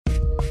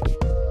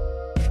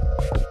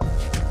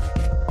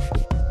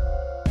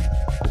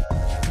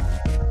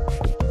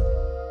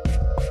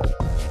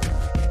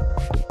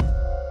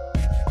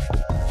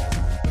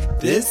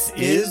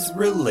is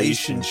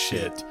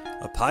Relationship,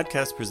 a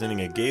podcast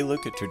presenting a gay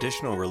look at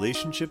traditional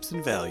relationships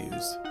and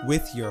values.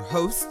 With your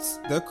hosts,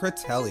 the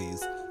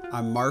Cratellis.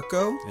 I'm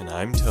Marco. And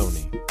I'm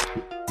Tony.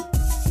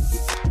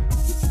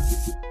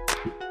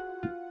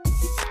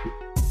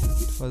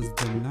 Twas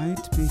the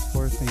night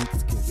before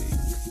Thanksgiving.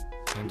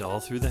 And all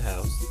through the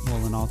house.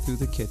 Well, and all through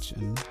the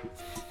kitchen.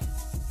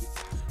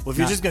 Well, if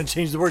you're just going to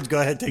change the words,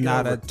 go ahead, take it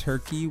over. Not a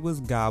turkey was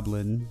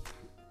gobbling.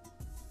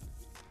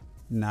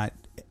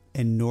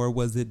 Nor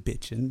was it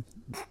bitchin'.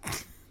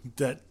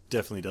 That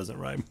definitely doesn't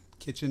rhyme.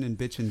 Kitchen and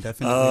bitchin'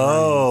 definitely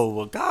rhymes.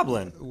 Well,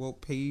 goblin. Well,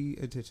 pay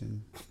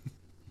attention.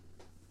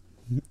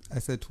 I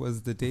said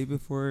 'twas the day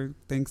before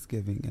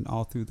Thanksgiving, and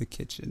all through the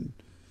kitchen,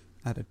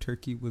 not a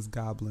turkey was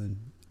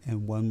gobbling,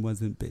 and one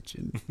wasn't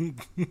bitchin'.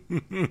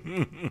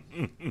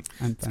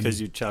 It's because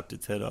you chopped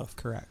its head off.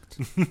 Correct.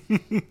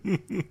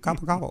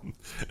 Gobble, gobble.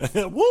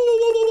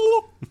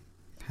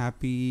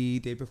 Happy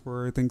day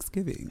before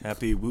Thanksgiving.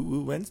 Happy Woo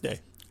Woo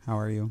Wednesday. How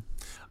are you?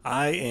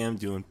 I am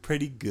doing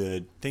pretty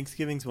good.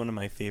 Thanksgiving's one of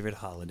my favorite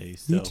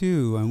holidays. So. Me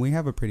too, and we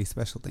have a pretty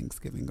special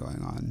Thanksgiving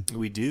going on.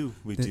 We do.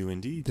 We do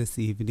indeed. This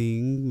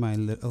evening, my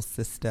little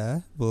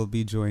sister will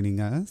be joining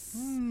us.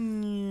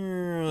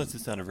 That's the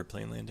sound of her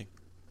plane landing.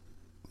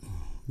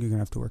 You're going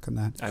to have to work on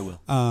that. I will.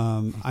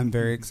 I'm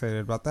very excited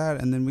about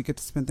that. And then we get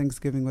to spend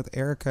Thanksgiving with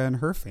Erica and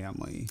her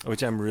family.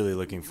 Which I'm really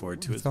looking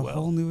forward to as well. It's a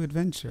whole new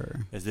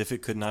adventure. As if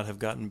it could not have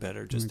gotten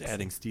better. Just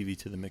adding Stevie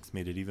to the mix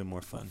made it even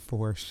more fun.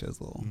 For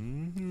shizzle.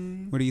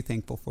 Mm-hmm. What are you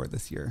thankful for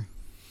this year?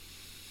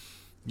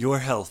 Your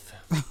health.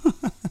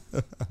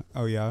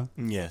 Oh, yeah?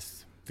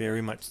 Yes.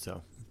 Very much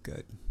so.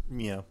 Good.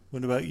 Yeah.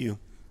 What about you?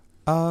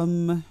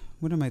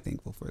 What am I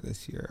thankful for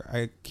this year?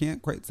 I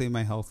can't quite say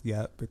my health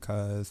yet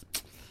because...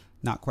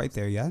 Not quite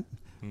there yet,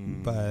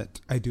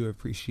 but I do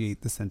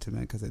appreciate the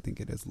sentiment because I think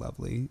it is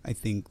lovely. I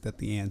think that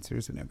the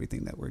answers and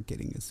everything that we're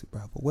getting is super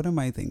helpful. What am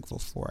I thankful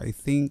for? I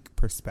think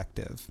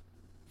perspective.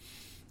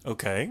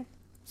 Okay.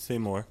 Say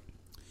more.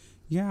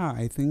 Yeah,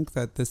 I think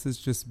that this has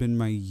just been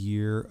my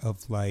year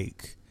of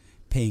like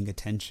paying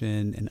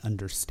attention and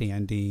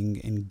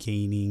understanding and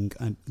gaining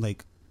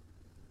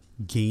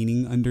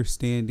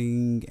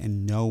understanding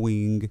and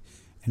knowing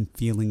and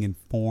feeling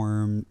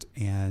informed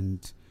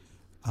and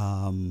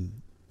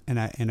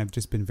I've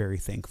just been very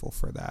thankful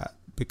for that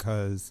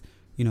because,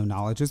 you know,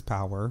 knowledge is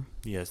power.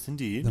 Yes,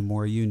 indeed. The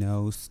more you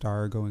know,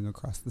 star going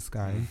across the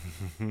sky.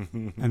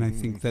 And I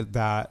think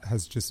that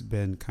has just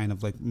been kind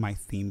of like my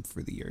theme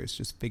for the year is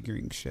just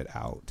figuring shit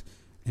out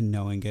and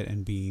knowing it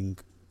and being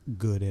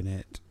good in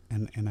it.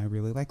 And I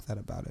really like that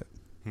about it.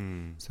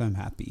 So I'm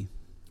happy.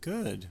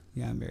 Good.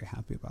 Yeah, I'm very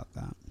happy about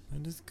that.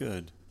 That is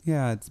good.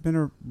 Yeah, it's been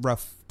a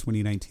rough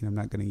 2019. I'm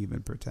not going to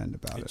even pretend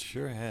about it. It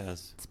sure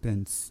has. It's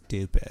been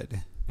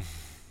stupid.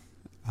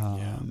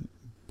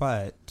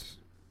 But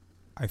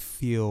I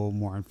feel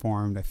more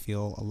informed. I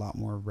feel a lot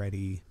more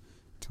ready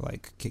to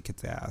like kick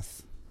its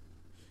ass,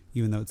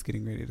 even though it's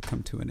getting ready to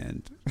come to an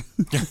end.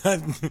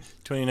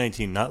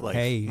 2019, not like.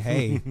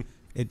 Hey,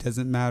 it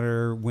doesn't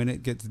matter when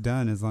it gets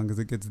done as long as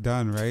it gets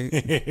done, right?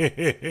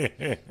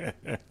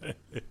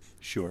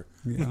 Sure.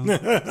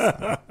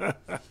 Yeah.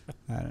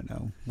 I don't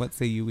know. What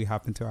say you? We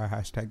hop into our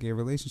hashtag gay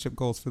relationship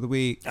goals for the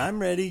week. I'm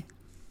ready.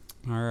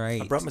 All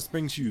right. I brought my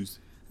spring shoes.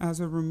 As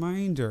a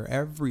reminder,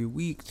 every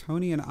week,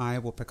 Tony and I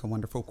will pick a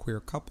wonderful queer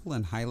couple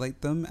and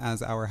highlight them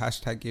as our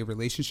hashtag gay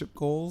relationship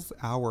goals.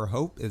 Our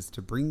hope is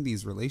to bring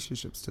these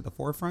relationships to the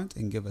forefront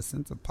and give a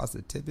sense of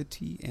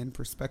positivity and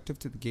perspective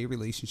to the gay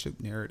relationship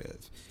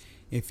narrative.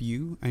 If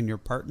you and your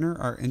partner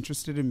are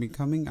interested in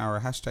becoming our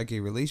hashtag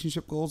gay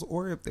relationship goals,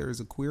 or if there is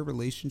a queer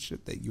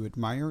relationship that you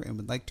admire and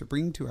would like to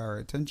bring to our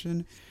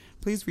attention,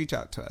 please reach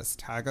out to us.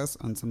 Tag us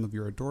on some of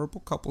your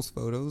adorable couples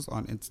photos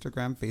on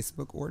Instagram,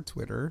 Facebook, or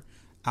Twitter.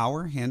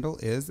 Our handle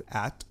is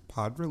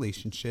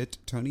 @podrelationship.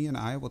 Tony and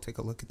I will take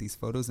a look at these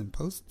photos and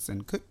posts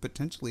and could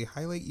potentially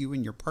highlight you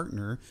and your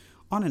partner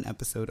on an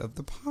episode of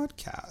the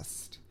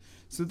podcast.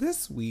 So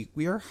this week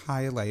we are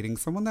highlighting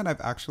someone that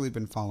I've actually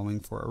been following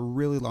for a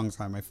really long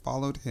time. I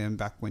followed him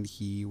back when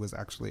he was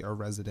actually a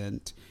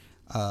resident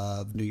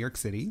of New York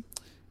City.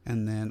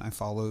 And then I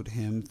followed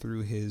him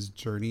through his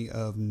journey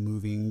of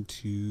moving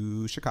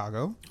to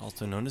Chicago.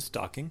 Also known as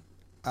stalking.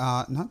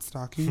 Not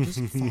stalking, just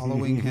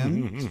following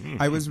him.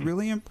 I was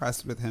really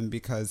impressed with him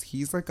because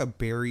he's like a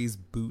Barry's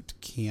boot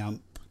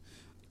camp.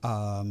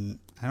 I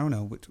don't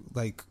know,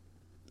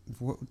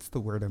 what's the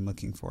word I'm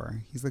looking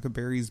for? He's like a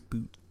Barry's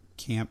boot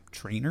camp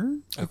trainer.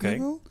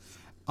 Okay.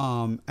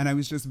 And I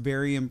was just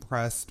very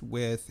impressed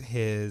with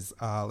his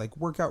like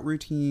workout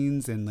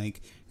routines and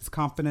like his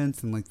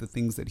confidence and like the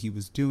things that he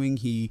was doing.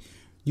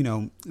 You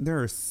know,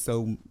 there are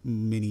so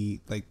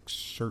many like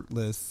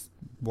shirtless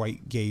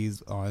white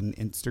gays on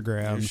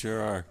Instagram. There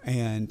sure are.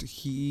 And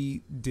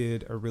he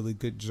did a really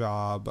good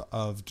job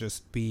of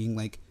just being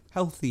like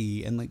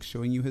healthy and like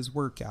showing you his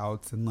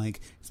workouts and like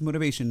his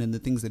motivation and the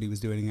things that he was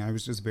doing. I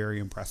was just very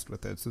impressed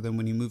with it. So then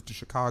when he moved to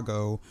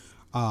Chicago,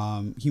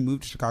 He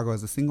moved to Chicago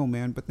as a single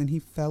man, but then he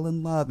fell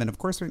in love. And of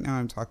course, right now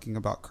I'm talking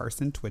about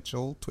Carson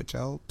Twitchell.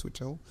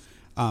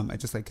 I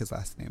just like his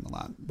last name a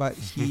lot. But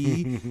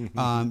he,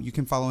 you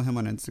can follow him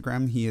on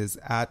Instagram. He is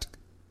at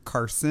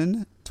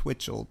Carson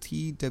Twitchell,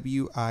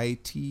 TWITCHELL.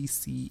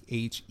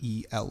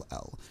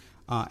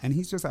 And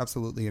he's just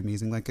absolutely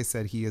amazing. Like I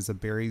said, he is a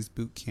Barry's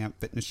Boot Camp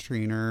fitness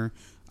trainer.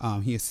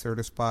 He is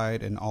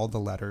certified in all the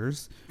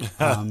letters.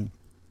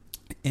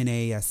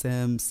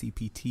 NASM,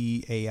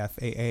 CPT,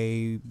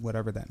 AFAA,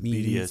 whatever that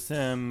means.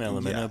 BDSM,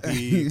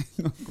 LMNOP.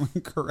 Yeah.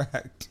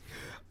 Correct.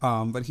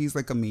 But he's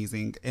like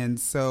amazing. And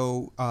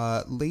so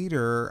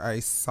later I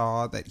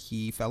saw that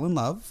he fell in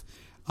love.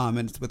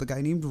 And it's with a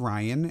guy named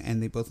Ryan,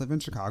 and they both live in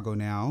Chicago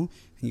now.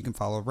 And you can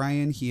follow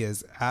Ryan. He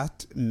is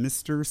at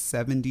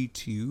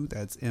Mr.72.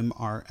 That's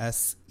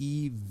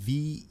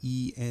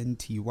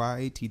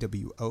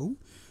MRSEVENTYTWO.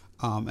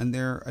 And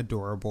they're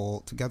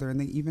adorable together, and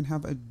they even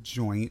have a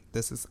joint.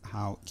 This is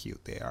how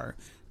cute they are.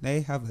 They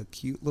have a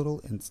cute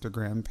little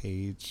Instagram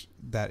page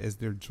that is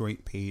their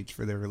joint page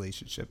for their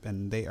relationship,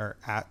 and they are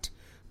at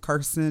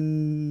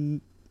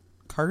Carson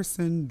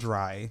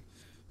Dry,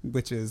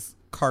 which is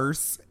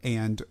Carse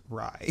and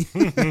Rye.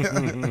 That's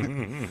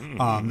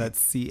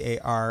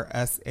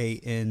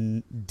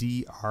CARSANDRY,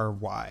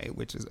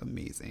 which is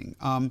amazing.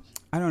 I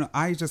don't know.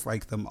 I just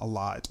like them a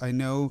lot. I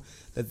know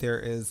that there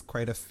is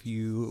quite a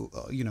few,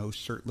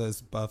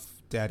 shirtless,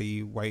 buff,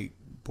 daddy, white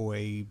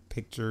boy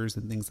pictures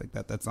and things like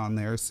that that's on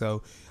there.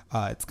 So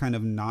it's kind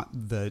of not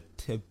the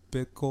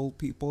typical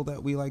people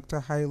that we like to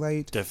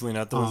highlight. Definitely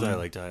not the ones I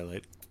like to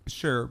highlight.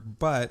 Sure,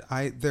 but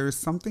there's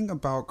something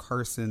about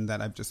Carson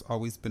that I've just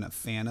always been a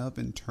fan of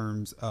in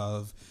terms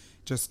of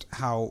just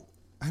how,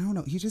 I don't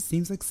know, he just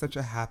seems like such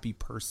a happy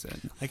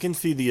person. I can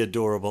see the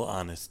adorable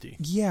honesty.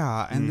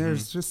 Yeah, and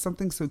there's just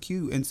something so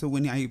cute. And so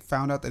when I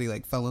found out that he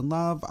fell in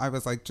love, I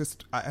was like,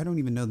 I don't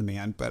even know the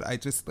man, but I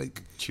just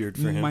cheered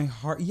for him. My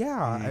heart,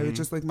 yeah, I was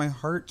just my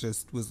heart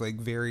just was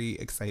very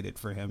excited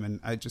for him, and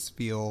I just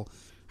feel,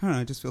 I don't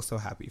know, I just feel so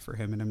happy for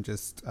him, and I'm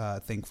just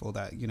thankful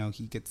that,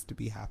 he gets to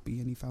be happy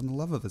and he found the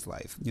love of his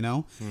life,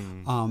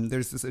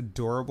 There's this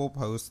adorable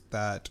post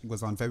that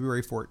was on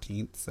February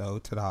 14th, so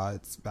ta-da,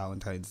 it's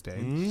Valentine's Day,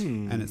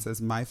 and it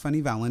says, "My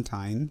funny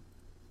Valentine."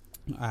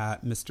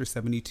 At Mr.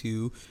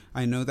 72,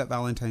 I know that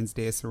Valentine's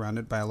Day is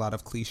surrounded by a lot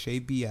of cliche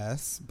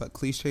BS, but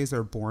cliches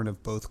are born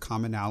of both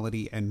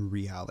commonality and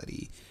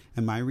reality.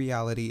 And my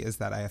reality is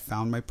that I have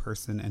found my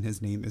person, and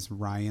his name is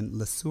Ryan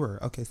Lesueur.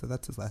 Okay, so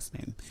that's his last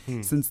name.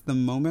 Since the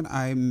moment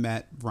I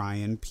met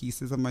Ryan,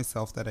 pieces of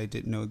myself that I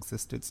didn't know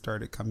existed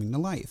started coming to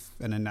life,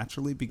 and I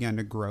naturally began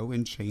to grow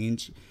and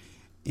change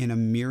in a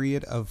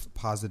myriad of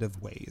positive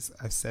ways.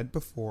 I've said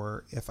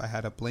before, if I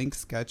had a blank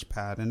sketch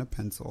pad and a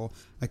pencil,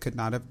 I could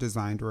not have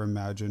designed or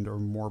imagined a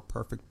more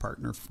perfect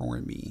partner for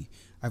me.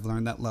 I've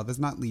learned that love is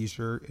not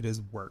leisure, it is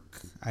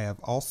work. I have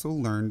also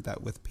learned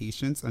that with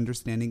patience,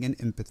 understanding, and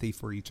empathy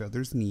for each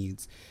other's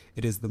needs,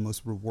 it is the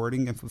most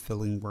rewarding and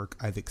fulfilling work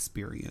I've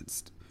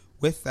experienced.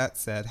 With that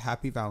said,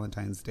 happy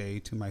Valentine's Day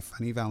to my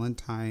funny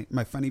Valentine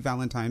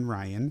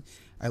Ryan.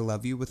 I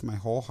love you with my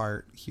whole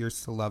heart.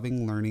 Here's to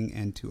loving, learning,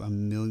 and to a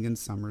million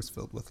summers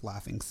filled with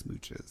laughing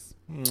smooches.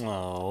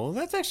 Oh,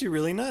 that's actually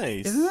really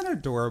nice. Isn't that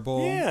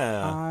adorable?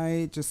 Yeah.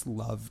 I just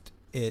loved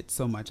it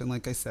so much, and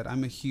like I said,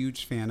 I'm a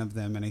huge fan of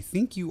them, and I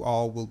think you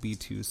all will be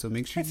too, so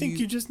make sure I think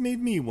you just made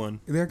me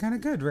one. They're kind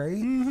of good,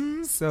 right?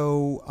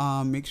 So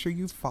make sure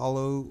you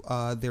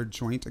follow their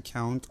joint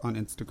account on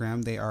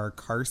Instagram. They are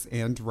Carse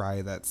and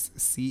Rye. That's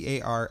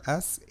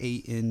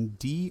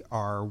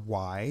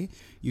CARSANDRY.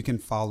 You can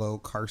follow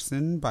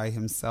Carson by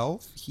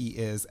himself. He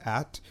is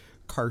at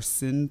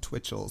Carson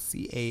Twitchell,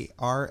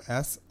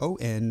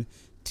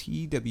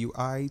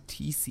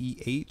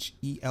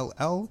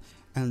 CARSONTWITCHELL,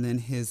 and then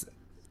his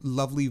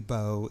lovely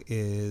beau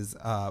is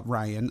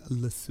Ryan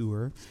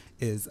Lesueur,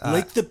 is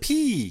like the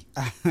P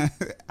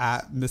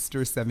at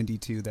Mr.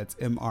 72. That's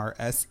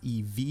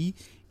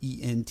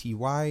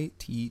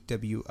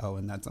MRSEVENTYTWO,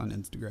 and that's on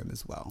Instagram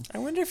as well. I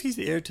wonder if he's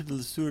the heir to the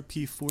Lesueur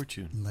P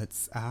fortune.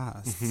 Let's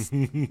ask.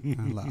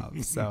 I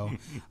love. So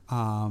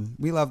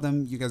we love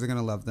them. You guys are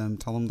gonna love them.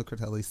 Tell them the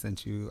Critelli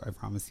sent you. I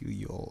promise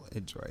you'll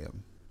enjoy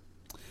them.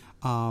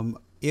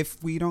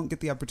 If we don't get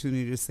the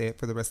opportunity to say it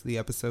for the rest of the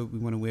episode, we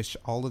want to wish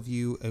all of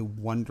you a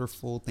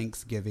wonderful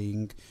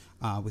Thanksgiving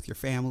with your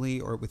family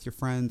or with your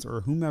friends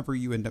or whomever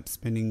you end up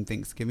spending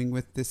Thanksgiving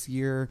with this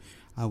year.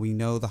 We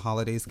know the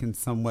holidays can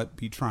somewhat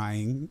be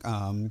trying,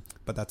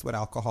 but that's what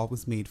alcohol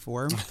was made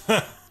for.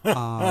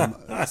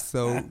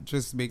 So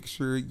just make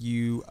sure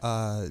you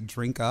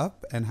drink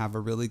up and have a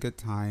really good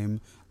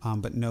time.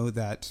 But know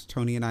that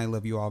Tony and I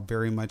love you all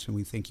very much, and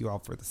we thank you all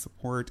for the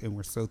support, and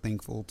we're so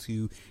thankful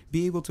to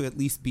be able to at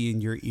least be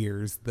in your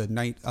ears the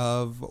night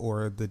of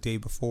or the day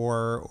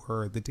before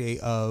or the day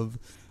of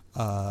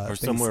or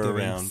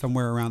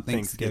somewhere around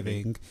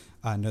Thanksgiving.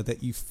 Know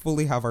that you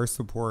fully have our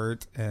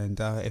support, and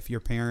if your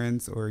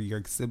parents or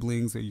your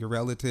siblings or your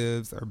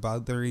relatives are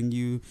bothering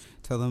you,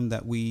 tell them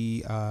that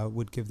we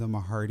would give them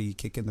a hearty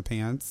kick in the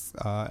pants,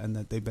 and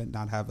that they better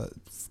not have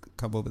us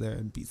come over there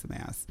and beat some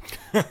ass.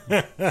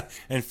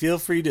 And feel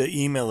free to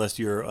email us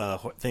your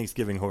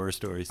Thanksgiving horror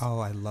stories. Oh,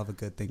 I love a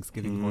good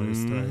Thanksgiving horror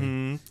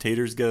story.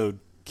 Taters goad.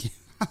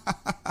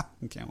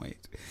 Can't wait.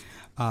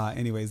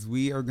 Anyways,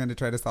 we are going to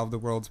try to solve the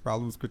world's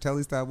problems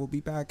Critelli style. We'll be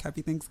back.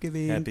 Happy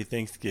Thanksgiving. Happy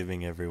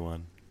Thanksgiving,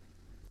 everyone.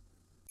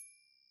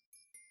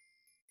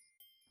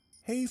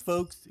 Hey,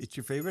 folks. It's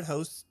your favorite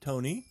hosts,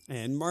 Tony.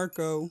 And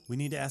Marco. We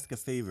need to ask a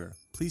favor.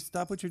 Please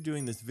stop what you're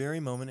doing this very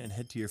moment and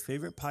head to your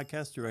favorite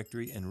podcast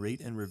directory and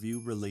rate and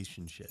review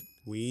Relationship.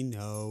 We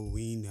know.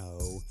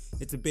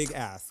 It's a big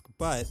ask,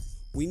 but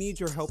we need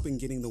your help in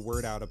getting the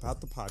word out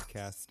about the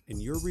podcast,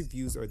 and your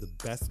reviews are the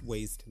best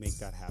ways to make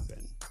that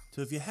happen.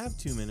 So if you have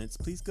 2 minutes,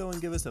 please go and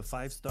give us a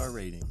 5-star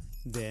rating.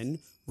 Then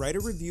write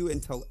a review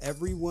and tell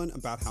everyone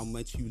about how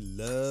much you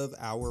love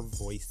our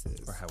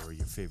voices. Or how we're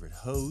your favorite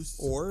hosts.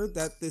 Or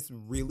that this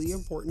really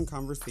important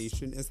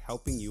conversation is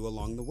helping you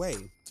along the way.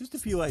 Just a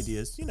few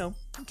ideas, in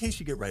case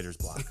you get writer's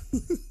block.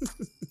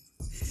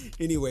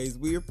 Anyways,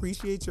 we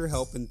appreciate your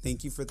help and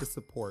thank you for the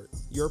support.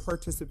 Your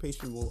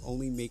participation will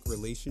only make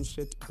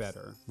Relationship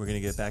better. We're going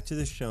to get back to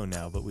the show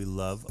now, but we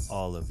love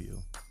all of you.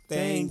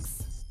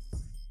 Thanks.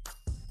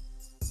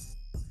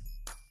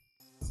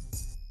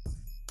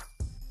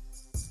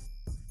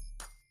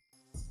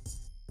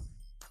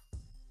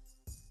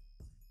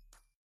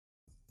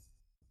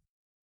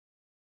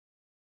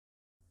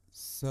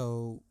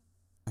 So,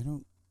 I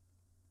don't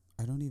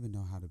even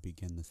know how to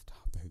begin this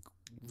topic.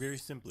 Very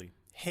simply.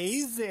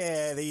 Hey,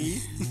 Zaddy.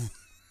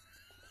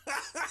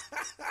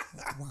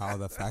 Wow,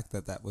 the fact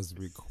that was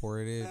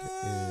recorded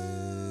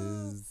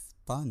is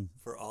fun.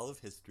 For all of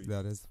history.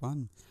 That is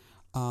fun.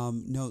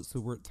 No, so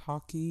we're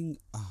talking,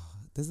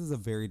 this is a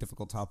very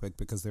difficult topic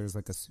because there's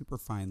like a super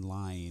fine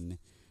line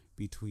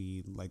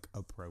between like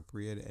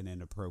appropriate and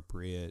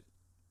inappropriate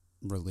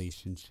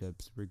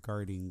relationships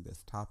regarding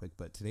this topic.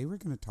 But today we're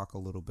going to talk a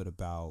little bit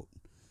about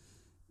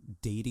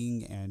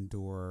dating and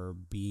or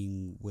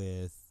being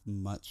with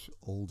much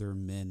older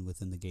men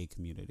within the gay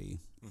community.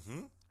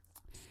 Mm-hmm.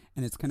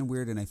 And it's kind of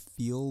weird, and I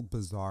feel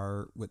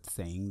bizarre with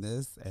saying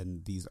this,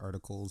 and these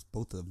articles,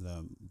 both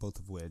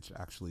of which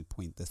actually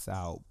point this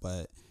out,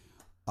 but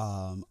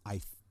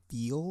I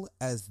feel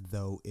as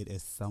though it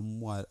is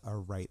somewhat a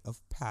rite of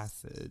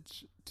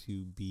passage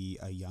to be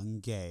a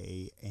young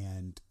gay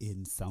and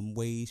in some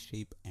way,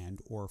 shape, and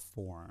or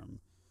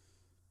form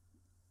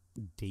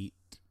date,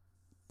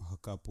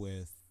 hook up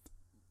with,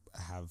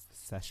 have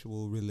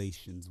sexual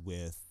relations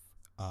with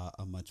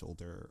a much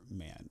older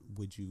man.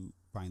 Would you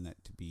find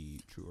that to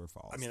be true or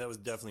false? I mean, that was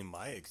definitely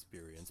my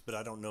experience, but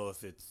I don't know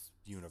if it's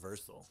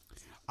universal.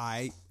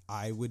 I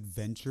would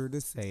venture to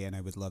say, and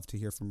I would love to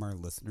hear from our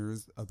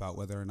listeners about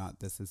whether or not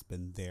this has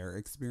been their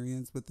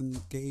experience within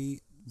the gay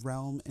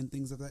realm and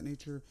things of that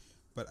nature.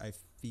 But I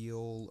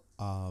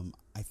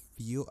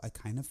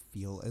kind of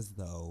feel as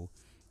though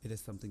it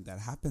is something that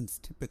happens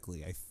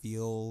typically. I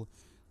feel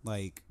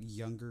like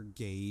younger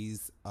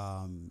gays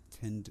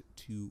tend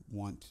to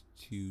want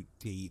to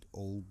date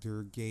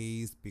older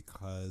gays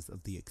because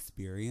of the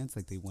experience.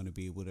 Like they want to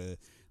be able to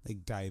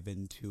like dive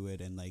into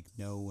it and like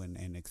know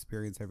and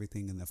experience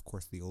everything. And of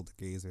course the older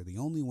gays are the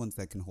only ones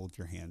that can hold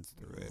your hands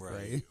through it,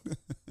 right?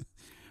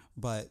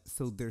 But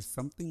so there's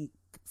something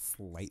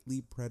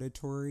slightly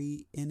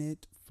predatory in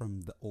it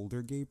from the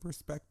older gay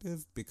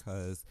perspective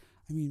because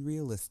I mean,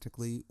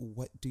 realistically,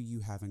 what do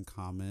you have in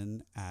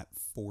common at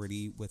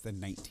 40 with a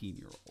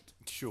 19-year-old?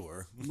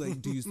 Sure.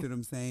 Like, do you see what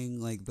I'm saying?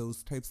 Like,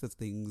 those types of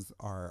things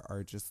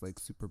are just like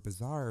super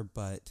bizarre,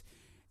 but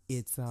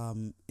it's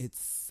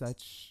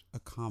such a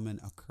common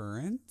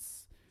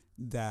occurrence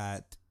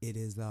that it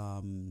is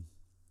I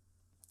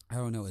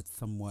don't know, it's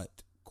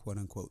somewhat quote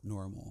unquote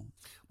normal.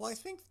 Well, I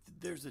think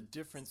there's a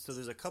difference. So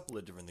there's a couple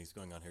of different things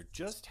going on here.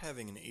 Just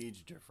having an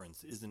age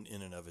difference isn't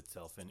in and of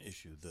itself an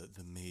issue.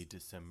 The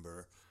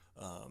May-December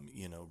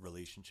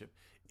relationship.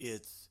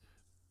 It's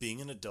being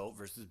an adult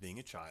versus being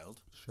a child.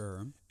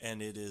 Sure.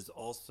 And it is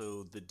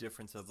also the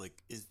difference of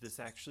like, is this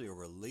actually a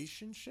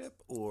relationship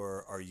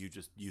or are you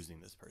just using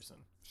this person?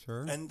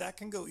 Sure. And that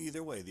can go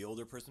either way, the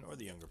older person or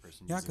the younger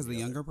person. Yeah, because the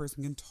younger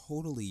person can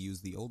totally use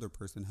the older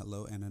person.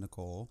 Hello, Anna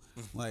Nicole.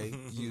 Like,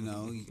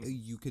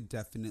 you could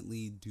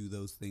definitely do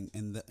those things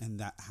and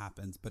that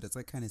happens. But it's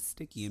like kind of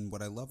sticky. And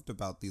what I loved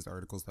about these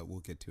articles that we'll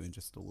get to in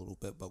just a little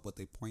bit, but what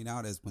they point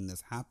out is when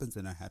this happens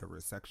in a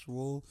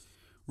heterosexual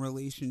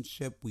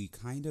relationship, we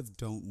kind of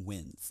don't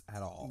wince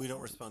at all. We don't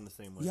respond the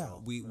same way. Yeah, at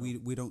all,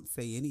 we don't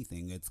say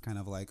anything. It's kind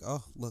of like,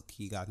 oh, look,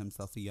 he got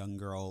himself a young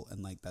girl,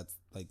 and like that's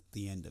like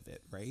the end of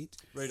it, right?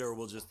 Right, or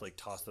we'll just like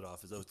toss it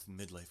off as, oh, it's a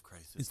midlife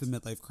crisis. It's a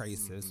midlife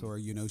crisis, mm-hmm.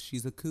 Or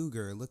she's a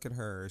cougar. Look at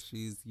her.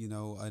 She's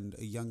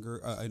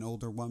an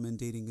older woman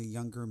dating a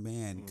younger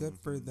man. Mm-hmm. Good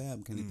for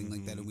them, kind of thing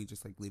like that, and we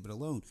just like leave it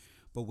alone.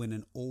 But when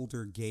an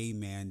older gay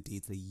man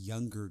dates a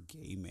younger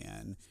gay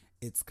man,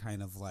 it's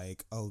kind of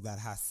like, oh, that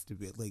has to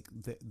be like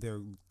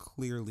they're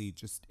clearly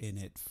just in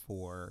it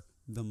for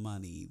the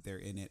money. They're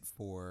in it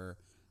for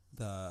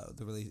the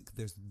really.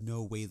 There's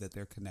no way that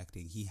they're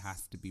connecting. He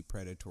has to be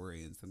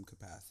predatory in some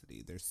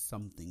capacity. There's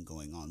something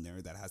going on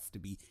there that has to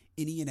be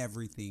any and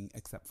everything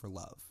except for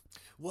love.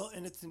 Well,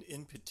 and it's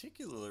in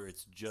particular,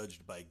 it's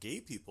judged by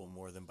gay people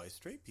more than by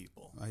straight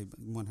people. I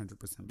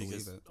 100% believe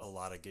Because it. a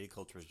lot of gay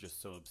culture is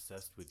just so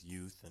obsessed with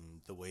youth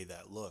and the way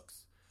that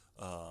looks.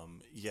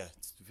 Yeah,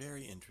 it's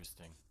very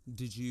interesting.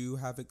 Did you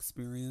have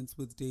experience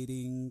with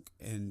dating?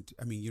 And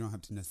I mean, you don't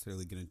have to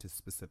necessarily get into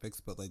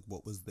specifics, but like,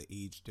 what was the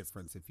age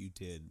difference if you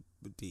did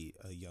date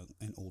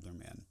an older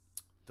man?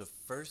 The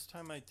first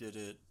time I did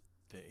it,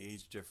 the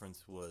age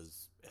difference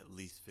was at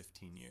least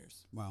 15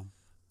 years. Wow.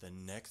 The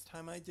next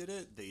time I did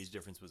it, the age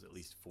difference was at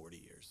least 40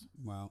 years.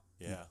 Wow.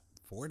 Yeah.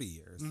 40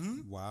 years.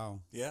 Mm-hmm.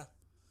 Wow. Yeah.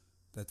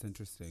 That's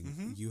interesting.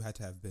 Mm-hmm. You had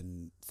to have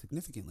been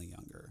significantly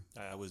younger.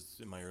 I was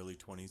in my early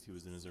 20s. He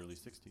was in his early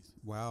 60s.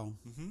 Wow.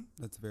 Mm-hmm.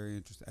 That's very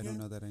interesting. I don't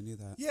know that I knew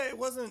that. Yeah,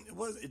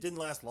 it didn't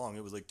last long.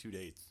 It was like 2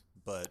 dates.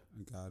 But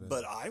Got it.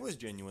 But I was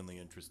genuinely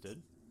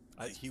interested.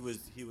 He was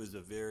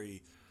a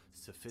very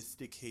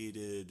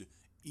sophisticated,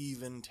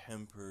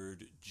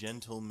 even-tempered,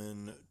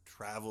 gentleman,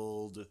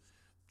 traveled,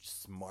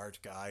 smart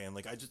guy, and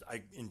like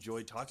I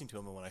enjoyed talking to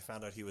him. And when I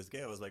found out he was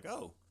gay, I was like,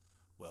 oh,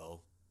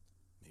 well,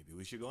 maybe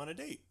we should go on a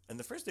date. And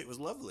the first date was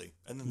lovely,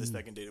 and then the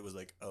second date, it was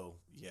like, oh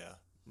yeah,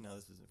 no,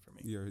 this isn't for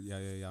me.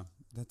 Yeah.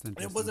 That's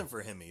interesting. And it wasn't for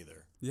him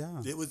either.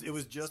 Yeah. It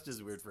was just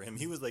as weird for him.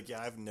 He was like,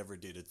 yeah, I've never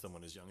dated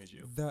someone as young as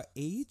you. The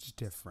age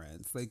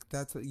difference, like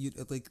that's what you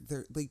like.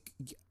 They're like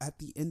at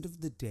the end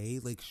of the day,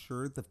 like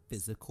sure, the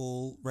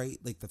physical, right?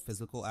 Like the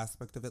physical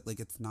aspect of it,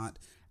 like it's not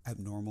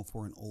abnormal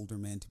for an older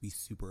man to be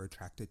super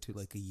attracted to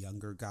like a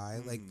younger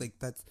guy. Like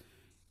that's.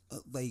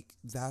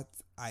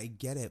 I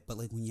get it, but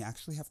like when you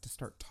actually have to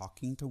start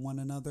talking to one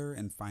another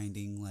and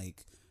finding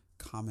like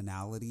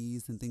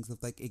commonalities and things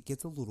of like, it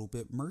gets a little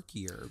bit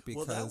murkier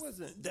because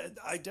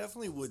I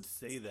definitely would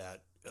say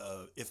that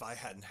if I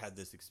hadn't had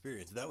this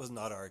experience. That was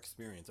not our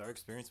experience. Our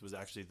experience was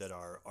actually that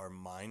our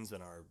minds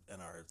and our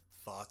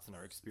thoughts and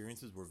our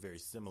experiences were very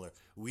similar.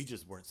 We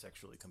just weren't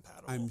sexually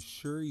compatible. I'm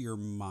sure your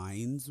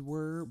minds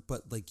were,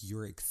 but like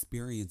your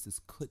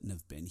experiences couldn't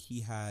have been.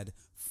 He had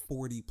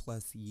 40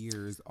 plus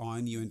years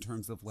on you in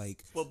terms of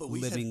like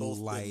living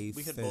life.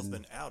 We had both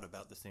been out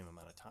about the same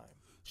amount of time.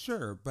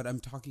 Sure, but I'm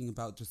talking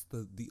about just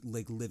the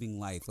like living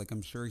life. Like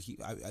I'm sure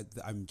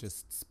I'm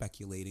just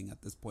speculating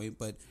at this point,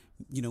 but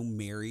you know,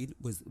 married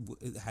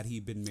had he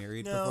been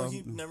married? No, before?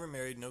 he never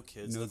married, no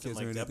kids, no nothing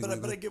kids like that.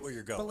 But I get where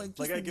you're going. But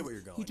like I get where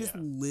you're going. He just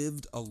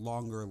lived a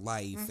longer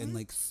life and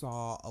like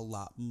saw a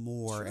lot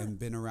more and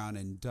been around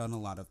and done a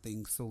lot of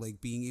things. So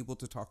like being able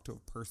to talk to a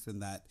person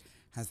that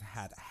has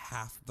had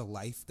half the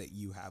life that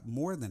you have,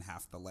 more than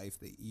half the life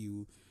that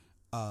you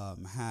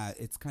had,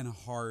 it's kind of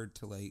hard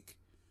to like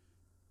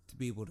to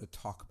be able to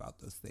talk about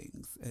those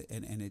things,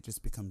 and it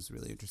just becomes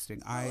really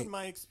interesting.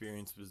 My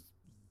experience was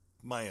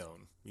my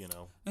own, you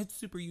know. It's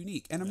super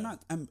unique, and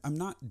I'm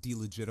not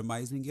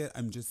delegitimizing it.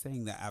 I'm just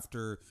saying that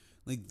after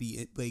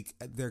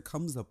there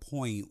comes a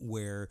point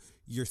where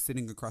you're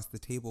sitting across the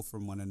table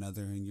from one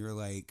another, and you're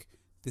like,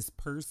 this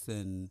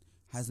person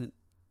hasn't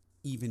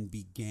even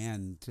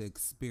began to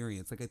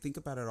experience. Like I think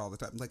about it all the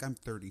time. Like I'm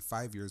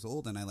 35 years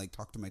old and I like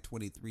talk to my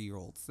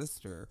 23-year-old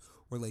sister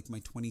or like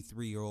my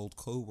 23-year-old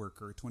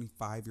coworker,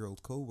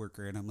 25-year-old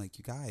coworker, and I'm like,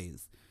 you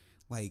guys,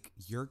 like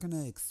you're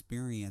gonna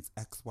experience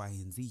X, Y,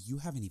 and Z. You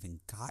haven't even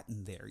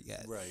gotten there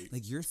yet. Right.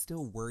 Like you're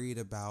still worried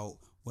about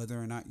whether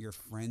or not your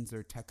friends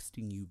are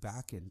texting you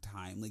back in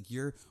time. Like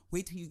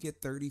wait till you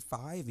get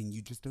 35 and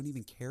you just don't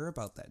even care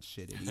about that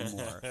shit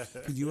anymore.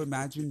 Could you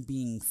imagine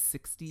being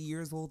 60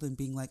 years old and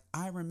being like,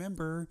 I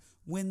remember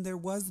when there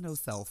was no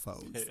cell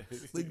phones?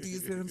 Like, do you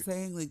see what I'm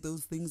saying? Like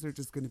those things are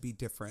just going to be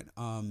different.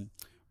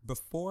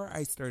 Before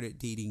I started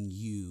dating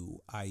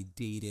you, I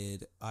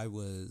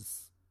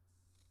was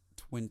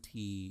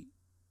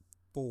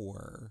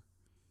 24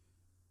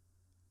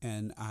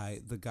 and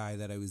the guy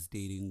that I was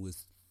dating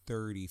was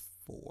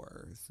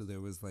 34, so there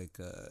was like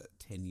a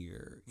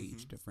 10-year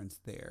age difference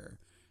there.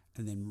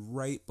 And then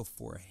right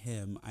before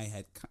him, I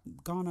had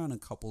gone on a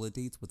couple of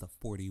dates with a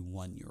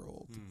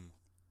 41-year-old.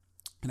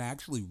 And I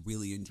actually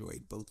really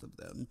enjoyed both of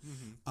them.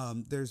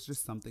 There's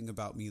just something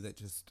about me that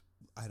just,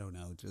 I don't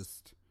know,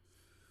 just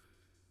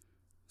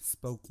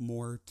spoke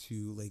more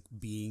to like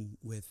being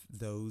with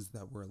those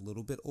that were a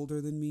little bit older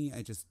than me.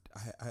 I just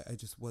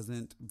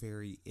wasn't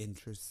very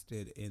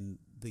interested in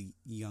the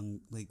young,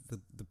 like the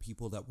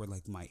people that were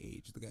like my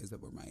age, the guys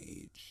that were my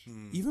age.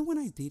 Even when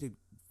I dated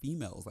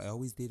females, I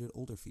always dated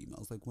older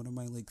females. Like one of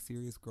my like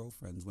serious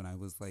girlfriends when I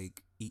was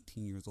like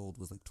 18 years old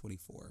was like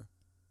 24.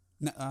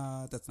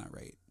 No, that's not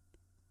right.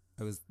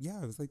 I was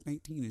like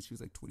 19 and she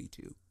was like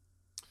 22.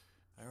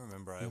 I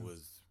remember I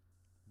was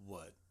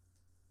what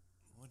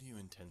are you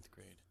in 10th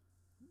grade?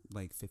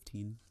 Like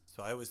 15.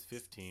 So I was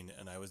 15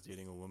 and I was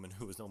dating a woman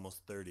who was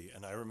almost 30,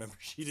 and I remember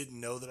she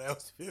didn't know that I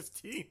was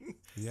 15.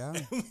 Yeah.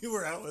 And we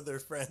were out with her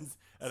friends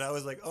and I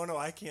was like, oh no,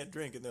 I can't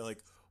drink. And they're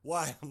like,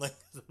 Why? I'm like,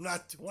 'cause I'm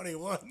not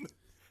 21.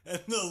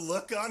 And the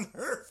look on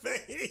her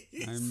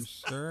face. I'm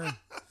sure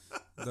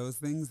those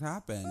things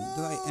happen.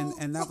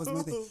 And that was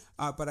my thing.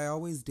 But I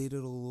always dated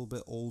a little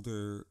bit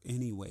older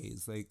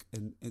anyways. Like,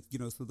 and you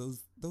know, so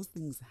those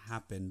things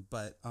happen.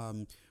 But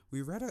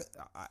we read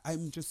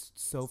I'm just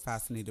so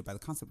fascinated by the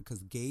concept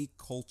because gay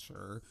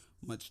culture,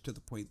 much to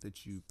the point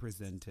that you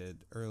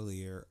presented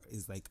earlier,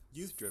 is like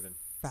youth driven.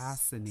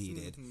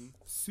 Fascinated.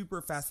 Super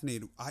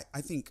fascinated.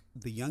 I think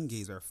the young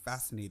gays are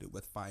fascinated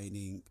with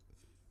finding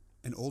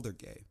an older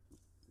gay.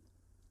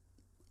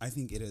 I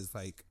think it is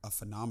like a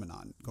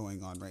phenomenon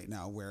going on right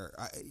now where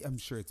I'm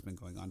sure it's been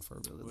going on for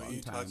a really long time. Are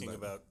you talking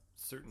about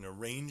certain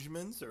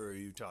arrangements, or are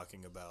you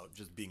talking about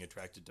just being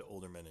attracted to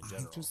older men in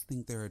general? I just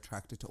think they're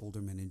attracted to older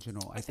men in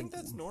general. I think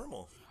that's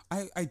normal.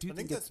 I do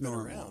think it's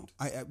normal. Around.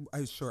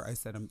 I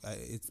said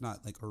it's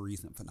not like a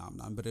recent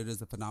phenomenon, but it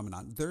is a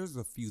phenomenon. There's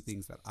a few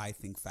things that I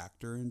think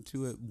factor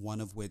into it.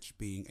 One of which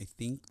being, I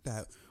think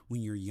that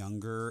when you're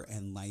younger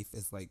and life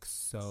is like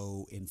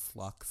so in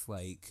flux,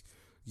 like,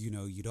 you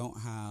know, you don't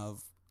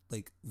have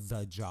like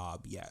the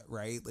job yet,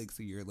 right? Like,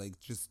 so you're like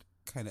just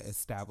kind of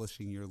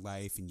establishing your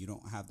life and you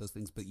don't have those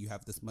things, but you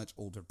have this much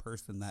older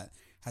person that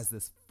has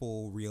this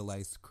full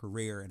realized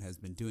career and has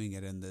been doing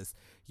it, and this,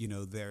 you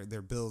know,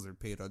 their bills are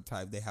paid on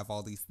time, they have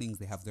all these things,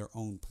 they have their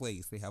own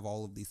place, they have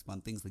all of these fun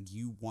things. Like,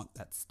 you want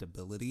that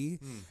stability,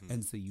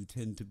 and so you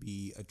tend to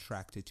be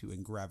attracted to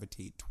and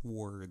gravitate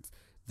towards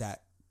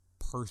that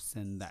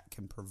person that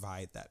can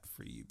provide that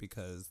for you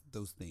because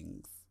those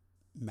things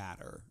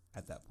matter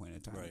at that point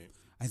in time. Right.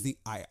 I think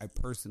I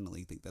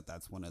personally think that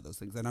that's one of those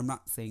things, and I'm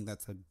not saying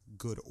that's a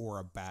good or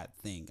a bad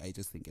thing. I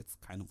just think it's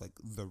kind of like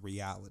the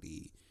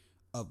reality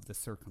of the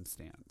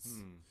circumstance.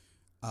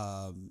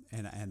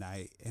 And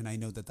I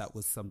know that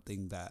was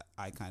something that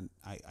I kind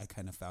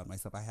of found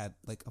myself. I had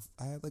like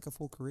a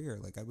full career.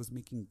 Like, I was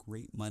making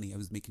great money. I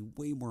was making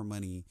way more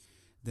money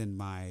than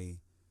my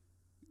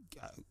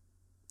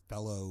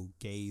fellow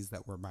gays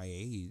that were my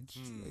age.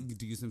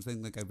 Do you see what I'm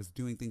saying? Like, I was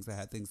doing things, I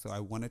had things, so I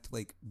wanted to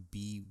like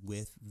be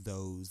with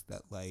those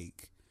that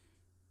like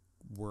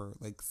were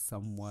like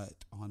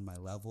somewhat on my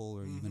level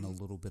or even a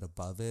little bit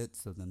above it,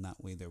 so then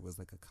that way there was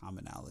like a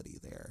commonality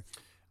there.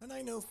 And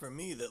I know for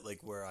me that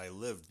like where I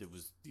lived, it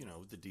was, you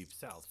know, the deep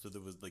south, so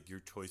there was like your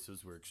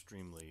choices were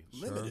extremely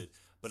limited.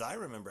 But I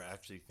remember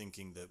actually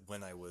thinking that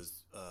when I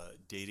was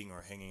dating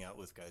or hanging out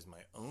with guys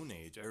my own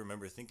age, I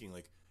remember thinking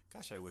like,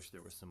 gosh, I wish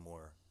there were some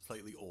more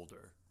slightly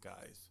older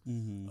guys.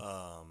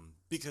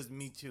 Because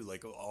me too,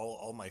 like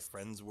all my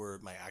friends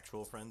my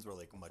actual friends were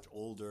like much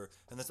older.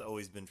 And that's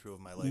always been true of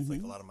my life.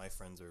 Like, a lot of my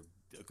friends are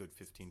a good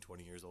 15,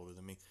 20 years older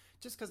than me.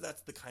 Just because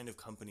that's the kind of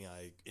company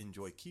I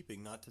enjoy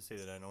keeping. Not to say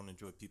that I don't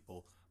enjoy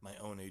people my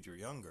own age or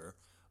younger.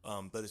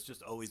 But it's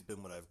just always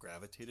been what I've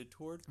gravitated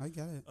toward. I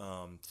get it.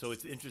 So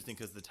it's interesting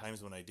because the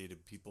times when I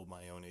dated people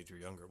my own age or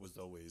younger, it was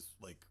always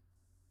like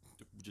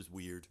just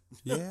weird.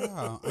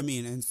 Yeah. I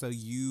mean, and so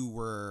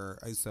you're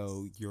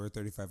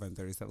 35, I'm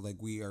 37.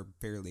 Like, we are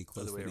fairly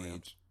close in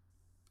age.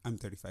 I'm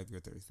 35, you're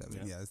 37.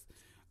 Yeah. Yes.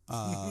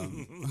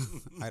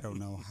 I don't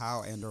know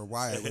how and or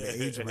why I would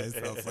age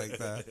myself like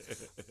that.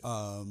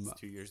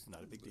 It's 2 years,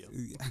 not a big deal.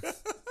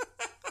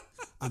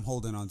 I'm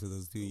holding on to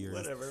those 2 years.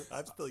 Whatever.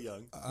 I'm still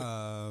young.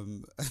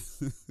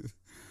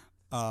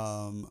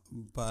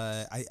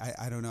 But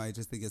I don't know. I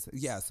just think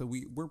so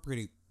we're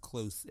pretty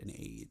close in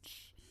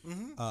age.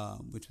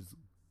 Which is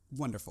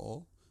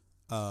wonderful.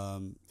 But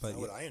not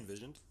what I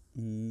envisioned.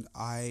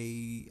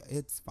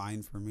 It's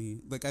fine for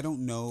me. Like, I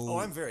don't know. Oh,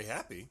 I'm very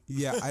happy.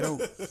 Yeah, I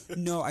don't.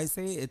 No, I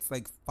say it's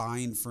like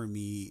fine for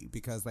me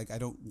because like I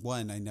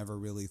never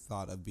really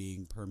thought of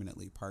being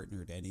permanently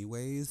partnered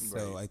anyways.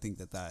 So I think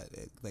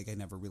like I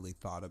never really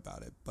thought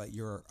about it. But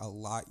you're a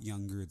lot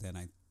younger than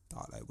I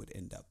thought I would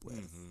end up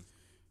with.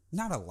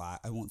 Not a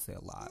lot. I won't say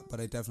a lot, but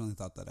I definitely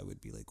thought that I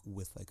would be like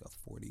with like a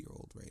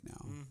 40-year-old right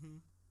now.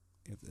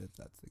 If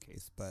that's the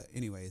case. But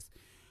anyways,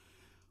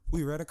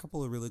 we read a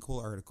couple of really cool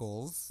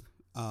articles,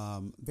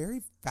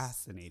 very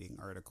fascinating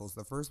articles.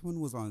 The first one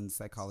was on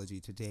Psychology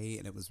Today,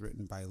 and it was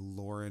written by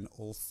Lauren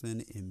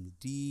Olson,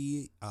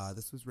 MD.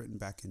 This was written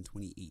back in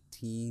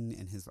 2018,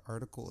 and his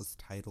article is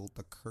titled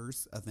 "The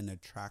Curse of an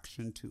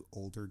Attraction to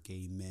Older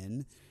Gay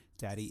Men,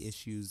 Daddy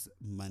Issues,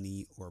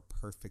 Money, or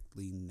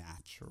Perfectly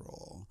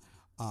Natural."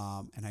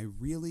 And I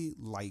really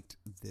liked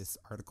this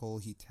article.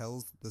 He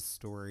tells the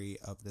story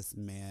of this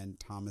man,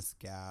 Thomas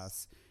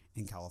Gass,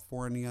 in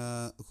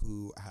California,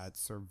 who had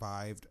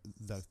survived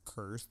the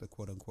curse, the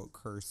quote-unquote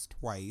curse,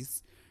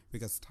 twice,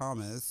 because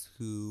Thomas,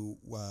 who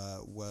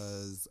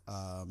was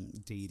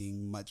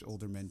dating much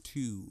older men,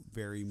 two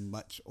very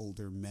much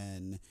older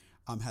men,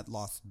 had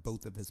lost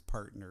both of his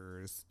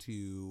partners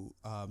to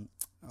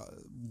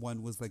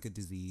one was like a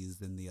disease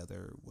and the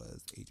other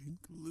was aging.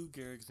 Lou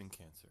Gehrig's and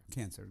cancer.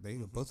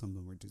 Both of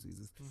them were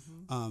diseases.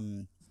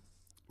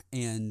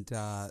 And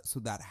so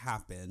that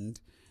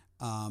happened.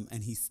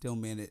 And he still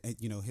managed,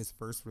 his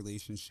first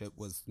relationship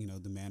was,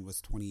 the man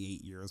was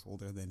 28 years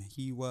older than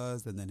he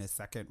was. And then his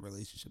second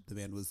relationship, the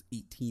man was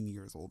 18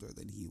 years older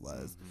than he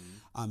was.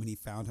 And he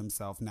found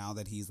himself now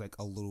that he's like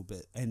a little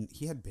bit, and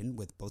he had been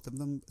with both of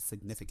them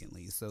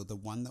significantly. So the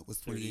one that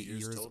was 28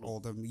 years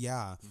older,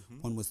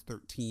 one was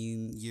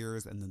 13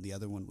 years, and then the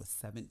other one was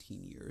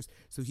 17 years.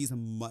 So he's a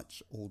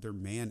much older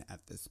man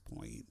at this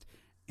point.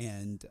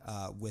 And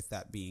with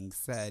that being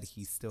said,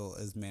 he still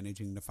is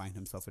managing to find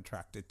himself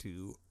attracted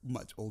to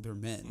much older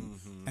men.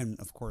 And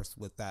of course,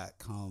 with that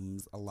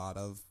comes a lot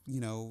of,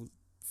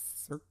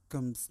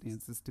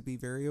 circumstances to be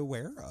very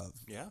aware of.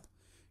 Yeah.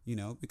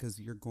 Because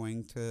you're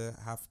going to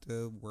have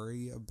to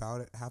worry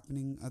about it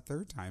happening a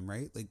third time,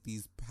 right? Like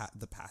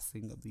the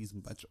passing of these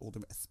much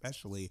older,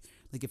 especially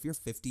like if you're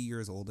 50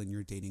 years old and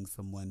you're dating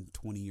someone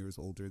 20 years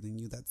older than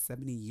you, that's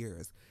 70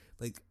 years.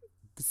 Like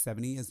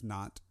 70 is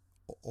not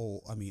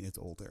old. I mean, it's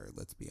older,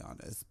 let's be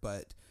honest,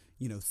 but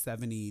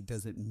 70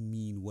 doesn't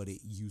mean what it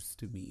used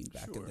to mean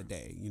back in the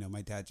day.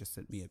 My dad just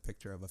sent me a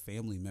picture of a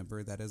family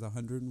member that is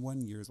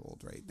 101 years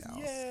old right now.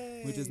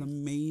 Yay! Which is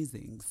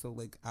amazing. So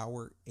like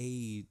our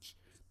age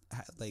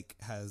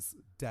has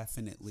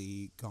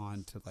definitely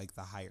gone to like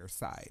the higher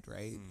side,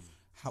 right?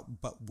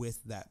 But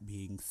with that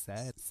being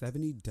said,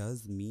 70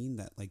 does mean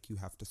that like you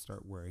have to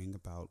start worrying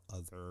about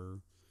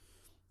other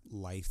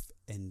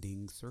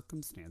life-ending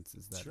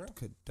circumstances that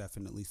could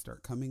definitely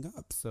start coming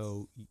up.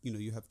 So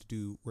you have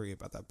to worry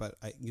about that. But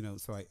I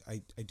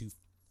do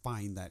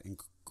find that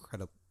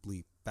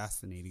incredibly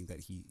fascinating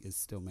that he is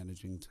still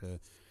managing to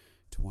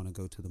want to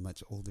go to the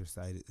much older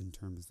side in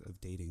terms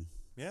of dating.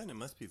 Yeah, and it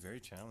must be very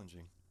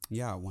challenging.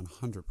 Yeah,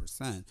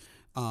 100%.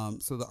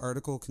 So the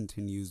article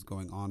continues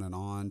going on and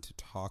on to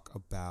talk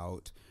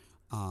about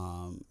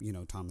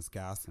Thomas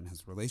Gass and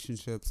his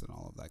relationships and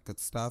all of that good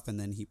stuff. And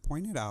then he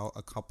pointed out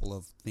a couple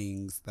of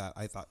things that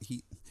I thought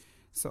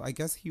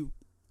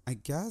I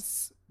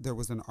guess there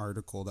was an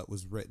article that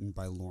was written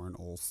by Lauren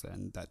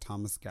Olson that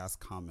Thomas Gass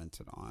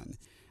commented on.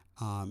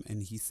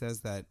 And he says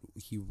that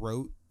he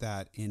wrote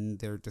that in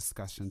their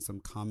discussion,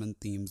 some common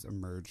themes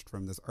emerged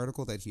from this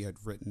article that he had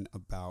written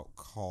about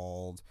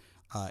called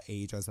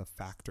Age as a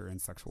Factor in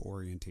Sexual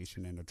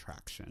Orientation and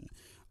Attraction.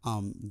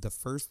 The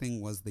first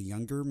thing was the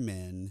younger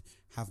men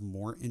have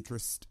more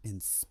interest in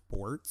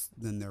sports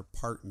than their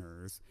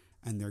partners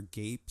and their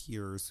gay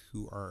peers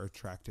who are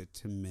attracted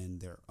to men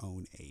their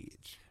own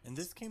age. And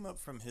this came up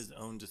from his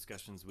own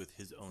discussions with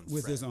his own friends.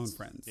 With his own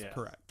friends, yeah.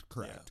 Correct.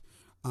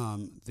 Yeah.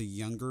 The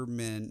younger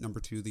men, number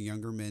two, the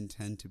younger men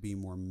tend to be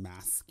more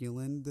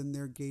masculine than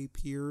their gay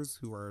peers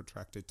who are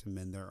attracted to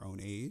men their own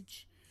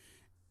age.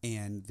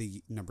 And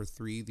the number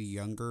three, the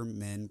younger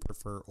men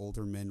prefer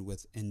older men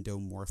with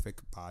endomorphic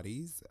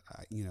bodies,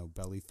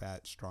 belly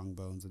fat, strong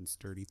bones, and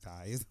sturdy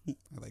thighs. I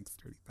like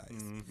sturdy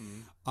thighs.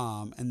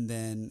 And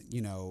then,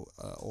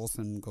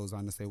 Olson goes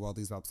on to say, while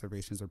these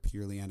observations are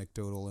purely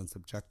anecdotal and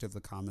subjective,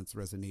 the comments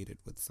resonated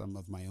with some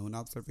of my own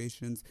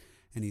observations.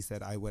 And he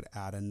said, I would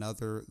add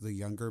another, the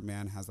younger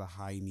man has a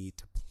high need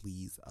to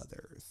please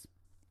others.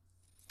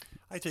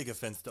 I take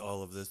offense to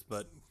all of this,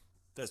 but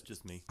that's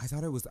just me. I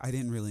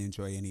didn't really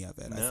enjoy any of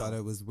it. No. I thought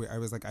it was weird. I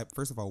was like,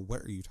 first of all,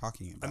 what are you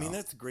talking about? I mean,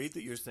 that's great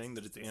that you're saying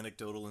that it's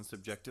anecdotal and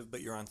subjective,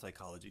 but you're on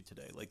Psychology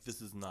Today. Like, this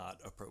is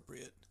not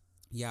appropriate.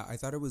 Yeah, I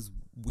thought it was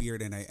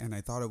weird, and I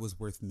thought it was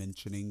worth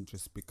mentioning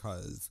just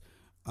because,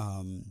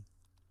 I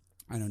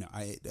don't know,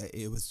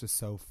 it was just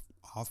so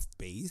off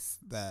base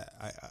that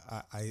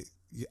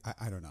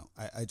I don't know.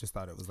 I just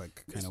thought it was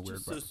like kind of weird.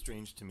 It's just so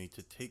strange to me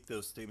to take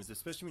those statements,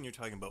 especially when you're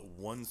talking about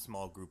one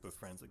small group of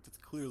friends. Like, that's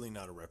clearly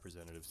not a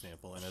representative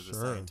sample. And as a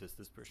scientist,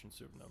 this person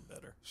should have known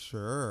better.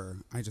 Sure.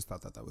 I just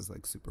thought that was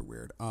like super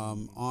weird.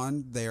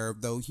 On there,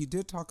 though, he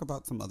did talk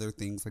about some other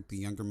things, like the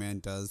younger man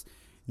does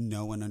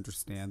know and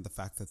understand the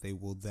fact that they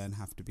will then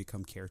have to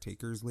become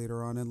caretakers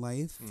later on in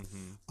life.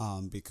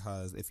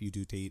 Because if you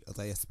do date,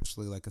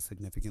 especially like a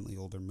significantly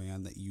older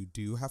man, that you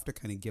do have to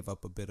kind of give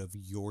up a bit of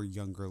your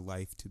younger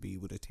life to be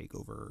able to take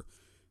over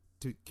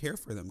to care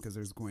for them, because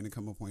there's going to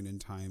come a point in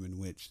time in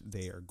which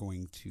they are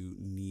going to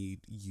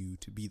need you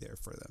to be there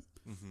for them.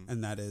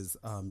 And that is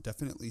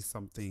definitely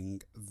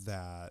something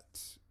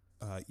that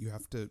you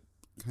have to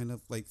kind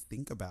of like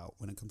think about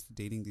when it comes to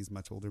dating these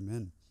much older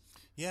men.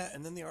 Yeah,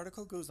 and then the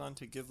article goes on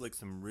to give like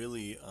some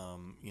really,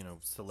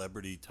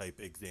 celebrity type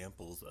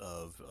examples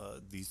of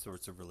these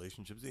sorts of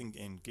relationships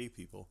and gay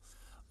people.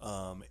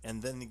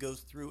 And then he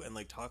goes through and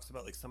like talks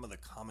about like some of the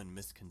common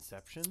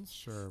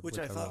misconceptions, which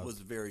I thought was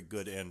very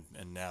good and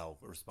now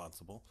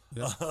responsible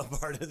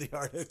part of the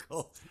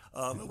article,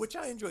 which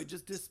I enjoyed,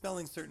 just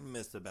dispelling certain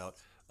myths about,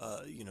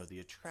 the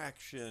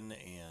attraction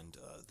and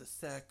the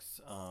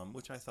sex,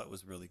 which I thought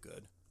was really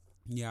good.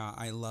 Yeah,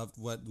 I loved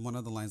one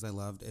of the lines I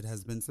loved. It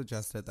has been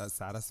suggested that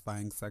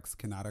satisfying sex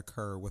cannot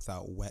occur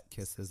without wet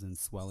kisses and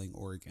swelling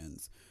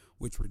organs,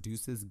 which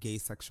reduces gay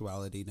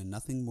sexuality to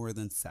nothing more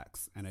than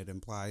sex, and it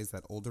implies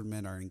that older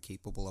men are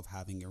incapable of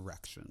having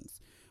erections.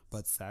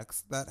 but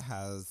sex that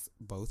has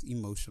both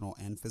emotional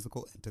and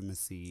physical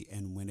intimacy,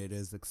 and when it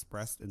is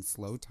expressed in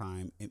slow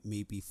time, it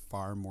may be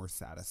far more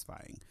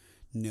satisfying.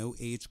 No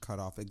age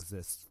cutoff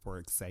exists for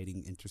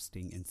exciting,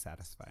 interesting, and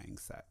satisfying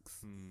sex.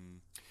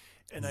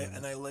 And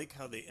I like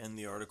how they end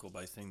the article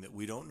by saying that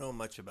we don't know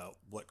much about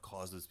what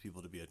causes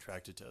people to be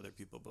attracted to other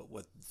people, but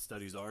what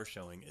studies are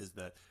showing is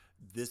that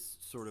this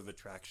sort of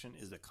attraction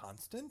is a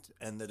constant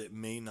and that it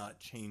may not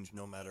change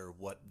no matter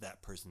what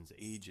that person's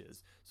age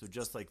is. So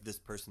just like this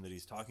person that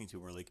he's talking to,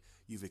 where like,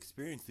 you've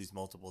experienced these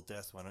multiple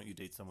deaths, why don't you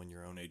date someone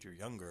your own age or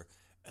younger?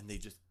 And they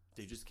just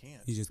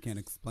can't. You just can't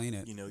explain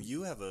it. You know,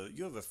 you have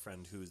a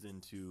friend who's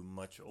into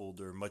much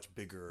older, much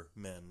bigger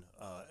men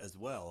as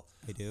well.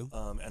 I do.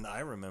 And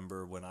I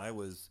remember when I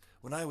was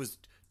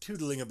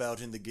tootling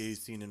about in the gay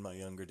scene in my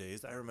younger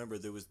days, I remember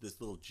there was this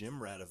little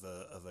gym rat of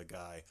a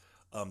guy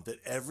that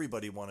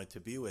everybody wanted to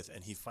be with,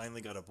 and he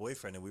finally got a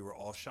boyfriend, and we were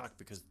all shocked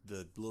because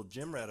the little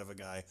gym rat of a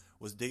guy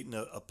was dating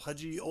a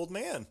pudgy old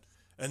man.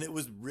 And it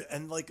was,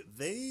 and like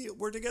they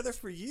were together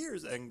for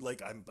years, and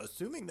like I'm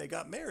assuming they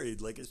got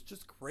married. Like it's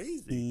just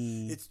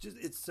crazy.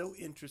 It's so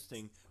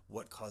interesting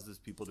what causes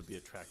people to be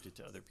attracted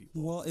to other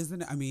people. Well,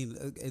 isn't it? I mean,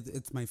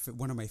 it's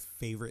one of my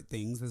favorite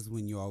things is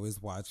when you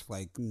always watch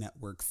like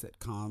network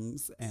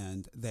sitcoms,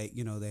 and they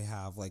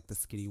have like the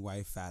skinny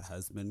wife, fat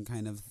husband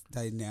kind of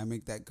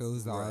dynamic that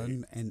goes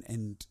on,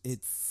 and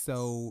it's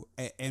so.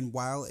 And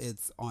while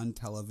it's on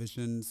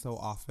television so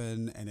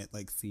often, and it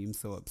like seems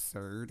so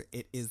absurd,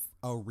 it is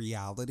a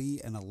reality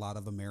in a lot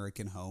of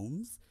American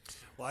homes.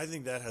 Well, I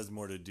think that has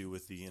more to do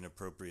with the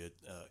inappropriate,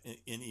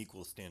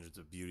 unequal standards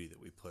of beauty that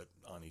we put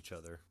on each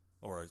other,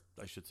 or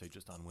I should say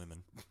just on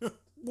women.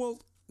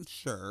 Well,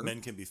 sure. Men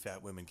can be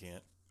fat, women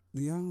can't.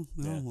 Yeah,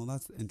 well,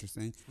 that's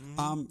interesting.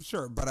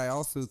 Sure, but I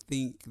also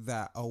think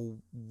that a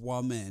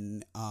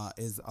woman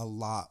is a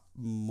lot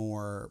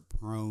more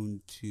prone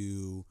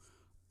to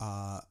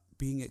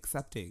being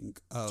accepting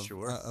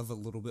of a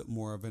little bit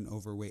more of an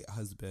overweight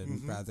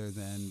husband rather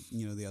than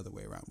the other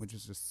way around, which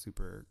is just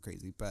super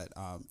crazy. But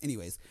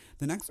anyways,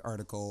 the next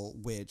article,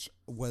 which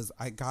was,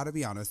 I gotta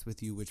be honest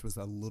with you, which was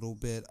a little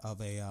bit of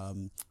a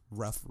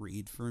rough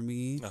read for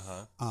me.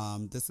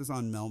 This is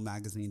on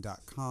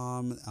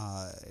mailmagazine.com.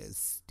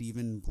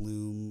 Stephen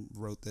Bloom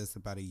wrote this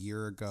about a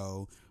year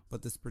ago,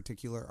 but this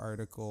particular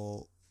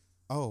article.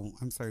 Oh,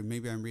 I'm sorry.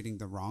 Maybe I'm reading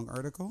the wrong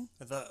article.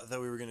 I thought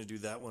we were going to do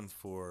that one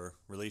for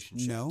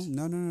relationships. No.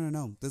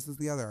 This is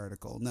the other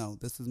article. No,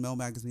 this is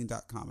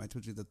mailmagazine.com. I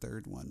told you the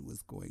third one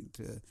was going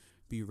to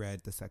be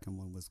read. The second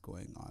one was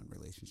going on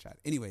relationship.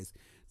 Anyways,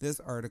 this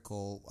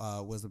article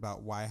was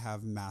about why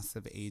have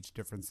massive age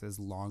differences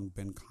long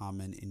been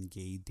common in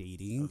gay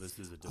dating. Oh, this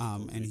is a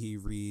difficult and he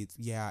reads,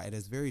 yeah, it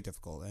is very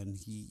difficult. And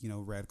he,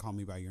 read Call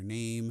Me By Your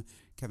Name,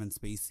 Kevin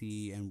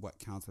Spacey, and what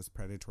counts as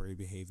predatory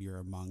behavior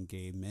among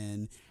gay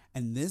men.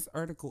 And this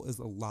article is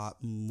a lot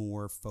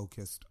more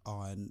focused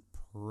on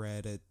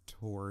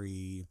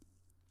predatory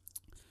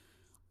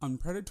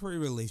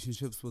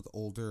relationships with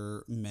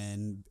older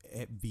men,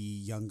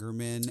 be younger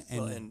men,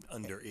 and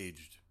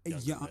underaged.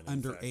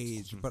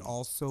 Underage, but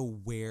also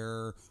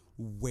where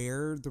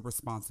the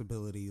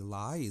responsibility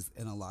lies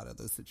in a lot of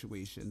those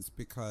situations,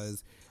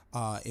 because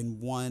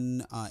in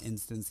one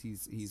instance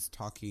he's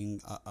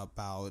talking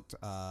about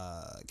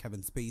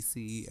Kevin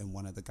Spacey, and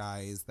one of the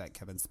guys that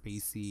Kevin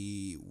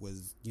Spacey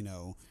was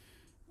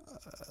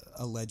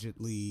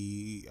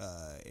allegedly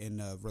in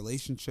a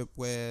relationship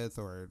with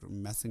or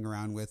messing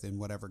around with in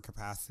whatever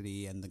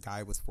capacity, and the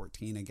guy was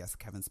 14. I guess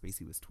Kevin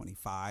Spacey was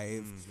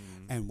 25.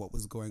 And what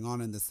was going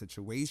on in this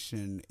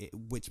situation,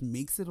 which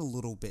makes it a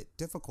little bit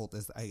difficult,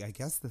 is I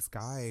guess this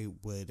guy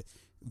would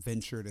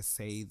venture to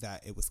say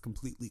that it was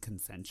completely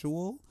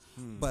consensual,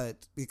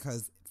 but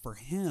because for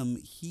him,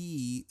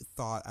 he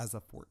thought as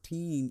a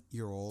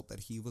 14-year-old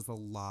that he was a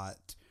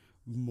lot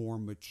more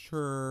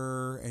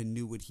mature and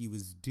knew what he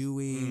was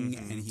doing,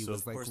 and he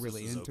was like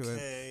really into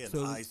it.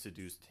 And I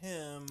seduced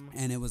him,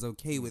 and it was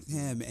okay with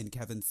him. And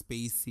Kevin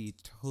Spacey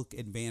took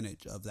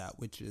advantage of that,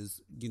 which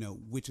is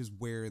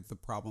where the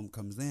problem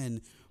comes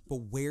in. But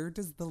where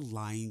does the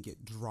line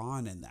get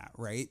drawn in that,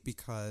 right?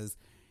 Because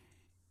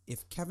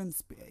if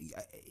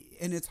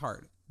and it's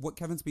hard. What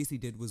Kevin Spacey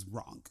did was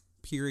wrong.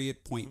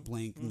 Period. Point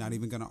blank. Not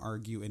even going to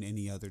argue in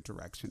any other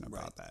direction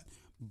about that.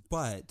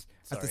 But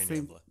sorry, at the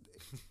same.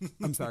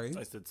 I'm sorry?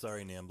 I said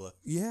sorry, Nambla.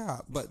 Yeah,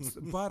 but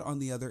on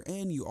the other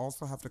end, you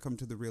also have to come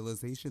to the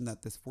realization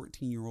that this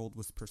 14-year-old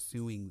was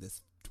pursuing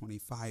this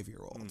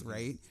 25-year-old,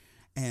 right?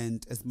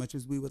 And as much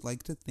as we would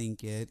like to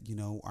think it,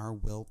 our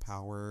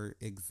willpower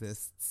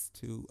exists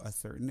to a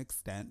certain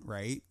extent,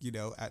 right?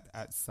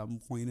 At some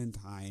point in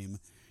time,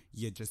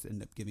 you just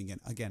end up giving in.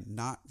 Again,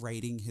 not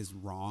righting his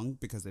wrong,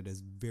 because it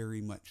is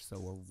very much so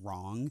a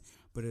wrong,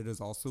 but it is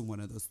also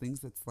one of those things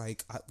that's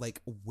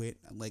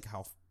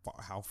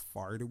how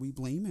far do we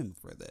blame him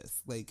for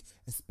this? Like,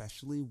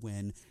 especially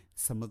when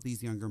some of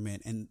these younger men,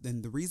 and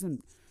then the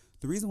reason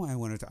why I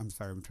wanted to, I'm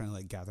sorry, I'm trying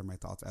to gather my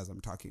thoughts as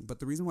I'm talking, but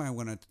the reason why I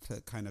wanted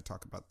to kind of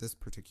talk about this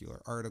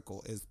particular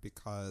article is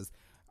because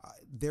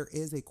there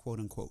is a quote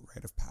unquote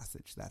rite of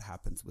passage that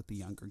happens with the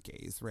younger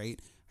gays,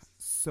 right?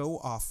 So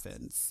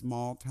often,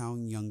 small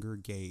town younger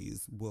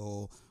gays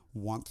will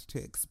want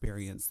to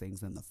experience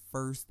things, and the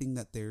first thing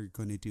that they're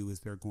going to do is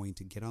they're going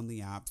to get on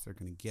the apps, they're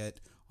going to get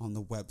on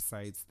the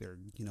websites, they're,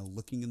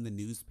 looking in the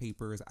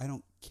newspapers. I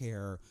don't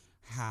care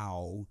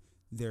how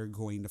they're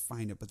going to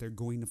find it, but they're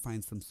going to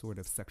find some sort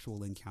of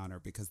sexual encounter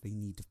because they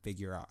need to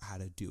figure out how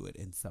to do it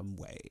in some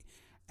way.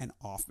 And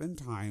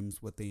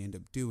oftentimes what they end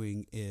up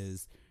doing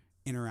is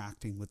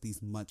interacting with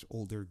these much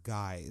older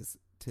guys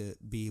to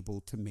be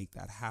able to make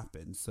that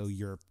happen. So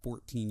you're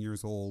 14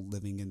 years old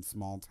living in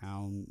small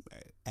town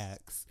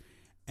X,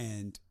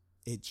 and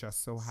it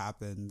just so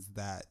happens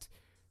that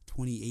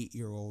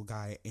 28-year-old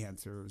guy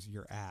answers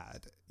your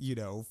ad,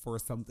 for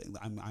something.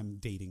 I'm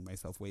dating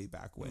myself way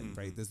back when,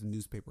 right? There's a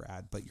newspaper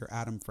ad, but your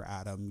Adam for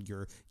Adam,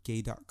 your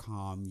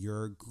gay.com,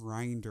 your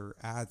Grindr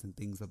ads and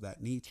things of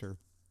that nature.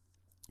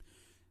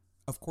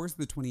 Of course,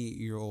 the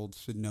 28-year-old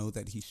should know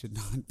that he should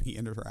not be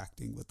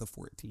interacting with the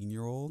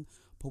 14-year-old.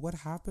 But what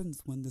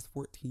happens when this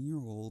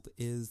 14-year-old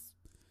is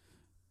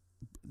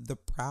the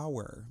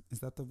prower? Is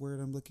that the word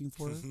I'm looking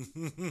for?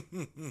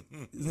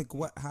 Like,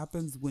 what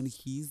happens when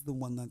he's the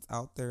one that's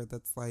out there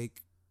that's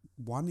like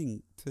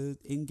wanting to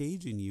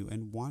engage in you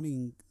and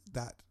wanting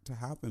that to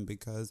happen,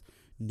 because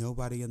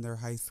nobody in their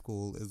high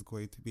school is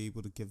going to be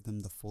able to give them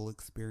the full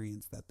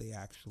experience that they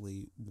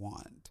actually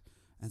want.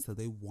 And so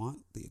they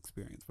want the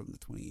experience from the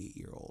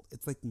 28-year-old.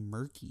 It's like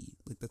murky.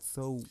 Like, that's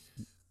so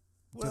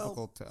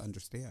difficult to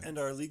understand. And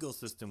our legal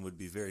system would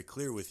be very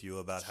clear with you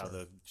about how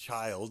the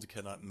child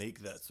cannot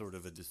make that sort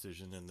of a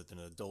decision, and that an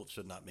adult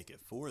should not make it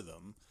for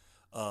them.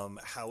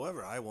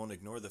 However, I won't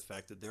ignore the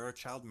fact that there are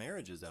child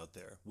marriages out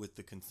there with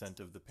the consent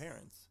of the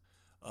parents.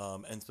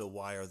 And so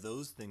why are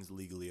those things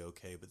legally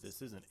okay, but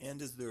this isn't?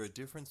 And is there a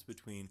difference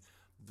between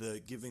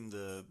giving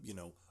the,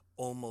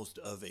 almost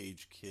of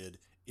age kid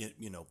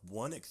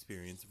one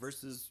experience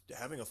versus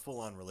having a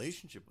full-on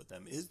relationship with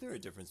them? Is there a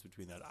difference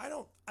between that? I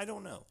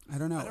don't know.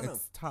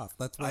 It's tough.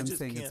 That's why I'm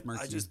saying it's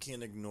murky. I just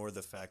can't ignore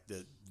the fact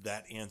that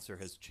that answer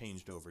has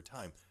changed over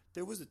time.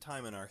 There was a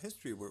time in our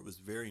history where it was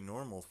very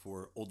normal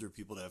for older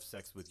people to have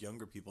sex with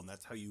younger people, and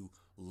that's how you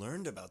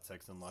learned about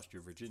sex and lost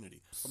your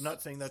virginity. I'm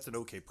not saying that's an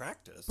okay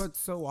practice, but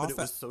it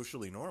was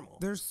socially normal.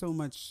 There's so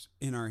much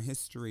in our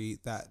history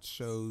that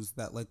shows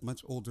that, like,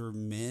 much older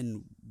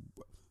men,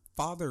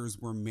 fathers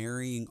were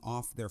marrying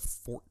off their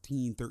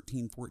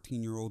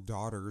 14-year-old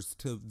daughters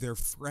to their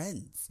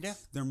friends. Yeah.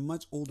 They're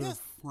much older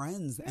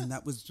friends. Yeah. And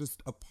that was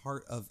just a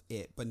part of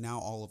it. But now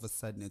all of a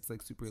sudden it's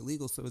like super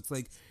illegal. So it's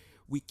like,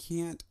 we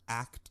can't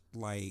act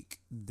like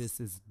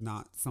this is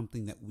not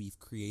something that we've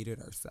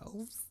created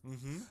ourselves.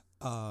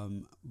 Mm-hmm.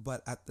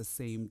 But at the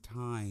same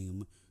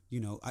time,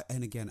 I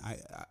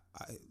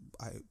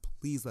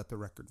please let the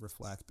record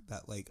reflect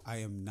that, like, I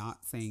am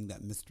not saying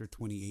that Mr.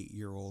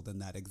 28-year-old in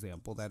that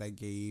example that I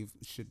gave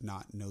should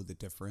not know the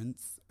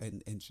difference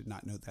and should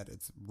not know that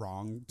it's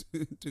wrong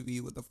to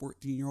be with a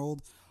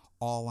 14-year-old.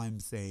 All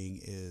I'm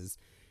saying is,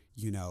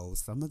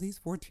 some of these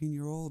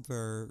 14-year-olds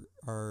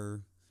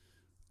are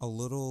a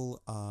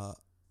little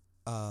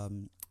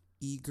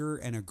eager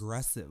and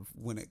aggressive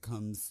when it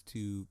comes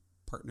to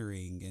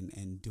partnering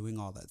and doing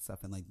all that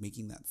stuff and, like,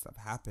 making that stuff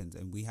happen.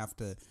 And we have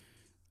to,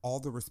 all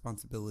the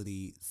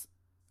responsibilities,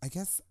 I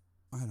guess,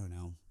 I don't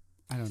know.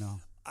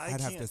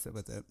 I'd have to sit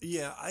with it.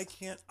 Yeah, I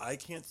can't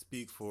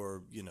speak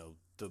for,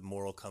 the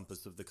moral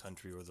compass of the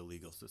country or the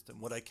legal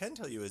system. What I can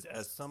tell you is,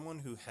 as someone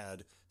who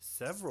had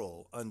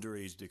several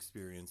underage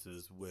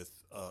experiences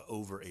with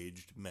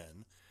overaged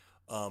men,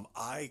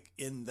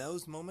 in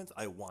those moments,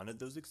 I wanted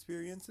those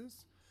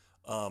experiences.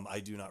 I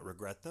do not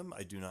regret them.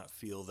 I do not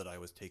feel that I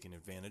was taken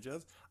advantage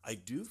of. I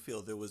do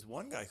feel there was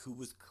one guy who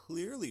was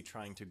clearly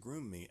trying to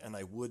groom me, and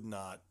I would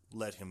not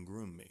let him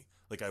groom me.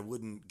 Like, I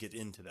wouldn't get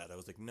into that. I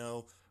was like,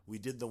 no, we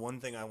did the one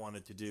thing I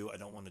wanted to do. I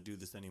don't want to do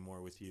this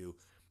anymore with you.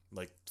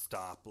 Like,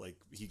 stop. Like,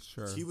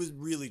 he was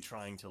really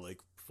trying to, like,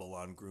 full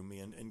on groom me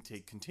and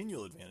take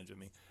continual advantage of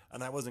me.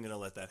 And I wasn't going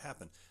to let that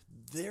happen.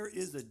 There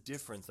is a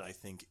difference, I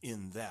think,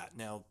 in that.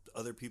 Now,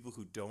 other people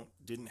who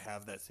didn't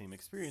have that same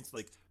experience,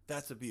 like,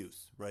 that's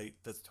abuse, right?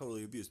 That's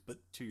totally abuse. But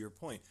to your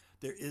point,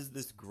 there is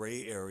this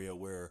gray area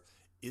where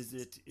is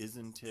it,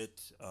 isn't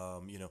it?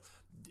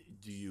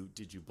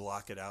 Did you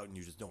block it out and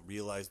you just don't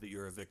realize that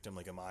you're a victim?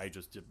 Like, am I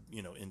just,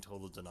 in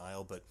total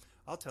denial? But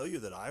I'll tell you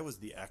that I was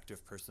the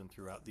active person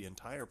throughout the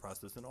entire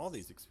process and all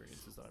these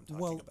experiences that I'm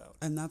talking about.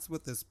 And that's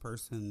what this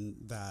person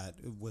that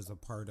was a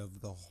part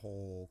of the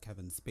whole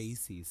Kevin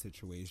Spacey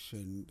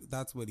situation,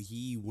 that's what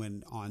he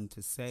went on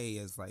to say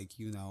is, like,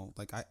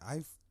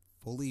 I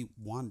fully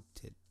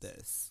wanted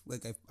this.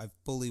 Like, I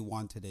fully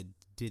wanted it.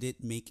 Did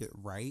it make it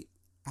right?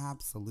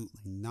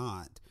 Absolutely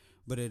not.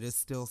 But it is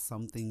still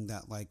something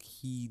that, like,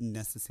 he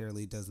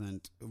necessarily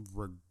doesn't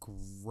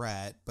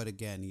regret. But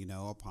again,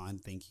 upon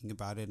thinking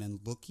about it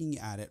and looking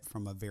at it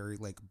from a very,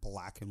 like,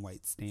 black and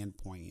white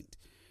standpoint,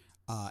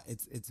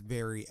 it's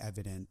very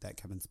evident that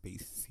Kevin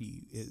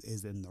Spacey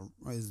is in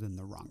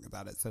the wrong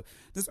about it. So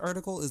this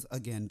article is,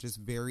 again, just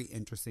very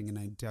interesting, and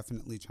I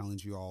definitely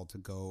challenge you all to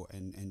go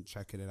and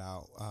check it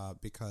out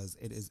because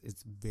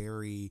it's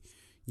very,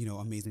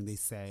 amazing. They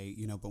say,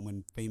 but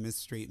when famous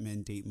straight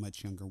men date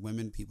much younger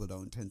women, people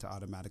don't tend to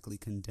automatically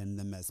condemn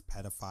them as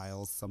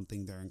pedophiles,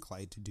 something they're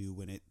inclined to do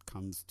when it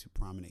comes to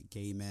prominent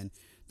gay men.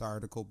 The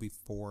article the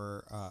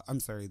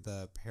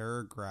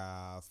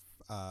paragraph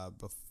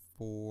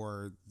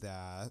before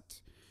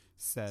that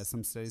says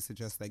some studies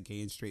suggest that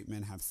gay and straight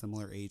men have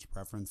similar age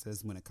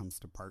preferences when it comes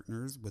to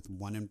partners, with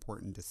one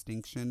important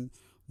distinction.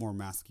 More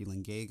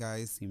masculine gay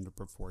guys seem to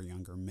prefer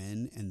younger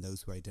men, and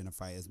those who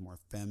identify as more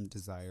femme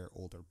desire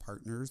older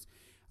partners.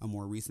 A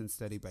more recent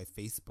study by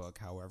Facebook,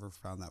 however,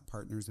 found that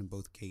partners in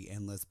both gay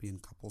and lesbian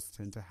couples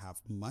tend to have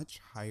much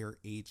higher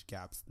age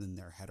gaps than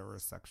their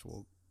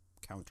heterosexual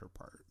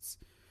counterparts.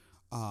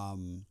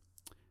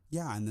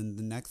 And then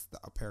the next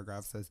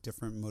paragraph says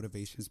different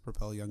motivations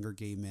propel younger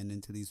gay men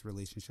into these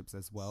relationships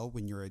as well.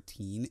 When you're a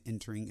teen,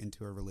 entering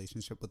into a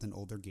relationship with an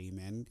older gay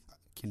man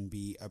can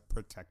be a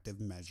protective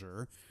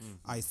measure.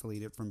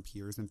 Isolated from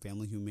peers and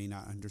family who may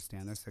not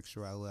understand their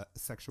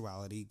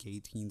sexuality, gay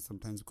teens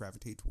sometimes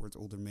gravitate towards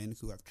older men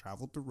who have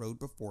traveled the road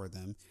before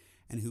them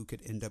and who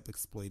could end up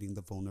exploiting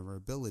the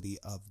vulnerability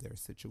of their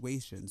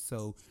situation.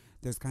 So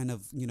there's kind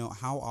of,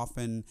 how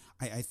often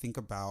I think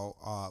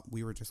about,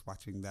 we were just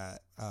watching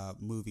that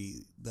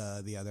movie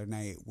the other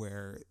night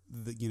where,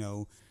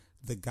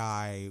 the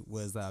guy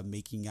was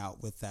making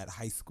out with that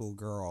high school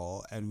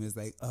girl and was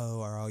like, oh,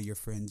 are all your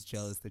friends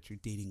jealous that you're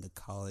dating a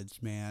college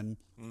man?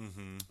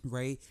 Mm-hmm.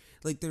 Right?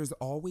 Like there's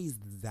always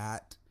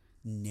that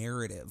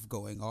narrative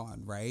going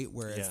on, right?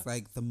 Where it's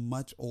like the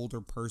much older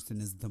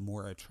person is the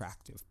more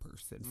attractive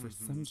person for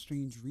some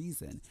strange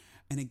reason.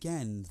 And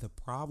again, the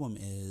problem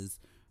is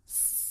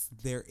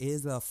there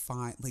is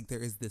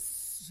this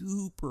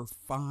super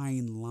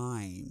fine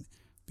line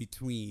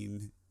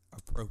between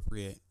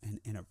appropriate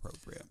and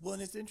inappropriate. Well,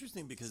 and it's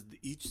interesting because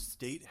each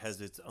state has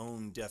its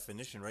own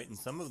definition, right? And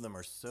some of them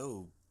are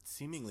so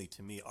seemingly,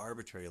 to me,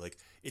 arbitrary. Like,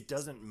 it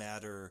doesn't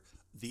matter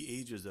the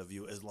ages of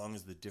you as long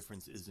as the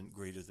difference isn't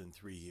greater than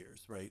 3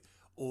 years, right?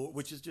 Or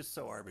which is just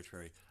so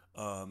arbitrary.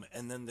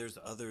 And then there's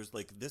others,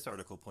 like this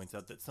article points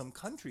out that some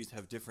countries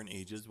have different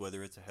ages,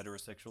 whether it's a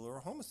heterosexual or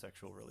a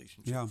homosexual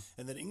relationship. Yeah.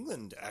 And that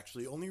England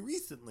actually only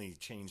recently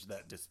changed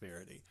that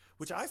disparity,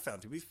 which I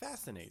found to be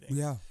fascinating.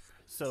 Yeah.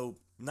 So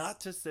not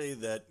to say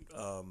that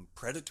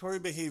predatory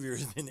behavior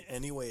is in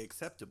any way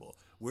acceptable.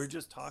 We're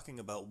just talking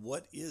about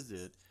what is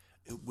it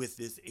with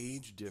this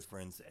age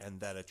difference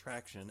and that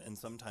attraction, and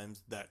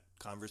sometimes that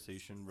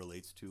conversation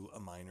relates to a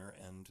minor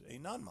and a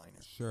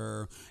non-minor.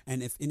 Sure.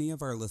 And if any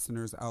of our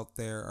listeners out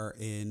there are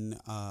in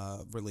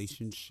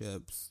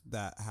relationships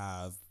that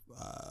have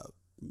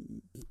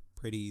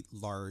pretty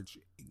large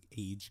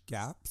age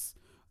gaps,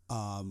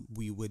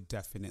 we would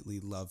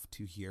definitely love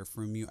to hear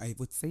from you. I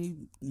would say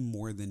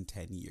more than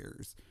 10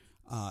 years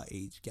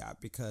age gap,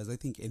 because I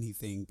think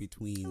anything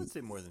between... I would say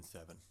more than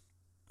 7.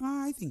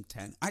 I think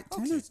 10.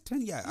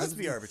 10, yeah. Let's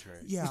be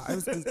arbitrary. Yeah.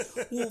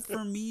 Well,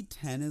 for me,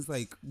 10 is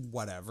like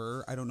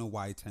whatever. I don't know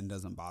why 10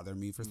 doesn't bother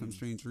me for some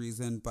strange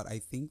reason, but I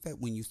think that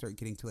when you start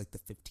getting to like the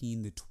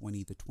 15, the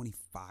 20, the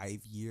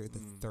 25 year, the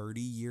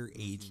 30-year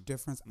age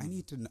difference, I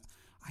need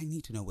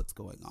to know what's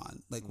going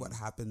on. Like what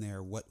happened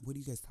there? What do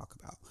you guys talk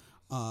about?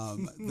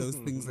 Those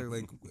things are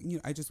like,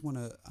 I just want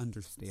to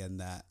understand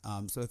that.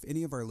 So if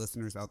any of our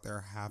listeners out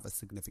there have a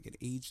significant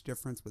age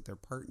difference with their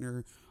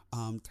partner,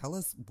 tell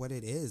us what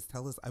it is.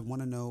 Tell us, I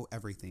want to know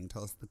everything.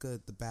 Tell us the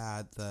good, the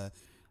bad, the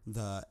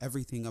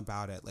everything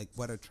about it. Like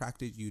what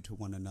attracted you to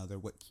one another,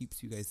 what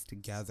keeps you guys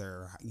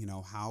together,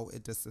 how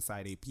it does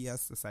society.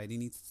 P.S. Society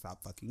needs to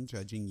stop fucking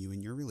judging you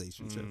and your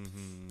relationship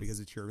because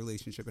it's your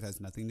relationship. It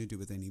has nothing to do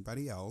with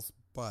anybody else.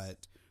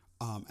 But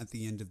at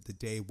the end of the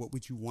day, what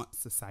would you want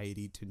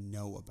society to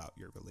know about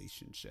your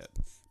relationship?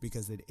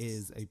 Because it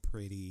is a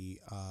pretty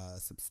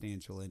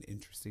substantial and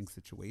interesting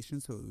situation.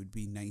 So it would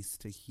be nice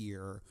to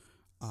hear,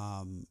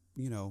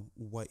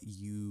 what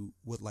you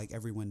would like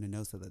everyone to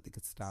know so that they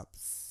could stop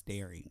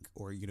staring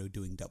or,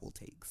 doing double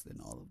takes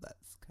and all of that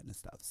kind of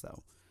stuff.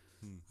 So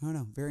I don't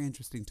know. Very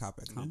interesting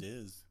topic. Huh? It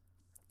is.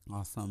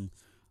 Awesome.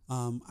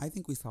 I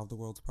think we solved the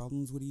world's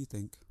problems. What do you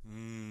think?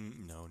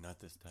 No,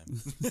 not this time.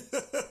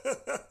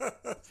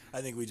 I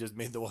think we just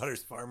made the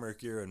waters far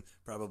murkier and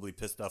probably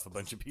pissed off a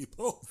bunch of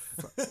people.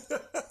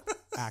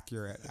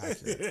 Accurate.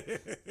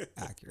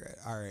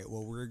 All right.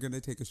 Well, we're going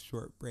to take a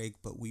short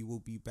break, but we will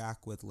be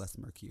back with less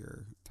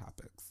murkier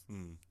topics.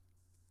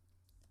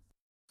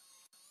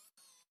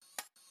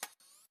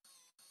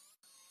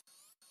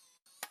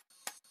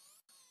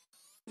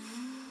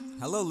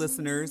 Hello,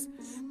 listeners.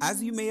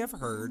 As you may have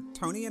heard,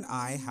 Tony and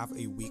I have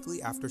a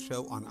weekly after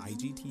show on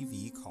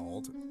IGTV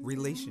called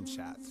Relation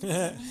Chat.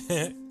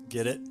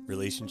 Get it?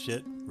 Relation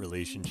chat.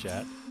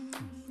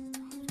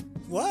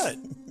 What?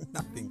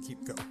 Nothing.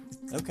 Keep going.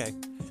 Okay.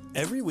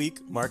 Every week,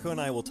 Marco and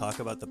I will talk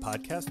about the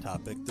podcast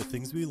topic, the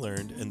things we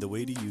learned, and the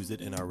way to use it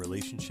in our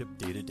relationship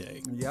day to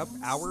day. Yep,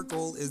 our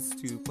goal is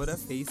to put a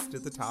face to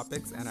the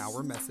topics and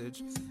our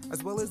message,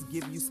 as well as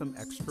give you some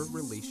extra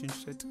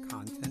relationship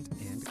content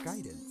and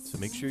guidance. So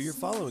make sure you're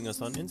following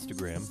us on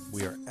Instagram.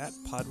 We are at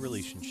Pod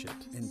Relationship.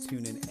 And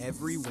tune in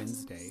every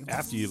Wednesday.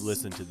 After you've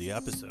listened to the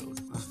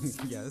episode.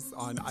 Yes,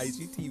 on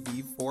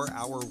IGTV for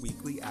our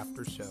weekly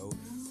after show,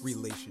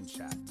 Relation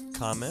Chat.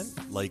 Comment,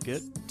 like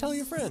it, tell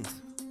your friends.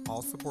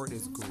 All support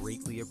is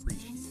greatly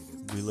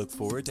appreciated. We look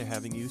forward to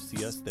having you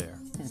see us there.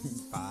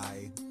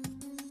 Bye.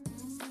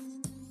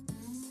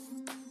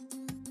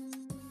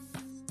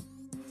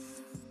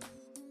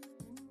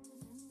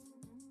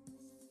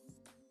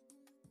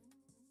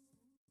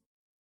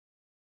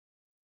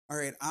 All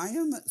right, I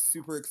am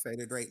super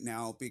excited right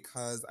now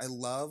because I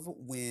love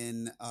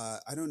when,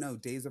 I don't know,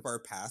 Days of Our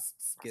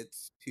Pasts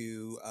gets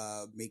to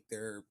make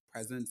their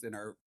presence in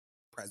our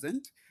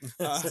present,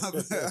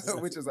 um,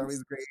 which is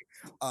always great.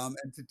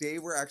 And today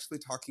we're actually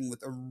talking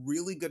with a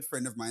really good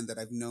friend of mine that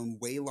I've known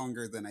way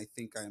longer than I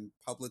think I'm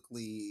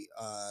publicly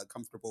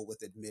comfortable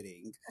with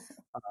admitting.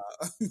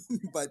 Uh,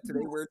 but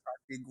today we're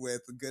talking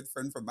with a good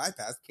friend from my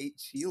past, Kate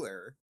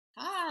Sheeler.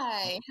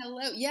 Hi,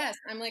 hello. Yes,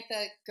 I'm like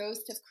the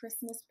ghost of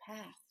Christmas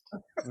past.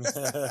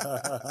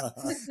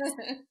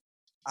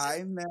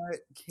 I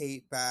met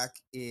Kate back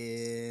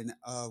in,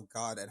 oh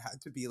God, it had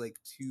to be like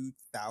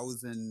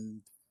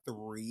 2003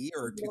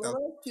 or 2000.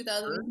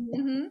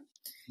 Mm-hmm.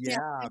 Yeah.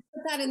 I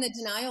put that in the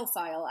denial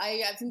file.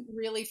 I haven't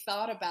really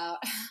thought about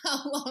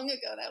how long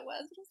ago that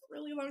was. It was a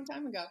really long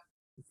time ago.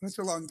 Such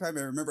a long time.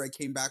 I remember I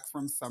came back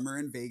from summer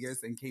in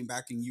Vegas and came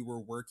back and you were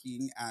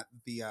working at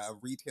the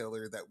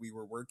retailer that we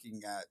were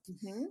working at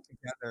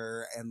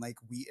together. And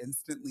like we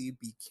instantly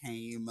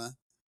became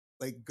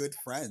like good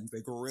friends,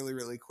 like really,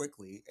 really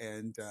quickly.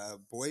 And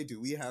boy,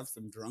 do we have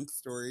some drunk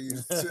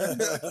stories.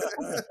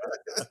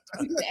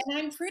 And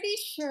I'm pretty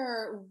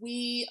sure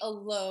we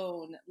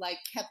alone like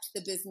kept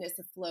the business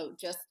afloat,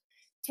 just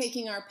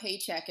taking our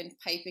paycheck and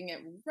piping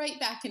it right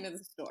back into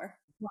the store.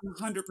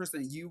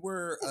 100%. You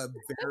were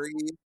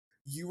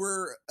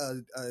a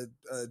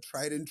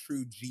tried and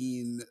true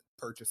jean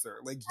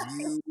purchaser. Like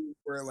you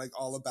were like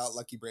all about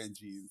Lucky Brand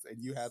jeans,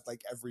 and you had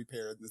like every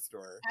pair in the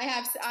store. I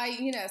have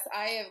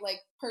like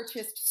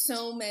purchased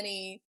so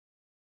many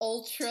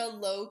ultra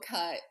low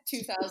cut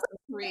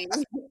 2003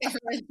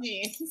 era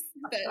jeans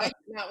that I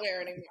cannot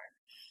wear anymore.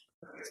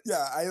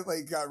 Yeah, I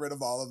like got rid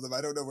of all of them.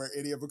 I don't know where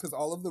any of them, because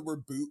all of them were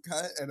boot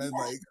cut, and I'm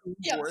like,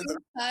 wore them?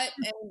 Cut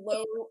and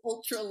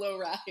ultra low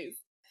rise.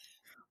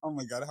 Oh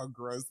my God, how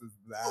gross is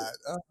that?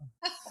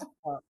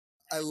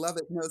 I love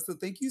it. No, so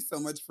thank you so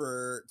much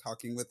for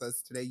talking with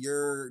us today.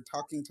 You're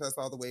talking to us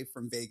all the way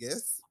from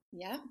Vegas.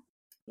 Yeah.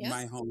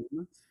 My home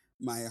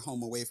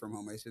away from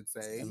home, I should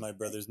say. And my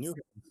brother's new home.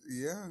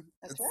 Yeah.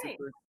 That's right.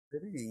 Super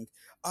exciting.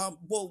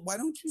 Well, why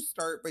don't you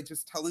start by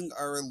just telling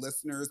our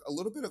listeners a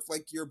little bit of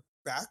like your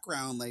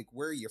background, like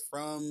where are you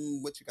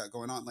from, what you got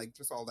going on, like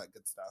just all that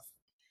good stuff.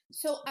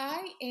 So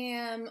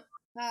I'm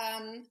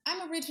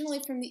originally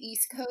from the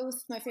East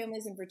Coast. My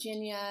family's in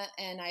Virginia,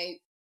 and I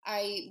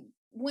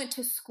went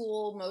to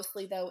school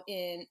mostly though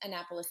in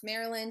Annapolis,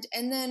 Maryland.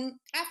 And then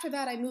after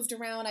that, I moved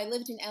around. I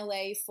lived in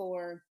LA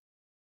for,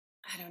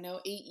 I don't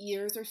know, 8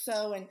 years or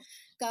so, and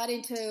got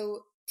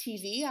into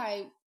TV.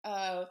 I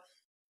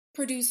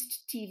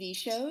produced TV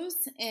shows,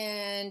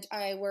 and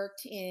I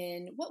worked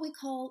in what we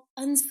call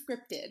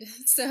unscripted.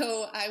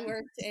 So I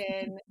worked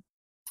in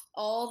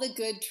all the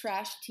good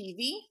trash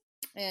TV,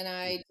 and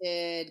I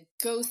did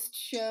ghost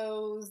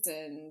shows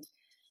and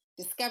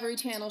Discovery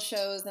Channel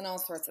shows and all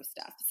sorts of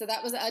stuff. So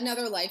that was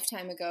another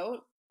lifetime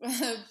ago,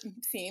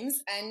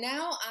 seems. And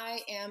now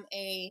I am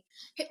a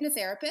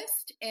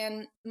hypnotherapist,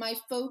 and my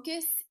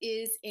focus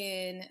is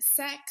in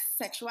sex,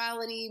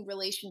 sexuality,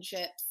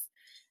 relationships.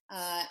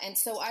 And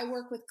so I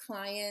work with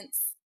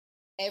clients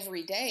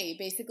every day,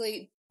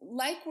 basically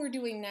like we're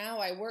doing now.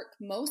 I work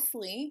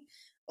mostly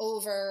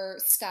over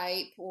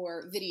Skype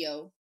or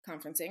video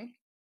conferencing.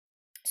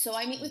 So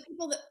I meet with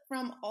people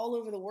from all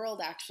over the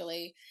world,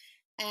 actually,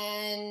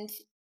 and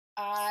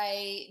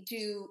I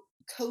do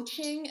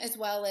coaching as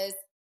well as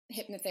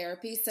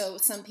hypnotherapy. So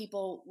some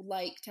people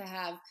like to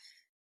have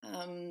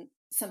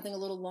something a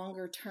little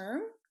longer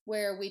term,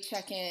 where we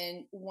check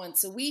in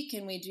once a week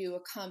and we do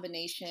a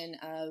combination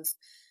of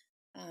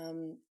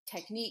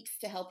techniques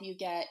to help you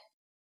get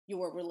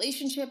your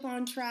relationship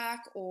on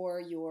track or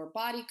your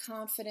body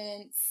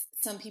confidence.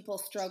 Some people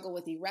struggle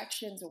with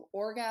erections or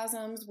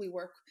orgasms.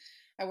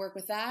 I work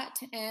with that,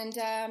 and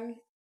I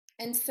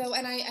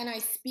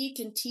speak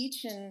and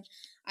teach, and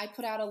I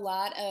put out a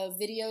lot of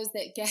videos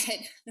that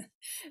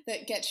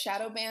get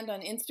shadow banned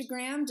on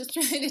Instagram, just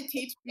trying to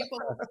teach people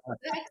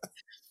sex,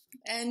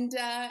 and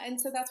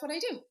so that's what I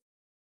do.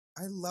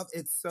 I love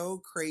it's so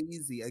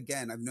crazy.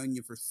 Again, I've known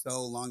you for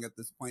so long at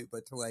this point,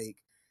 but to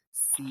like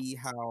see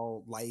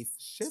how life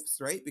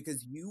shifts, right?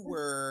 Because you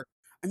were,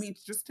 I mean,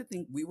 just to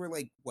think we were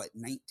like, what,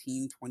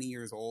 19, 20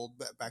 years old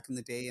back in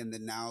the day. And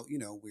then now, you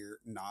know, we're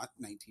not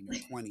 19 or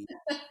 20.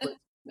 But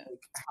like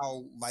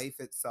how life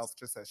itself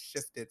just has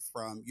shifted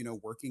from, you know,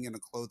 working in a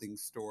clothing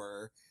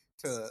store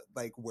to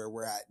like where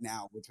we're at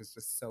now, which is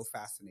just so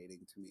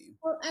fascinating to me.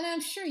 Well, and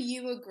I'm sure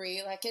you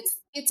agree. Like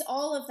it's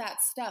all of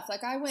that stuff.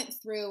 Like I went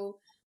through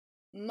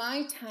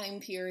my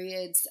time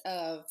periods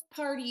of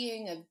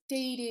partying, of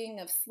dating,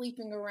 of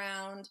sleeping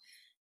around.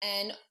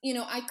 And, you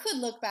know, I could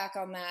look back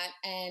on that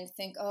and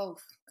think, oh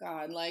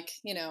God, like,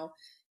 you know,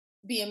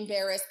 be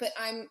embarrassed. But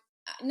I'm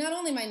not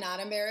only am I not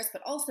embarrassed,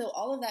 but also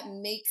all of that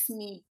makes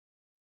me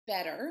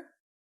better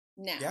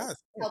now, Yeah,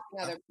 helping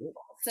other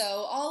people. So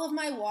all of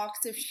my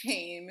walks of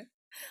shame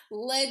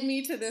led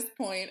me to this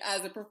point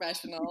as a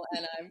professional,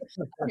 and I'm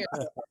here.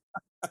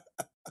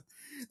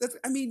 That's,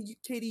 I mean,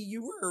 Katie,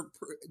 you were,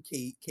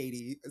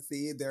 Katie,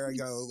 see, there I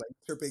go, like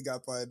tripping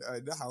up on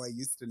how I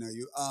used to know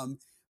you.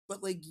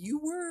 But like you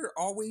were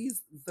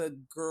always the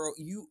girl,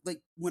 you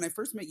like, when I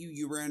first met you,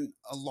 you were in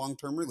a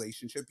long-term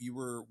relationship. You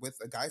were with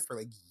a guy for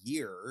like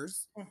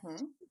years.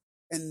 Mm-hmm.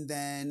 And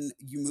then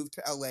you moved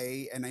to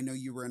LA, and I know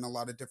you were in a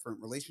lot of different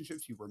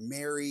relationships. You were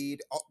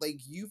married.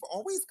 Like you've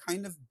always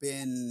kind of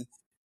been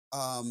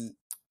um,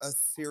 a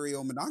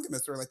serial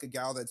monogamous, or like a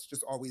gal that's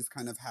just always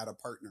kind of had a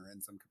partner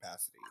in some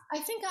capacity.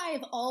 I think I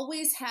have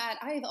always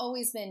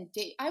been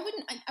I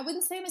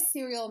wouldn't say I'm a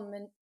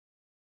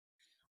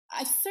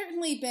I've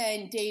certainly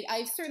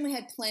I've certainly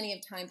had plenty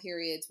of time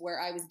periods where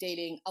I was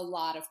dating a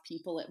lot of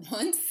people at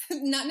once.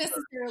 Not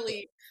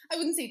necessarily, I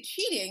wouldn't say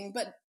cheating,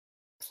 but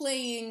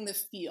playing the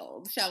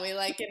field, shall we,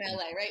 like in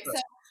LA, right?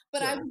 So,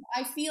 but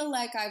I feel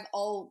like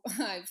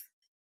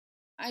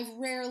I've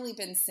rarely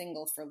been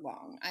single for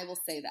long. I will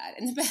say that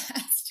in the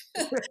past.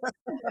 You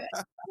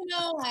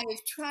know,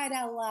 I've tried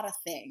out a lot of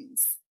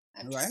things.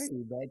 Right.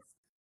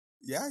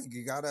 Yeah,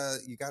 you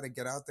gotta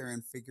get out there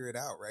and figure it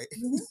out, right?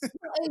 And,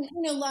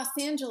 you know, Los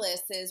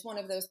Angeles is one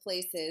of those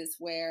places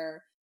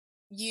where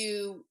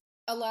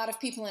a lot of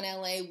people in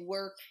LA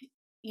work,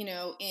 you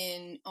know,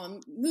 in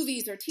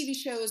movies or TV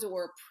shows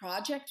or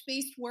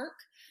project-based work.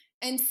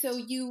 And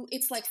so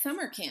it's like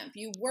summer camp.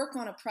 You work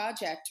on a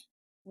project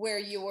where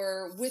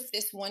you're with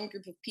this one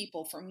group of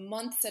people for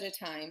months at a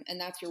time, and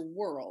that's your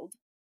world.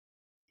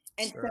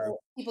 And so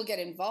people get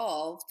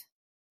involved,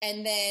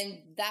 and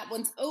then that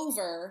one's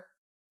over,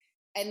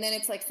 and then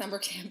it's like summer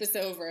camp is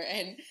over,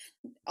 and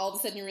all of a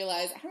sudden you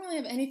realize, I don't really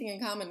have anything in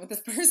common with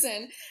this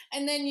person.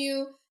 And then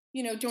you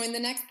know, join the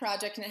next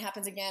project, and it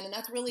happens again. And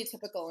that's really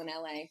typical in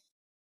LA.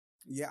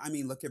 Yeah, I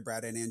mean, look at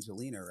Brad and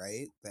Angelina,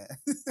 right? That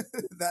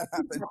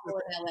happened in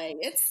LA.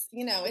 It's,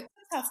 you know, it's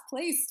a tough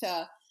place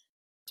to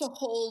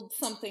hold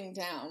something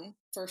down,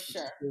 for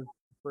sure.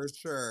 For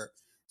sure.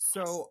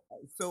 So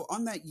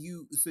on that,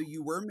 you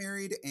were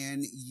married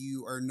and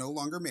you are no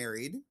longer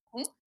married.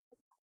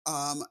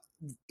 Mm-hmm.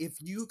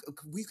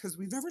 Because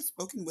we've never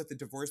spoken with a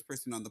divorced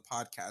person on the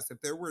podcast,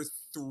 if there were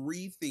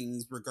 3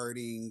 things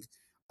regarding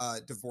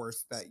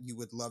divorce that you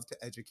would love to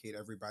educate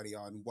everybody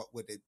on, what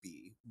would it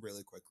be,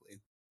 really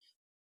quickly?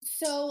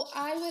 So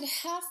I would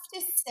have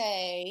to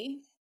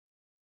say,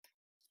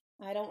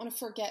 I don't want to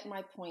forget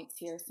my points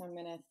here, so I'm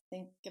going to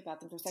think about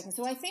them for a second.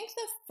 So I think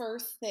the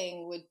first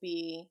thing would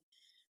be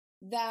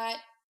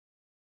that,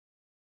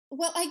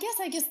 well, I guess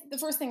the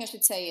first thing I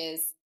should say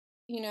is,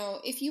 you know,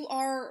 if you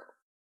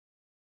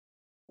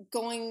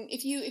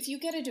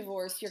get a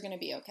divorce, you're going to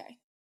be okay.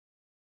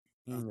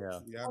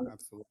 Yeah,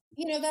 absolutely.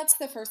 You know, that's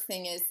the first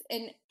thing is,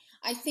 and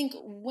I think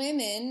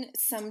women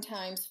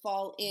sometimes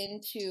fall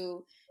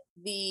into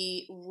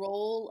the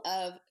role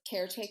of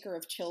caretaker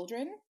of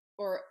children,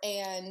 more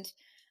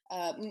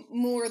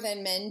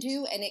than men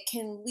do, and it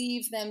can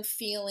leave them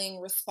feeling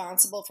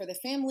responsible for the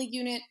family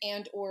unit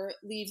and or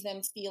leave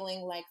them feeling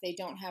like they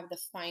don't have the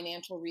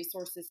financial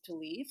resources to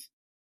leave.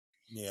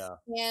 Yeah.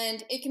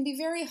 And it can be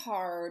very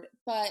hard,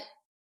 but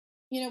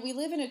you know, we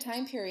live in a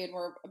time period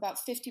where about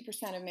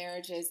 50% of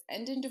marriages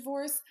end in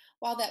divorce.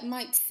 While that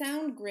might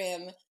sound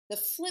grim, the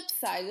flip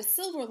side, the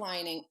silver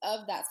lining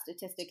of that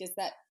statistic is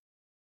that,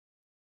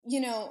 you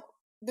know,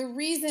 the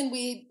reason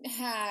we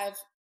have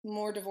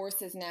more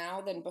divorces now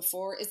than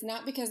before is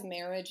not because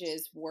marriage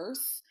is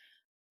worse.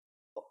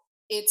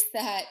 It's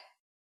that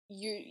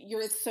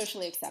it's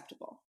socially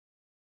acceptable.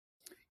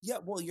 Yeah,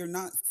 well, you're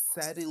not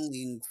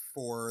settling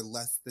for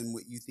less than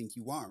what you think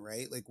you want,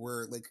 right? Like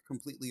we're like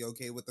completely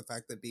okay with the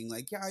fact that being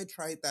like, yeah, I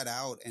tried that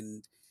out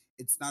and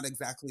it's not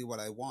exactly what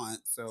I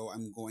want, so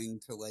I'm going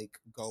to like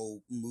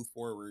go move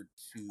forward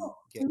to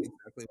get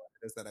exactly what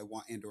it is that I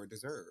want and or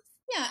deserve.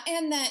 Yeah,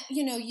 and that,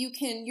 you know,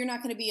 you're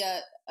not going to be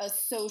a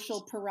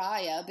social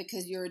pariah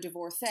because you're a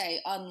divorcee,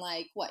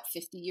 unlike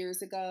 50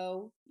 years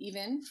ago,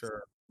 even.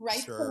 Sure. Right.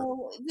 Sure.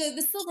 So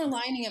the silver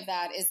lining of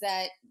that is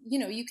that, you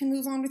know, you can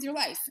move on with your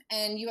life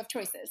and you have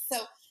choices.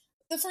 So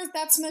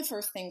that's my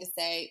first thing to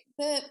say.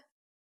 The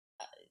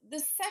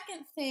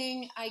second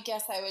thing I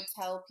guess I would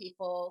tell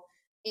people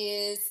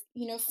is,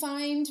 you know,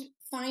 find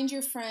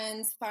your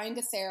friends, find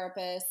a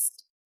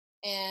therapist,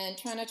 and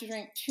try not to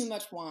drink too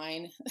much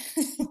wine.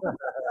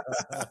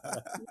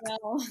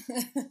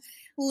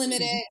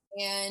 Limit it.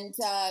 And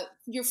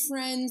your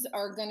friends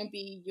are going to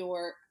be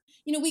you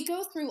know, we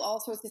go through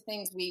all sorts of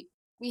things. We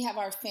we have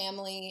our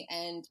family,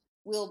 and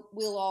we'll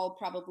all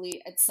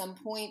probably at some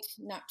point,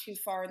 not too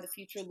far in the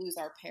future, lose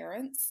our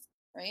parents,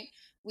 right?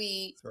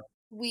 We Sure.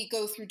 we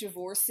go through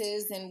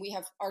divorces, and we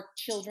have our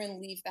children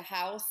leave the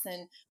house,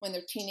 and when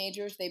they're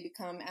teenagers they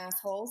become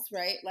assholes,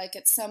 right? Like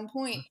at some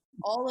point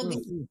all of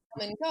these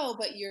come and go,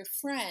 but your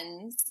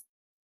friends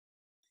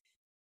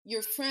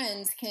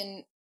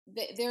can,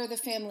 they're the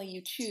family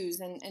you choose.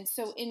 And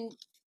so, in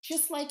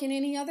just like in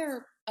any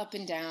other up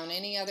and down,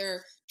 any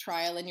other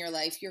trial in your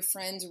life, your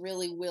friends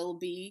really will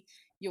be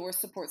your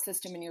support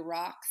system and your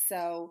rock.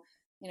 So,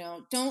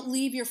 don't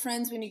leave your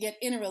friends when you get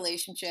in a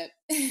relationship.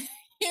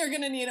 You're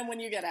going to need them when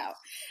you get out.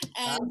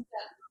 And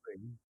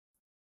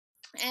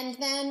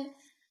then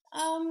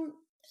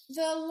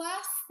the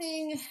last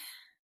thing,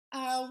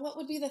 what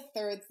would be the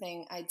third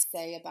thing I'd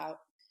say about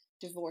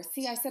divorce?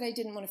 See, I said I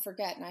didn't want to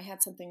forget, and I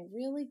had something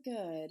really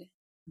good.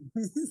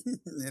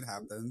 It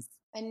happens.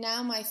 And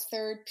now my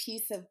third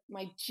piece of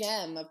my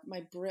gem of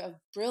my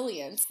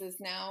brilliance is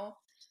now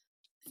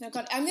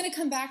gone. I'm going to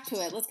come back to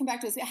it. Let's come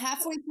back to it.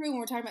 Halfway through, when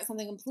we're talking about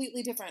something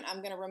completely different, I'm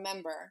going to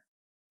remember.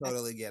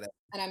 Totally get it.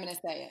 And I'm going to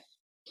say it.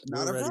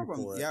 Not a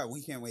problem. Yeah,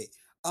 we can't wait.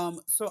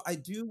 So I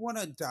do want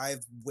to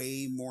dive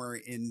way more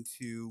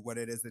into what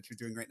it is that you're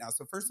doing right now.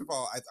 So first of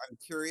all, I'm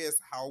curious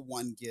how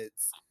one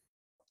gets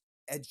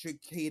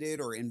educated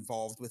or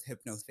involved with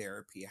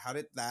hypnotherapy. How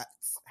did that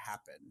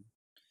happen?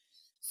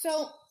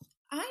 So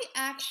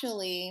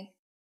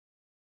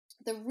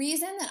the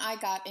reason that I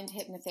got into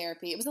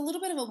hypnotherapy, it was a little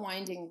bit of a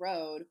winding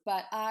road,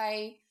 but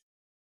I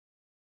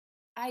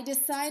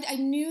decided, I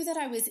knew that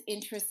I was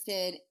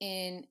interested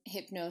in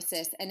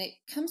hypnosis, and it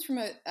comes from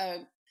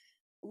a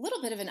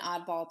little bit of an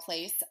oddball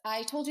place.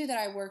 I told you that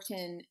I worked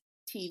in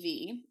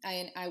TV.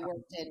 I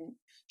worked in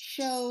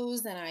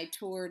shows, and I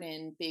toured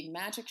in big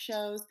magic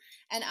shows,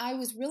 and I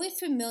was really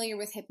familiar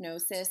with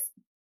hypnosis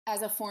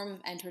as a form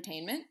of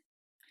entertainment.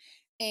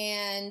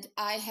 And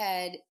I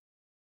had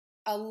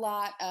a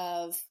lot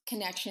of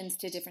connections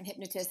to different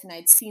hypnotists, and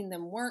I'd seen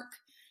them work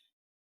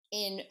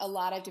in a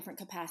lot of different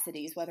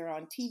capacities, whether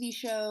on TV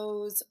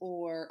shows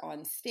or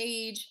on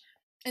stage.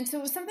 And so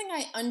it was something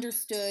I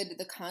understood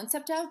the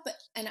concept of,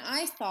 and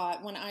I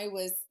thought when I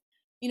was,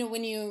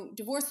 when you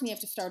divorce and you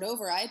have to start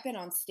over, I had been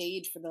on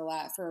stage for the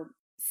last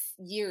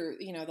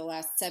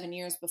 7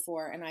 years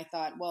before, and I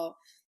thought, well,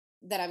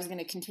 that I was going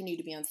to continue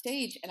to be on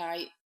stage. And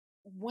I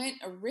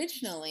went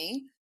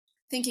originally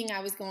thinking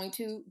I was going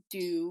to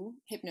do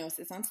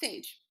hypnosis on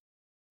stage.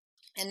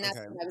 And that's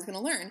what I was going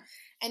to learn.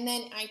 And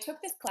then I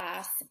took this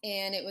class,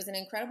 and it was an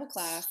incredible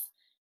class.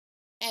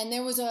 And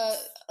there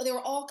were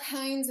all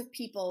kinds of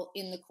people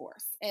in the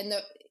course. And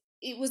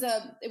it was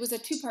a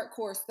 2-part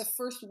course. The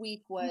first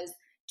week was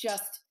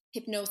just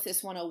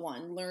Hypnosis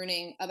 101,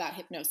 learning about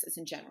hypnosis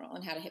in general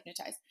and how to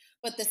hypnotize.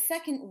 But the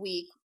second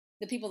week,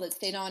 the people that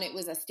stayed on, it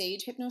was a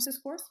stage hypnosis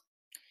course.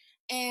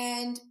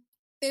 And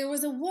there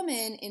was a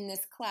woman in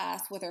this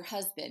class with her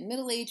husband,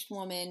 middle-aged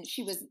woman.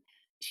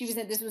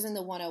 This was in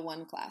the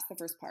 101 class, the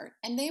first part.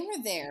 And they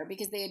were there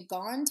because they had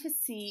gone to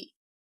see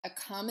a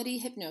comedy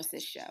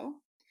hypnosis show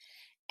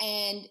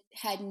and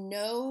had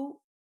no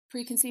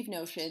preconceived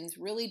notions,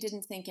 really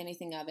didn't think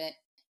anything of it.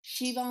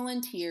 She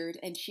volunteered,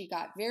 and she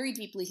got very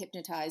deeply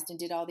hypnotized and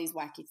did all these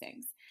wacky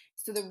things.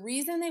 So the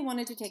reason they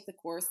wanted to take the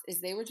course is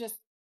they were just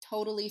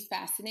totally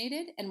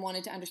fascinated and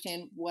wanted to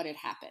understand what had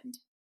happened.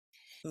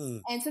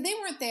 And so they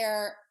weren't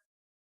there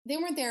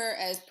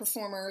as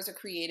performers or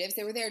creatives.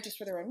 They were there just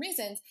for their own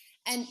reasons.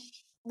 And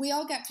we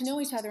all got to know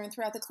each other. And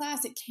throughout the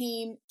class, it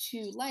came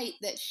to light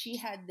that she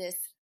had this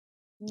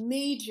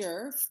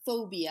major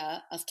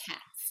phobia of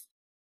cats.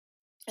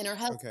 And her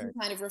husband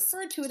kind of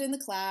referred to it in the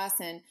class.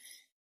 And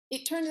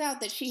it turned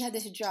out that she had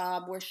this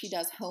job where she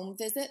does home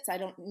visits. I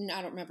don't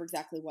remember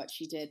exactly what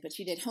she did, but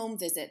she did home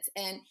visits.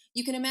 And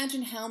you can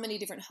imagine how many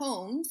different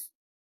homes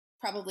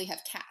probably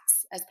have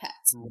cats as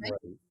pets.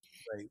 Right?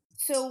 Right.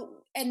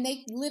 So, and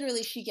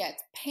she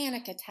gets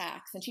panic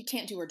attacks, and she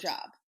can't do her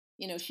job.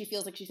 She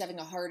feels like she's having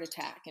a heart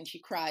attack, and she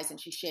cries and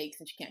she shakes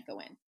and she can't go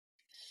in.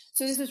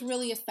 So this was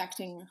really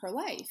affecting her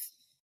life.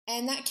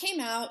 And that came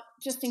out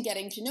just in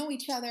getting to know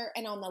each other.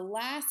 And on the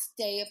last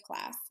day of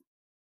class,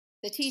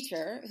 the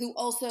teacher, who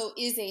also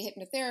is a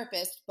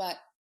hypnotherapist, but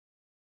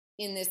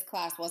in this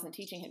class wasn't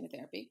teaching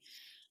hypnotherapy,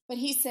 but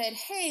he said,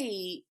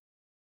 hey,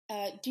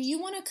 do you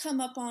want to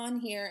come up on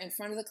here in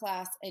front of the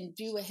class and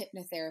do a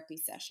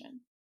hypnotherapy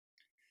session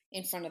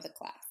in front of the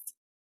class?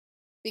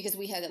 Because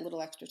we had a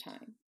little extra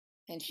time.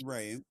 And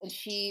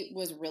she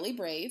was really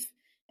brave,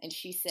 and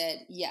she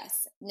said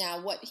yes.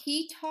 Now, what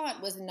he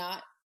taught was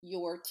not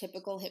your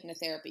typical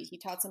hypnotherapy. He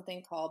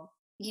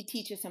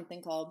teaches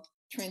something called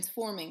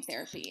transforming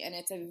therapy, and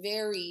it's a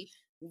very,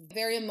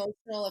 very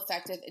emotional,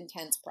 effective,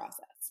 intense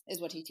process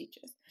is what he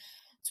teaches.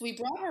 So we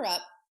brought her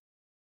up,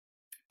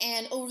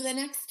 and over the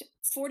next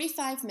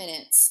 45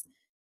 minutes,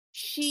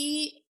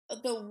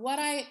 what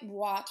I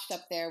watched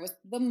up there was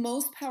the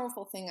most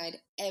powerful thing I'd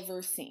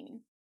ever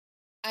seen.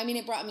 I mean,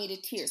 it brought me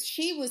to tears.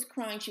 She was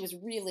crying. She was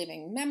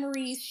reliving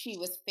memories. She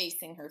was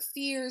facing her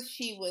fears.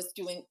 She was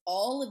doing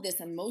all of this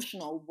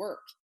emotional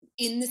work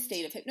in the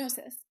state of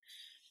hypnosis.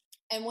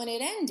 And when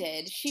it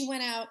ended, she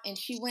went out and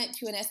she went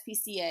to an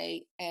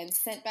SPCA and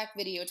sent back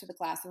video to the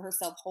class of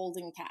herself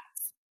holding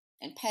cats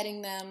and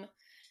petting them.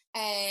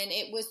 And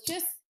it was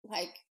just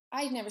like,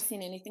 I'd never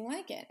seen anything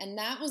like it. And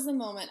that was the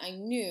moment I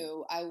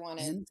knew I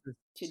wanted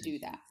to do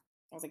that.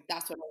 I was like,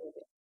 that's what I want to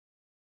do.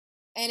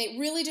 And it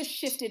really just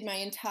shifted my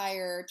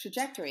entire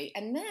trajectory.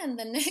 And then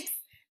the next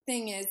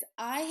thing is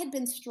I had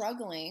been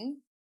struggling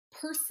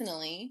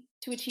personally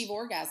to achieve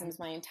orgasms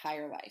my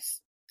entire life.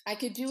 I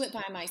could do it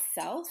by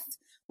myself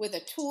with a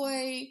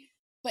toy,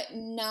 but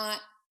not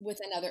with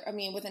another. I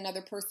mean, with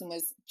another person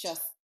was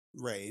just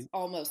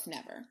almost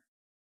never.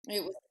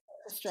 It was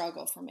a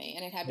struggle for me,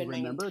 and it had been my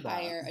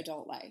entire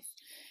adult life.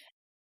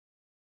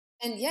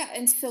 And yeah,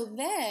 and so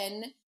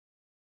then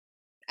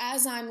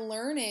as I'm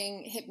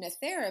learning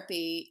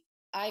hypnotherapy,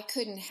 I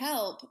couldn't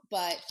help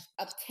but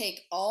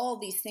uptake all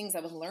these things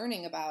I was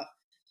learning about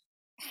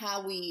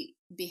how we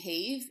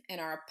behave and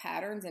our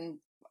patterns and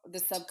the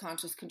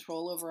subconscious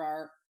control over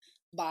our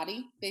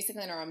body,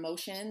 basically, and our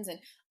emotions,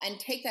 and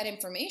take that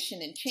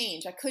information and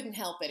change. I couldn't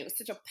help it. It was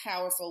such a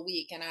powerful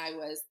week, and I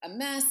was a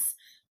mess.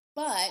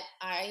 But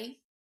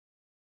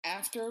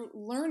after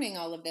learning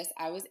all of this,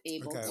 I was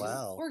able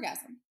to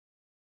orgasm.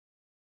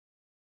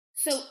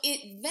 So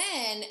and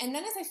then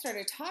as I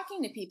started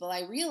talking to people,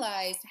 I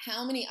realized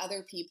how many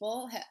other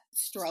people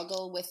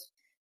struggle with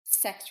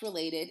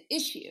sex-related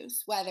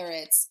issues, whether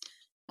it's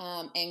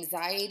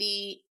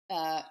anxiety,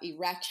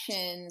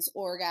 erections,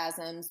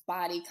 orgasms,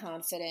 body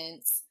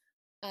confidence,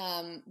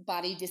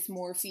 body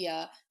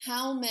dysmorphia,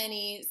 how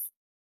many,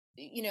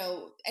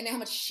 and how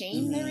much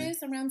shame there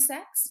is around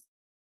sex.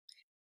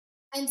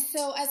 And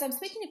so as I'm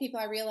speaking to people,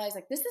 I realize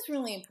like, this is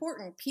really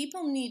important.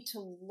 People need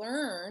to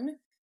learn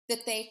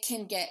that they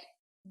can get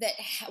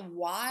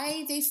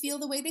why they feel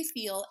the way they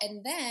feel,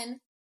 and then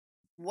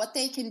what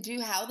they can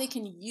do, how they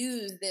can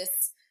use this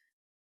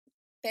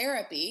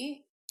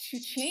therapy to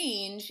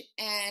change,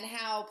 and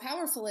how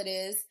powerful it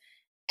is.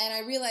 And I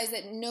realized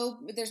that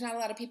there's not a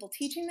lot of people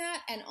teaching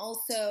that. And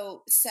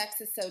also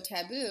sex is so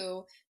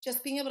taboo.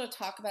 Just being able to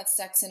talk about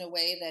sex in a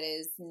way that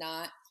is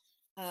not,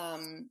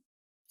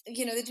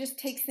 that just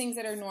takes things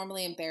that are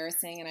normally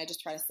embarrassing and I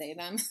just try to say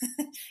them,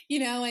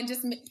 and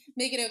just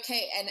make it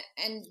okay.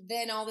 And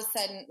then all of a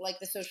sudden, like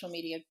the social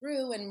media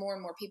grew and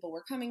more people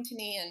were coming to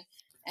me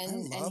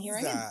and here I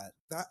am.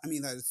 That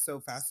is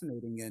so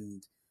fascinating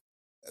and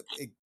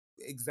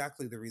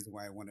exactly the reason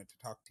why I wanted to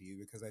talk to you,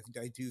 because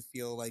I do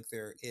feel like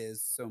there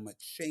is so much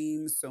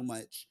shame, so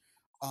much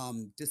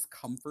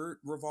discomfort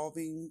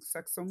revolving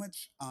sex, so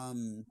much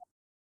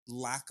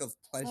lack of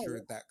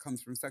pleasure that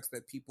comes from sex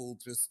that people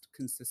just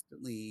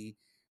consistently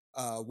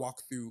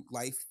walk through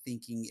life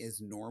thinking is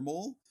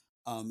normal.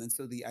 And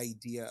so the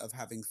idea of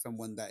having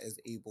someone that is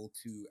able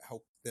to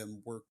help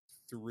them work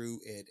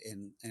through it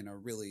in a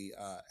really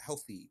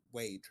healthy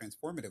way,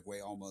 transformative way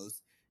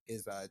almost,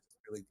 is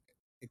really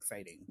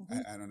exciting.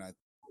 I don't know.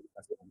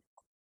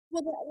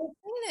 Well, the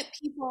thing that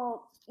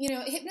people,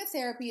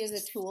 hypnotherapy is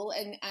a tool,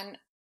 and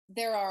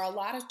there are a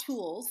lot of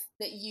tools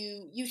that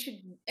you should,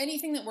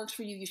 anything that works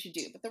for you should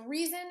do. But the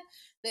reason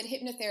that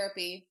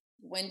hypnotherapy,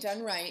 when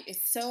done right,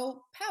 is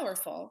so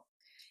powerful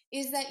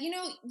is that,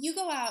 you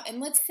go out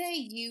and let's say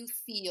you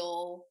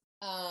feel,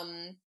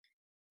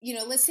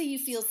 let's say you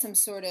feel some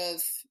sort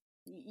of,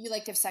 you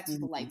like to have sex with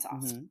the lights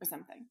off or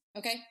something,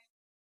 okay?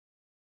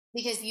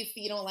 Because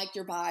you don't like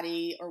your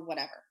body or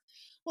whatever.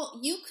 Well,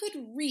 you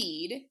could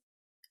read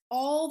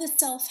all the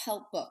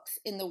self-help books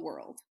in the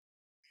world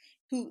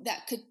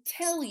that could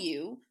tell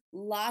you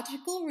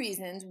logical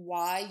reasons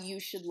why you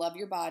should love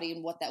your body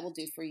and what that will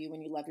do for you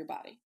when you love your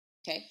body.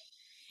 Okay.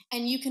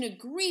 And you can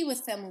agree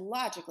with them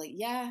logically.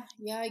 Yeah,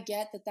 I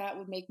get that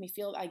would make me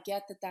feel, I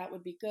get that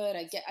would be good.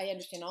 I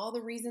understand all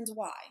the reasons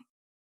why,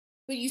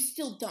 but you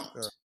still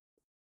don't,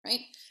 right?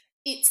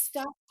 It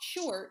stops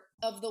short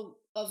of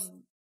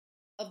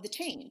the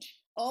change.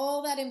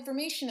 All that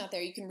information out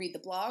there, you can read the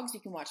blogs, you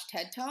can watch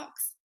TED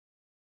Talks.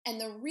 And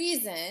the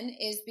reason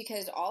is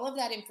because all of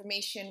that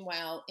information,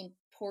 while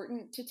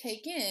important to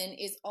take in,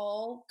 is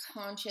all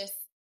conscious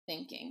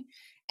thinking.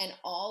 And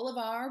all of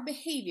our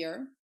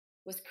behavior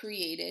was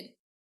created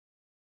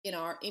in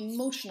our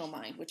emotional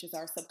mind, which is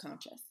our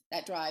subconscious.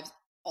 That drives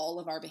all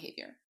of our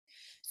behavior.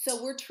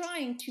 So we're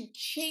trying to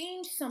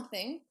change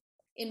something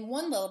in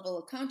one level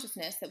of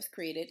consciousness that was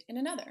created in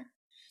another.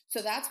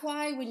 So that's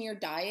why when you're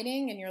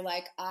dieting and you're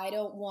like, I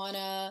don't want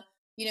to,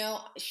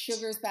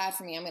 sugar's bad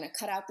for me, I'm going to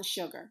cut out the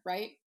sugar,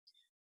 right?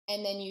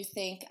 And then you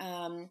think,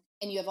 and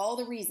you have all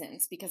the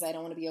reasons, because I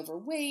don't want to be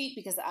overweight,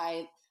 because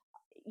I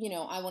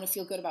want to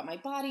feel good about my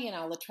body and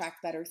I'll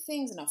attract better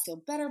things and I'll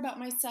feel better about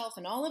myself,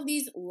 and all of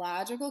these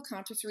logical,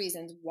 conscious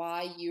reasons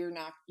why you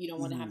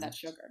don't want to have that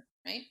sugar,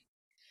 right?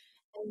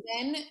 And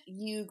then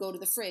you go to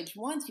the fridge.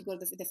 Once you go to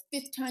the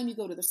fifth time you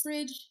go to the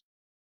fridge,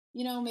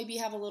 maybe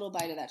you have a little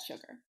bite of that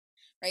sugar,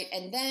 right?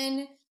 And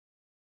then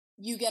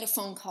you get a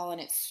phone call and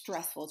it's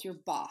stressful. It's your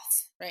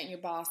boss, right? And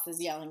your boss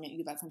is yelling at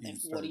you about something.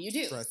 What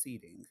do? Stress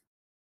eating.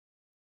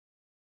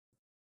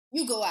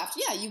 You go after,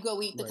 you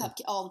go eat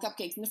all the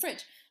cupcakes in the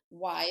fridge.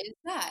 Why is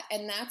that?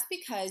 And that's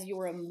because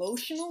your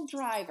emotional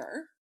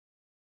driver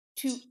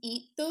to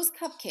eat those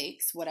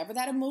cupcakes, whatever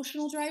that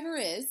emotional driver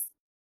is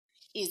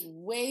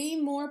way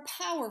more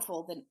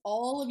powerful than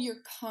all of your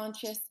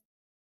conscious,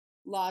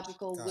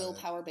 logical,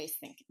 willpower-based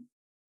thinking.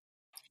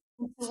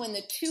 So when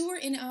the two are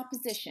in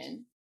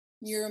opposition,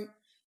 your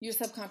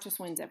subconscious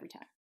wins every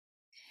time.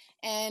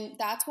 And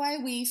that's why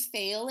we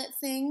fail at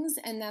things,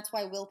 and that's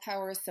why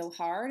willpower is so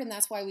hard, and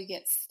that's why we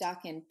get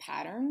stuck in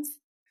patterns.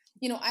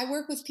 I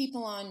work with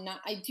people on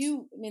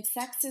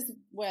sex is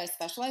where I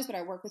specialize, but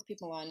I work with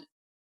people on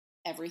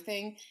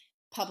everything.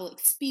 Public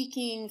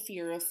speaking,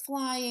 fear of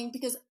flying,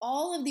 because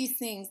all of these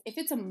things, if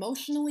it's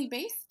emotionally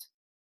based,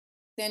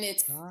 then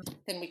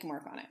we can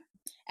work on it.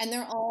 And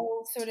they're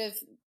all sort of,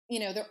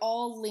 they're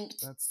all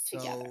linked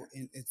together.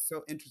 It's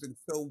so interesting.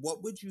 So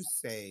what would you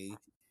say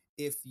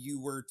if you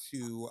were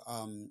to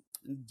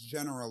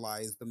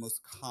generalize the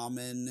most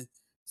common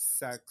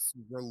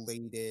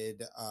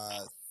sex-related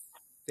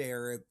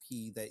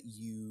therapy that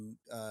you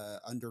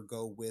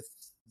undergo with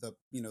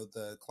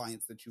the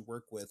clients that you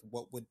work with?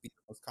 What would be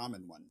the most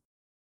common one?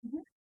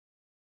 Mm-hmm.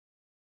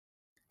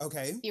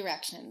 Okay.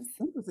 Erections.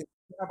 Interesting.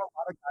 You have a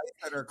lot of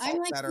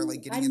guys that are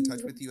getting in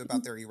touch with you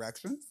about their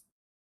erections?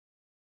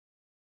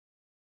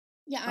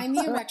 Yeah, I'm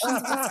the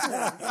erections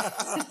whisperer.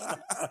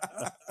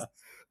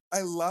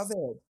 I love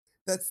it.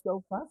 That's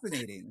so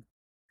fascinating.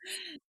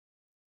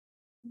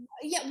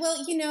 Yeah,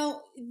 well,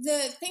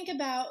 think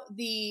about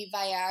the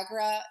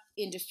Viagra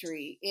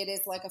industry. It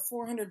is like a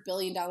 $400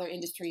 billion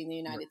industry in the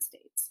United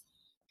States.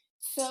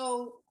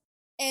 So,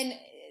 and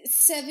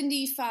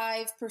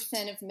 75%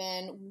 of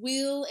men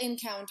will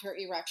encounter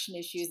erection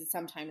issues at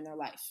some time in their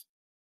life.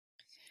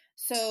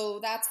 So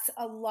that's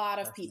a lot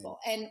of people.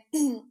 And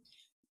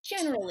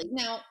generally,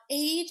 now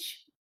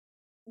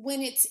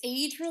when it's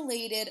age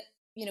related,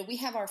 we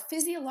have our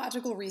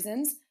physiological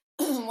reasons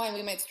why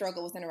we might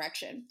struggle with an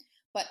erection.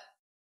 But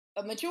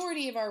a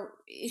majority of our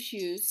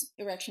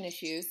erection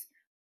issues,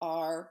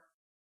 are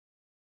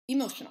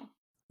emotional.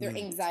 They're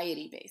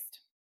anxiety based.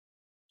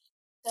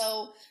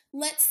 So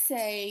let's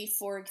say,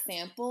 for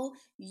example,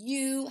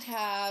 you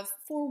have,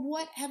 for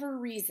whatever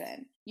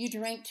reason, you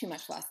drank too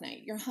much last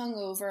night. You're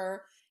hungover,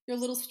 you're a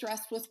little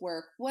stressed with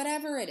work,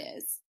 whatever it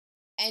is,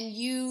 and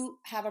you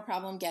have a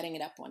problem getting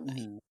it up one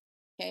night.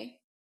 Okay?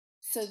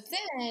 So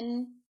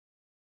then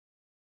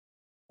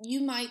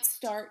you might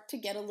start to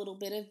get a little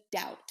bit of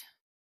doubt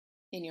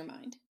in your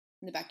mind,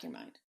 in the back of your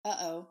mind.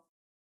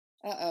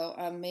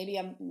 Maybe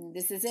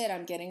this is it.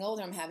 I'm getting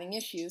older. I'm having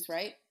issues,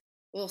 right?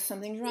 Well,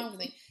 something's wrong with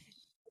me.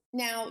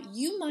 Now,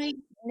 you might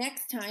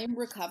next time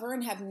recover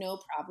and have no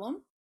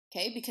problem,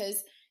 okay?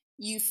 Because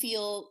you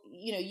feel,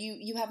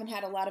 you haven't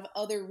had a lot of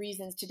other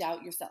reasons to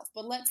doubt yourself.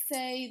 But let's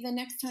say the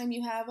next time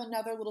you have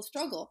another little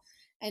struggle,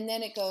 and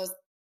then it goes,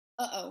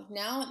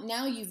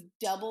 now you've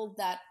doubled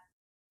that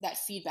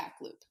feedback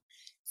loop.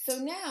 So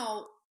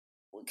now,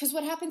 because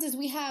what happens is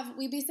we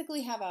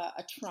basically have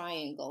a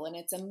triangle, and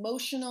it's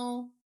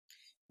emotional.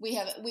 We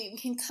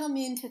can come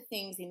into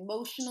things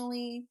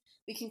emotionally.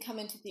 We can come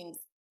into things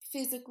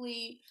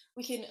physically.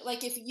 We can,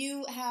 like, if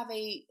you have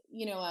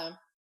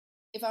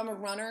if I'm a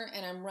runner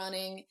and I'm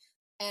running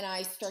and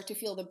I start to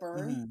feel the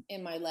burn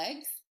in my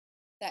legs,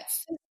 that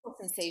physical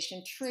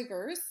sensation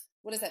triggers,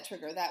 what does that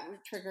trigger? That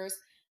triggers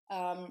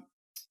a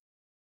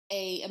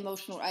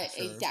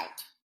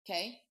doubt.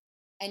 Okay.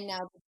 And now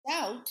the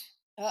doubt,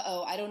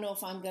 I don't know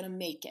if I'm going to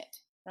make it.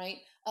 Right.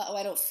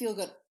 I don't feel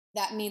good.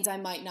 That means I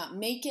might not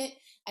make it.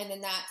 And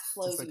then that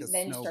slows you.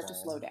 Then you start to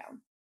slow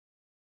down.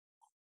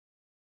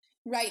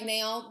 Right. And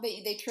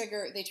they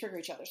trigger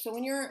each other. So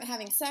when you're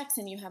having sex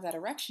and you have that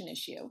erection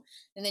issue,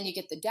 and then you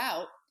get the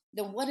doubt,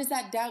 then what does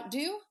that doubt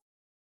do?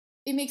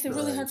 It makes it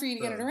really hard for you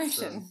to get an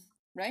erection,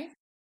 right?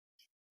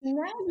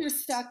 Now you're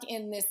stuck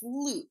in this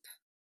loop,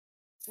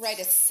 right?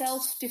 A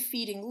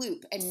self-defeating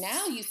loop. And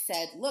now you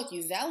said, look,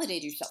 you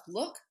validated yourself.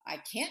 Look, I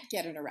can't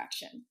get an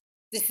erection.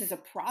 This is a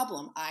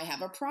problem. I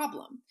have a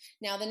problem.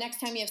 Now, the next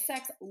time you have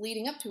sex,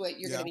 leading up to it,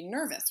 you're going to be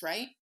nervous,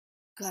 right?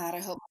 God,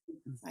 I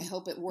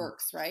hope it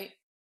works, right?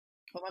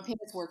 Hope my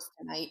penis works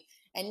tonight.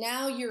 And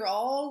now you're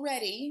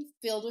already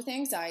filled with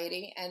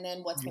anxiety. And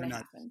then what's going to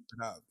happen?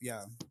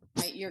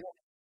 Right? You're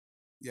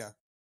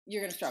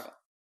going to struggle.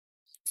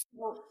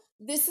 So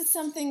this is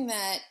something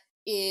that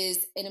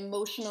is an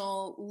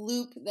emotional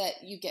loop that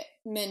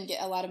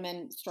a lot of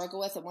men struggle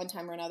with at one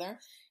time or another.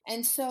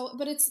 And so,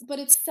 but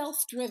it's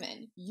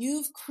self-driven.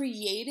 You've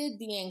created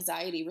the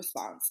anxiety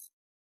response.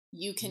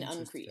 You can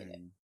uncreate it.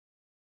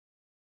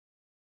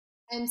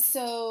 And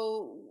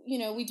so,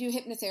 we do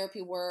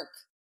hypnotherapy work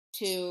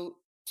to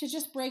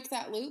just break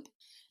that loop.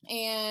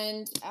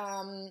 And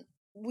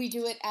we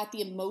do it at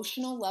the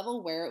emotional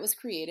level where it was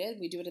created.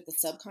 We do it at the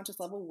subconscious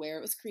level where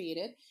it was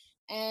created.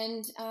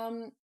 And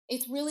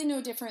it's really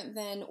no different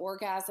than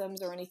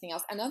orgasms or anything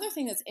else. Another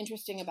thing that's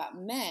interesting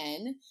about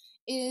men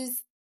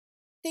is,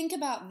 think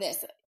about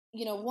this.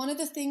 one of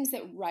the things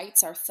that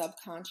writes our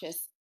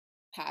subconscious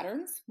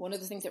patterns, one of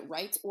the things that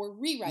writes or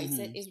rewrites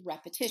it is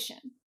repetition.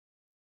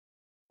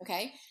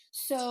 Okay.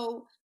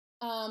 So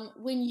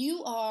when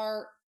you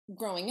are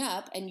growing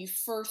up and you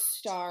first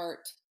start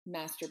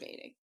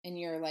masturbating and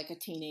you're like a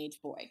teenage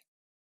boy,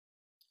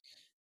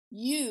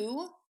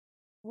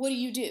 what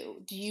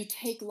do? Do you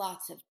take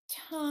lots of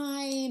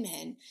time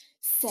and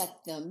set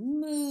the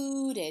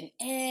mood and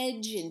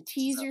edge and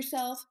tease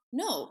yourself?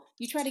 No,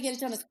 you try to get it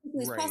done as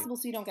quickly as possible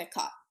so you don't get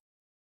caught,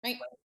 right?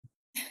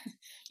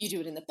 You do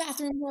it in the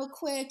bathroom real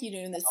quick, you do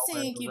it in the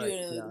sink, you do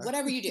it in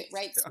whatever you do,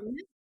 right?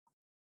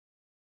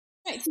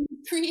 Right. So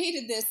you've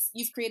created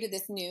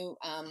this new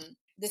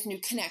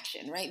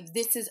connection, right?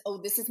 This is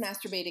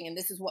masturbating, and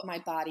this is what my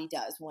body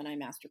does when I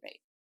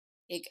masturbate.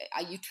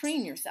 You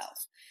train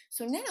yourself.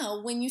 So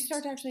now when you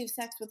start to actually have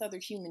sex with other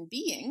human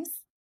beings,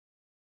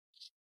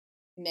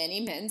 many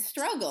men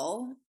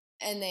struggle,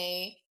 and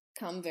they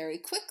come very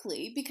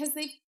quickly because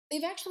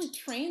they've actually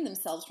trained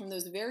themselves from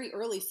those very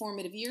early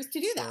formative years to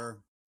do that.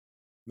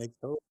 Makes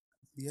sense.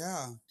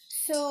 Yeah.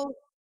 So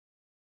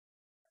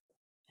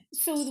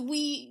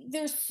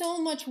there's so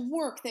much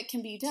work that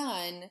can be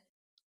done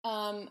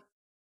on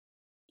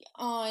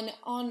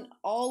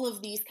all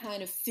of these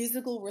kind of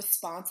physical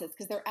responses,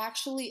 because they're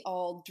actually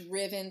all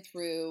driven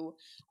through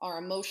our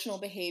emotional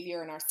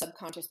behavior and our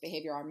subconscious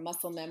behavior, our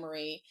muscle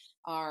memory,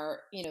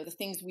 our the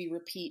things we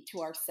repeat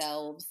to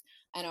ourselves,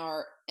 and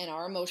our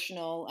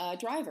emotional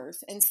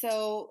drivers. And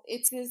so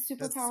it's a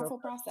super powerful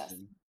process.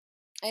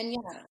 And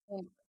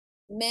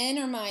men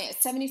are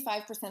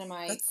 75% of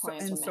my clients are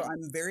men. So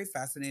I'm very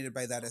fascinated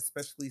by that,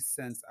 especially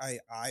since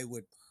I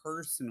would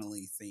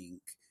personally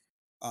think,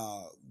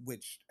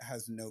 which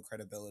has no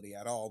credibility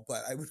at all,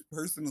 but I would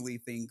personally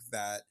think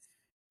that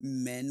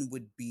men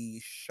would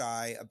be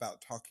shy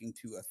about talking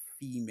to a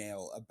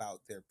female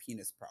about their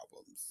penis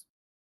problems.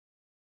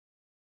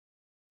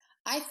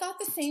 I thought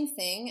the same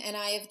thing, and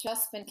I have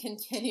just been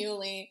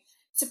continually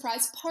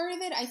surprised. Part of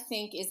it, I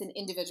think, is an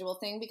individual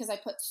thing, because I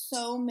put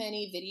so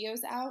many videos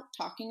out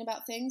talking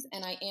about things,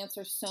 and I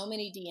answer so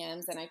many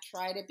DMs, and I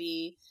try to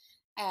be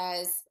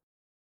as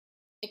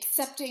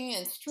accepting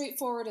and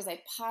straightforward as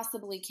I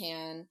possibly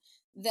can,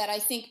 that I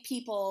think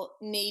people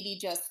maybe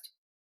just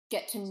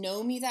get to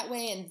know me that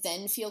way and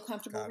then feel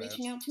comfortable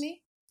reaching out to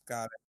me.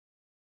 Got it.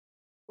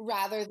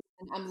 Rather than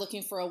I'm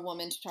looking for a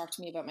woman to talk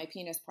to me about my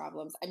penis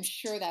problems. I'm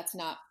sure that's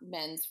not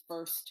men's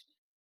first,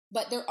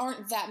 but there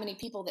aren't that many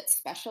people that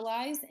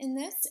specialize in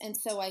this. And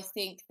so I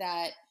think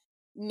that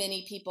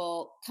many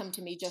people come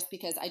to me just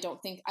because I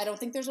don't think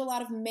there's a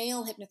lot of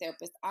male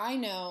hypnotherapists. I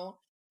know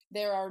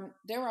there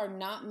are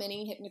not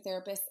many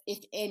hypnotherapists, if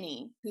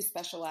any, who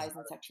specialize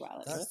in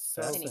sexuality. That's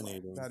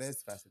fascinating. That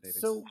is fascinating.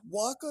 So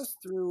walk us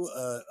through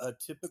a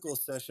typical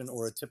session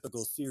or a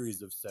typical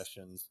series of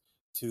sessions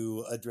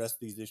to address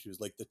these issues,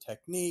 like the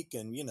technique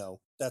and,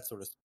 that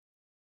sort of stuff.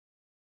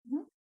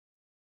 Mm-hmm.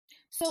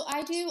 So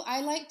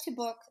I like to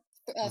book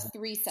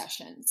 3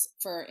 sessions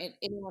for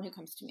anyone who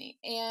comes to me.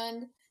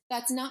 And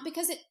that's not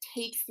because it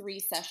takes 3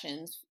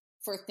 sessions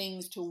for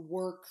things to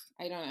work.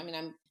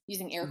 I'm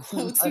using air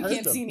quotes. You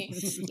can't see me.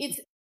 It's,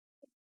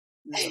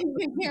 you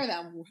can hear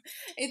them.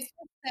 It's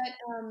just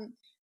that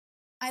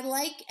I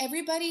like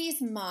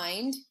everybody's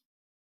mind.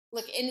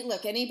 Look,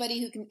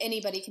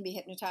 anybody can be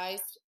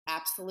hypnotized.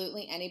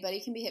 Absolutely.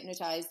 Anybody can be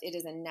hypnotized. It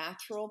is a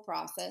natural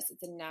process.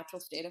 It's a natural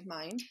state of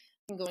mind.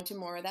 We can go into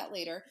more of that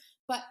later,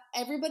 but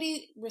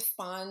everybody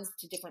responds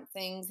to different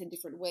things in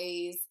different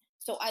ways.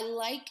 So I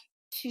like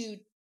to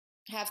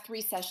have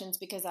 3 sessions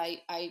because I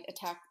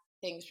attack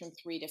things from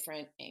 3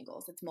 different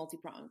angles. It's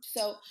multi-pronged.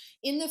 So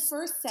in the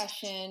first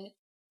session,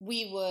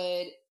 we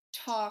would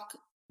talk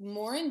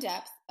more in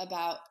depth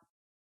about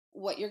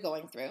what you're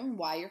going through and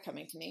why you're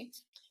coming to me.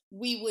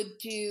 We would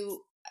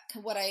do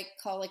what I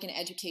call like an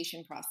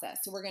education process.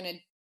 So we're going to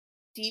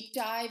deep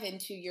dive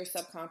into your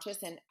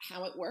subconscious and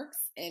how it works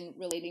and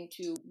relating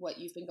to what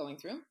you've been going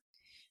through,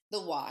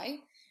 the why.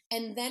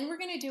 And then we're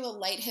going to do a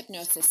light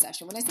hypnosis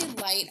session. When I say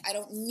light, I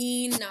don't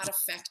mean not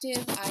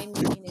effective. I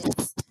mean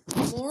it's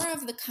more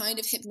of the kind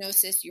of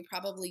hypnosis you're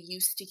probably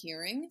used to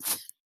hearing.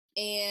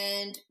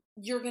 And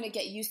you're going to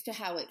get used to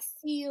how it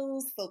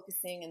feels,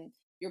 focusing on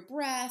your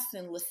breath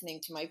and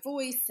listening to my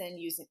voice and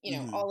using,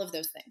 all of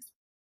those things.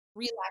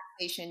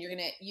 Relaxation, you're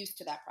going to get used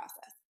to that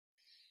process.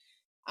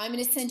 I'm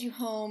going to send you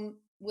home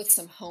with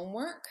some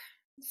homework,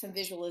 some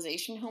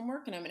visualization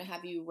homework, and I'm going to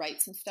have you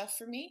write some stuff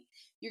for me.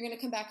 You're going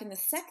to come back in the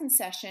second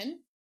session,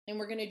 and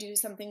we're going to do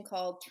something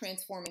called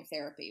transforming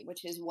therapy,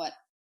 which is what,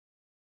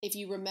 if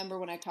you remember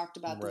when I talked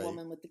about the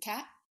woman with the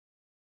cat.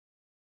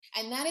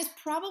 And that is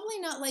probably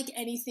not like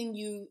anything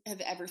you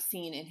have ever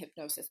seen in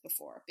hypnosis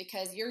before,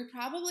 because you're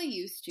probably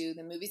used to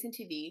the movies and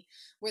TV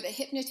where the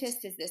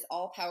hypnotist is this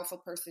all-powerful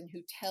person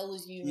who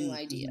tells you new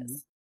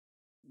ideas.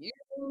 You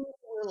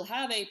will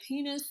have a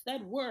penis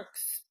that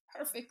works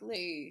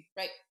perfectly,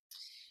 right?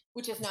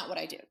 Which is not what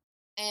I do.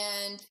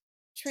 And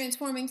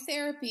transforming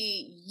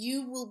therapy,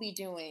 you will be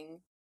doing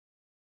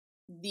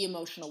the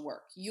emotional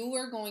work. You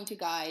are going to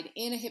guide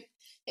in a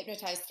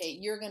hypnotized state.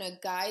 You're going to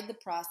guide the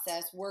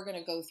process. We're going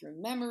to go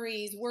through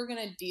memories. We're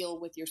going to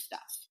deal with your stuff,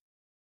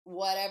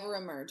 whatever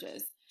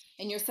emerges.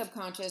 And your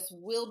subconscious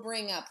will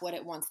bring up what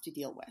it wants to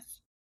deal with.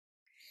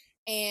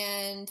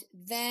 And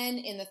then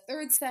in the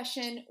third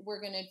session,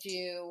 we're going to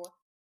do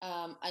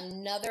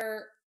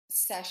another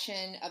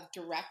session of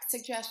direct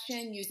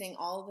suggestion using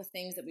all of the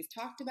things that we've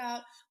talked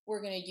about.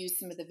 We're going to use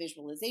some of the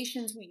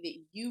visualizations that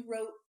you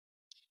wrote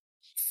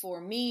for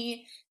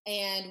me,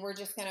 and we're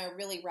just going to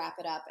really wrap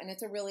it up. And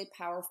it's a really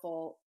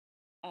powerful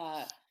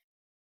trifecta.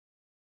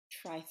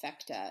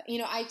 You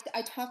know, I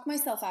talk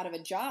myself out of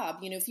a job.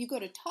 You know, if you go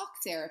to talk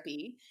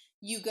therapy,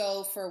 you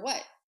go for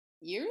what?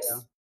 Years? Yeah.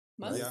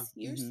 Months? Yeah.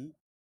 Years? Mm-hmm.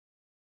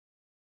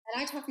 And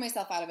I talk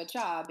myself out of a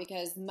job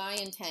because my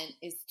intent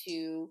is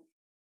to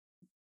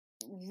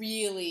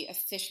really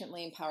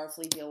efficiently and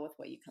powerfully deal with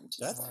what you come to.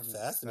 That's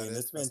fascinating.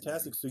 That's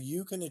fantastic. So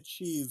you can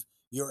achieve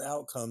your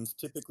outcomes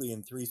typically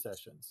in 3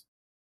 sessions.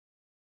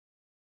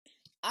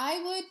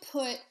 I would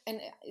put, and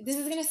this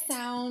is going to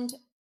sound,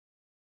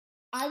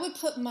 I would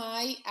put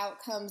my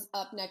outcomes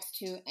up next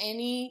to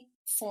any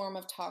form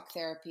of talk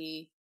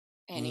therapy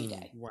any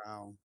day.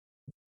 Wow.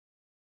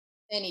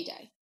 Any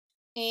day.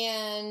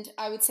 And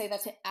I would say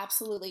that to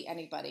absolutely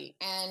anybody.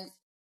 And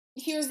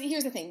here's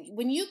the thing.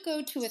 When you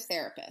go to a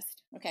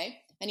therapist, okay,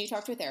 and you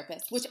talk to a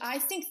therapist, which I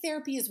think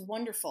therapy is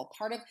wonderful.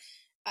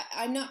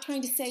 I'm not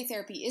trying to say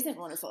therapy isn't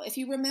wonderful. If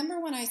you remember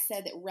when I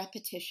said that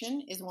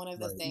repetition is one of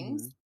the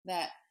things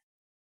that,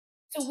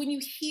 so when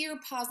you hear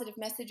positive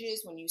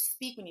messages, when you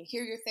speak, when you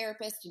hear your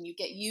therapist and you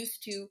get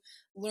used to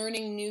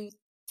learning new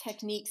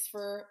techniques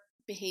for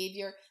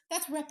behavior,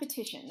 that's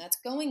repetition. That's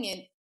going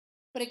in,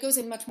 but it goes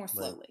in much more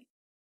slowly.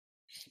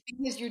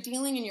 Because you're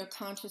dealing in your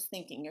conscious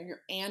thinking or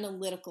your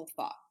analytical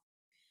thought.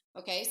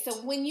 Okay,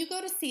 so when you go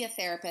to see a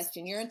therapist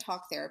and you're in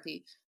talk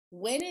therapy,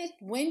 when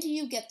do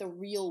you get the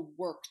real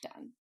work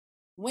done?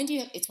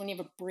 It's when you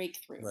have a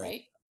breakthrough,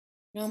 right?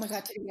 Oh my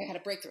God, today I had a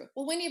breakthrough.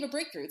 Well, when you have a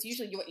breakthrough, it's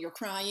usually you're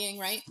crying,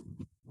 right?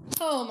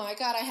 Oh my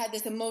God, I had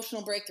this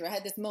emotional breakthrough. I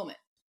had this moment.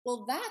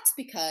 Well, that's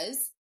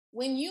because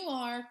when you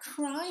are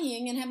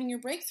crying and having your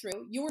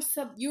breakthrough,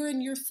 you're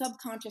in your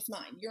subconscious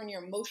mind. You're in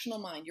your emotional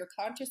mind. Your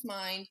conscious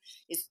mind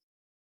is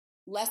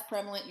less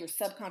prevalent. Your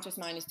subconscious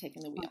mind is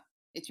taking the wheel.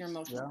 It's your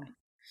emotional mind.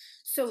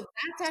 So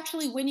that's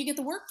actually when you get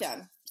the work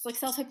done. It's like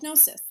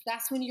self-hypnosis.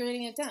 That's when you're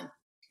getting it done.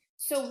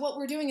 So what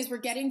we're doing is we're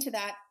getting to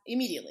that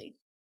immediately.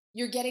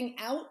 You're getting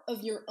out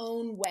of your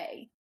own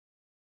way.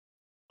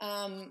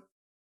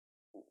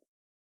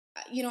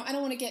 You know, I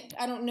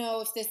don't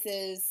know if this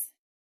is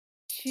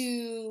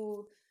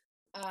too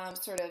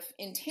sort of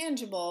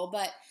intangible,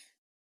 but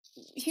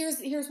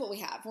here's what we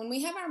have. When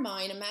we have our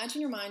mind,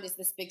 imagine your mind is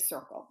this big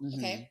circle,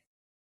 okay?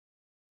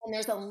 And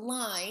there's a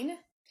line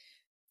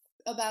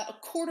about a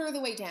quarter of the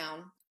way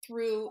down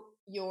through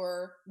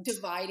your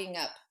dividing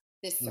up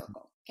this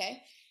circle,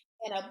 okay?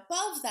 And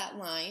above that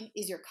line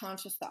is your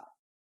conscious thought.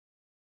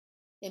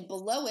 And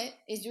below it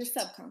is your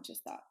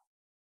subconscious thought,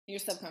 your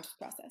subconscious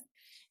process.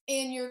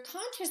 And your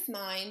conscious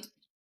mind,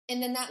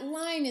 and then that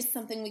line is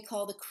something we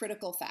call the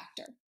critical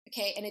factor,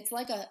 okay? And it's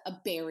like a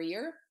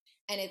barrier,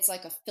 and it's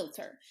like a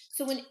filter.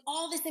 So when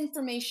all this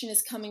information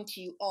is coming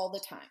to you all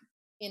the time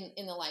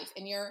in the life,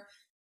 and your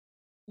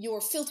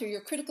filter,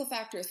 your critical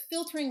factor is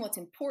filtering what's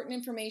important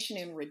information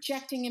and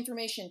rejecting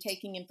information,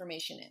 taking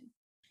information in.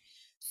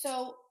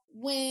 So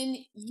when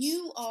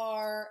you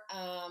are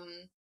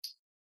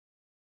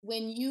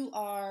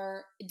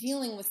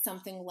dealing with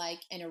something like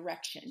an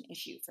erection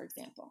issue, for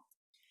example,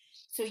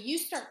 so you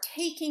start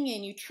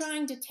you're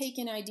trying to take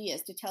in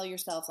ideas to tell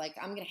yourself, like,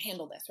 I'm going to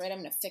handle this, right? I'm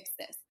going to fix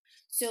this.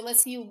 So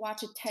let's say you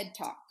watch a TED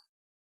Talk,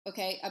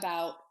 okay,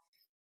 about,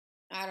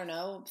 I don't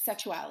know,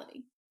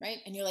 sexuality, right?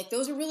 And you're like,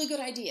 those are really good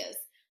ideas.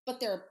 But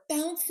they're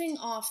bouncing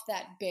off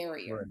that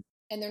barrier,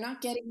 and they're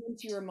not getting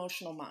into your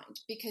emotional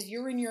mind because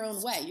you're in your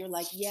own way. You're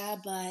like, yeah,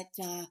 but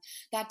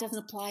that doesn't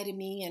apply to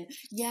me. And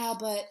yeah,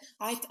 but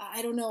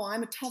I don't know.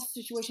 I'm a tough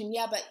situation.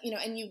 Yeah, but, you know,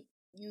 and you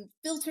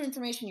filter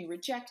information, you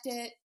reject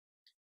it.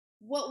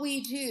 What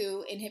we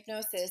do in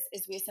hypnosis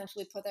is we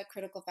essentially put that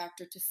critical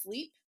factor to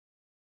sleep,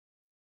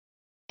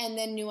 and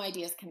then new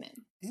ideas come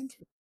in.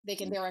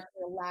 They're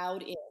actually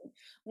allowed in.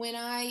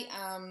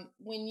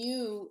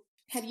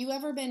 Have you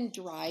ever been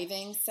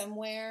driving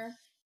somewhere?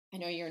 I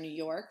know you're in New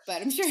York,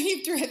 but I'm sure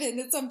you've driven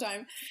at some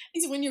time.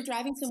 When you're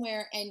driving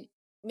somewhere, and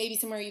maybe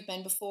somewhere you've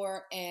been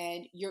before,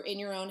 and you're in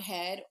your own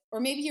head, or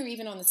maybe you're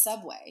even on the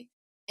subway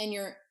and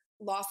you're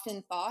lost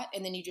in thought,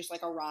 and then you just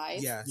like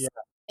arrive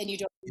and you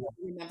don't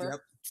remember. Yep.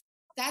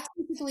 That's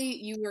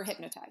typically you were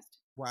hypnotized.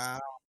 Wow.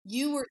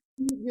 Your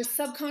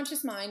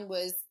subconscious mind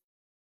was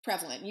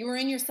prevalent. You were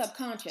in your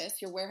subconscious,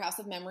 your warehouse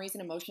of memories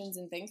and emotions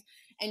and things,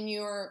 and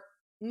your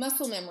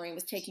muscle memory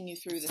was taking you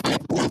through this.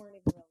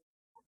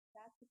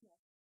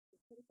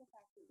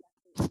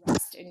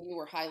 And you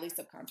were highly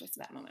subconscious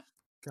at that moment.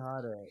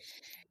 Got it.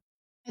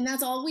 And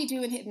that's all we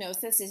do in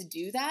hypnosis is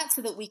do that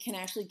so that we can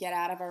actually get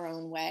out of our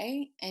own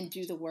way and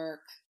do the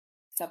work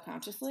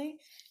subconsciously.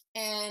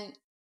 And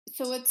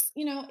so it's,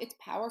 you know, it's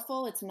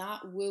powerful. It's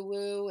not woo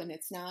woo and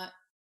it's not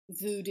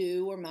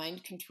voodoo or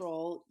mind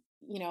control.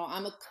 You know,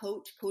 I'm a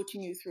coach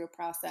coaching you through a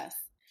process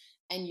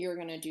and you're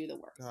going to do the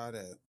work. Got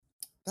it.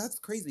 That's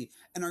crazy.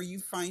 And are you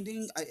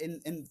finding,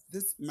 and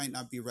this might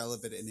not be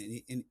relevant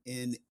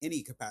in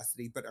any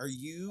capacity, but are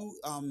you,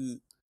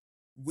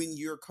 when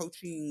you're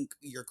coaching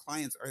your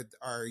clients,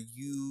 are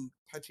you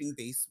touching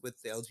base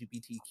with the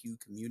LGBTQ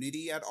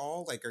community at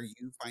all? Like, are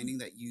you finding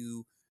that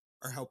you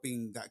are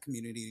helping that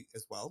community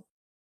as well?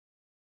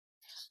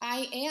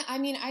 I am. I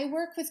mean, I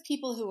work with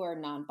people who are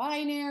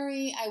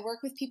non-binary. I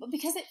work with people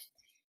because it,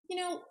 you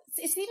know,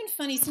 it's even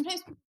funny.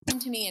 Sometimes people come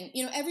to me and,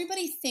 you know,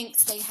 everybody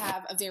thinks they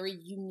have a very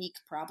unique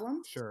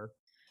problem. Sure.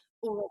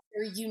 Or a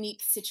very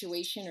unique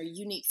situation or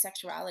unique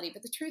sexuality.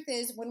 But the truth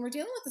is, when we're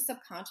dealing with the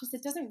subconscious,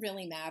 it doesn't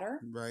really matter.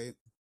 Right.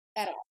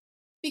 At all.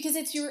 Because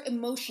it's your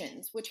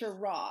emotions, which are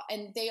raw,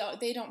 and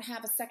they don't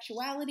have a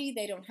sexuality,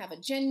 they don't have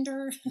a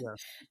gender, Yeah.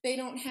 they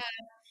don't have,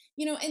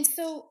 you know, and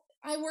so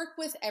I work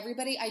with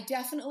everybody. I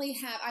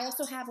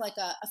also have like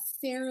a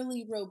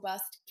fairly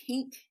robust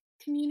kink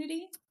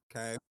community.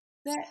 Okay.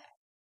 That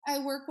I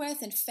work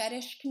with and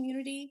fetish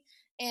community.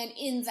 And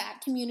in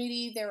that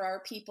community, there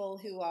are people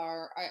who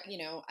are you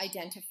know,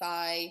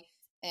 identify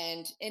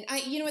and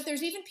I, you know what,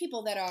 there's even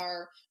people that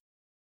are,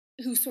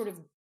 who sort of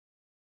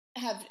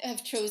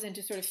have chosen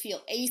to sort of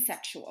feel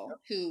asexual,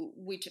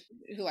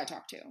 who I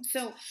talk to.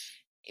 So,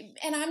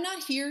 and I'm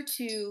not here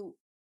to,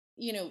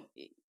 you know,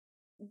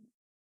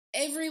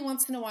 every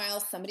once in a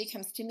while somebody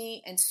comes to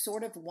me and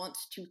sort of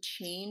wants to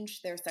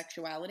change their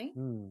sexuality.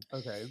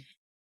 Okay.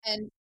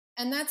 And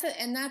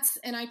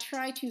I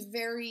try to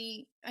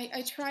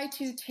I try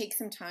to take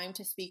some time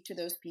to speak to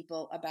those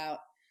people about,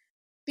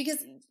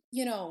 because,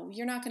 you know,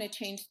 I'm not going to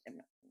change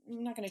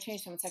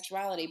someone's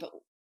sexuality, but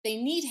they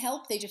need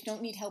help. They just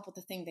don't need help with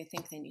the thing they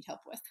think they need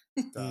help with.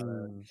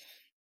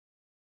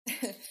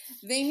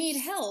 They need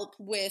help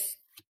with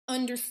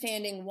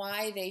understanding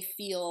why they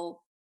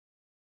feel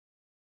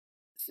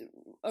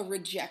a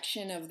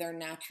rejection of their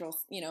natural,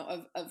 you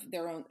know, of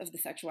their own, of the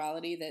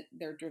sexuality that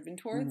they're driven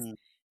towards,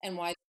 and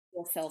why they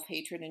feel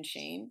self-hatred and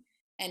shame,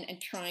 and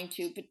trying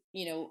to, but,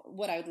 you know,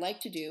 what I would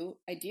like to do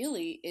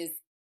ideally is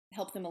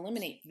help them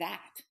eliminate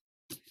that.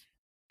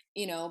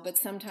 You know, but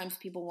sometimes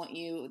people want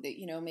you that,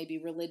 you know, maybe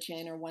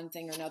religion or one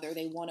thing or another,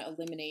 they want to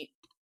eliminate,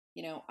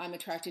 you know, I'm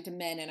attracted to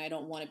men and I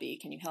don't want to be,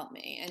 can you help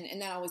me? And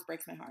that always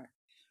breaks my heart.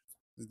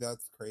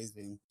 That's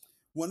crazy.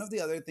 One of the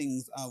other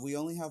things, we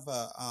only have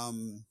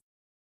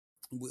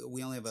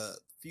we only have a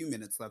few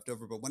minutes left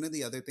over, but one of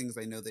the other things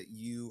I know that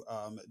you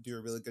do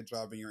a really good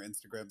job in your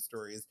Instagram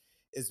stories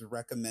is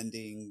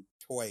recommending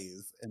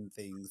toys and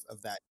things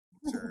of that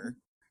nature.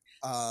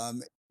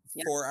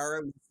 For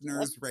our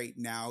listeners right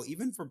now,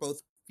 even for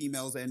both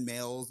females and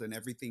males and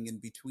everything in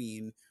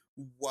between,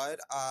 what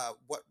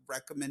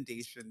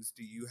recommendations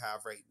do you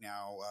have right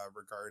now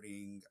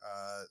regarding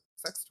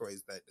sex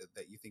toys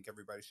that you think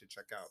everybody should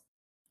check out?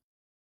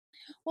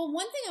 Well,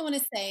 one thing I want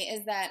to say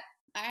is that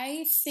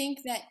I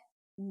think that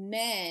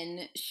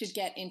men should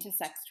get into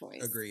sex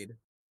toys. Agreed.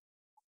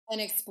 And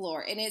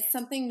explore. And it's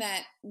something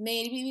that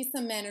maybe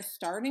some men are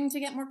starting to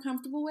get more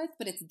comfortable with,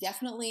 but it's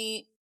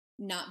definitely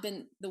not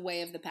been the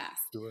way of the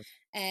past. Sure.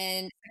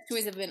 And sex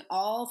toys have been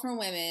all for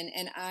women,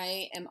 and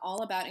I am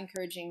all about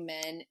encouraging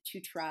men to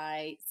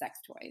try sex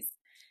toys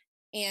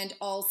and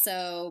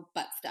also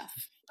butt stuff.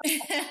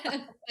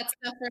 Butt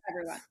stuff for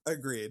everyone.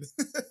 Agreed.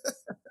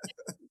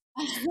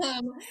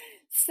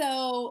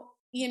 So,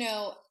 you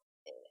know,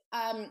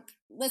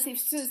 let's see.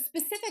 So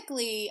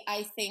specifically,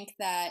 I think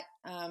that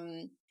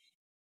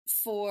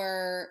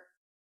for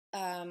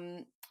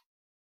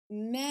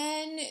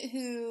men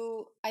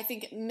who, I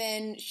think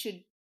men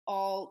should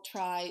all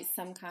try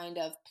some kind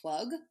of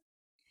plug.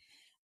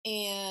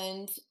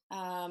 And,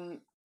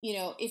 you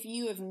know, if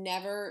you have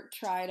never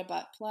tried a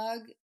butt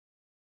plug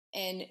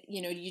and,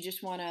 you know, you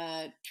just want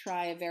to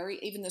try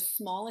even the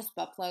smallest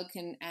butt plug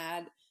can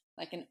add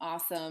like an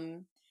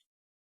awesome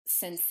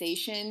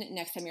sensation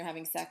next time you're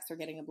having sex or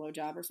getting a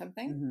blowjob or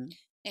something.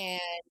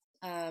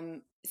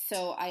 And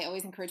so I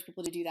always encourage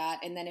people to do that.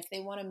 And then if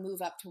they want to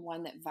move up to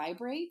one that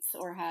vibrates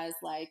or has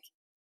like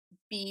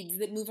beads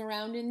that move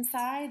around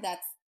inside,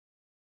 that's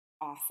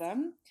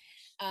awesome.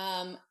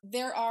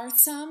 There are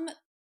some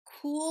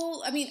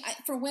cool, I mean,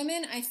 for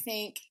women, I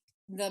think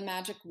the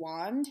magic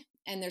wand,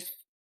 and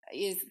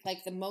is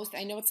like the most,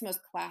 I know it's the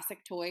most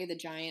classic toy, the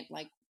giant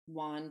like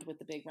wand with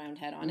the big round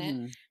head on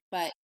it,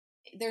 but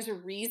there's a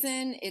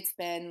reason it's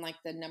been like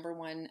the number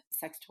one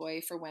sex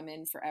toy for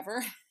women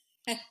forever.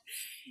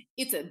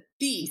 It's a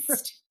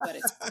beast, but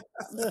it's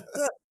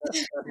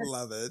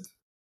love it.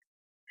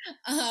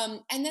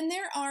 And then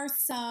there are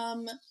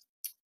some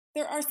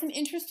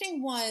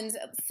interesting ones.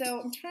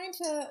 So I'm trying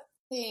to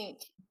think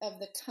of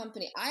the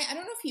company. I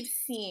don't know if you've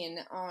seen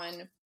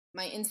on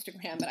my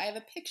Instagram, but I have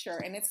a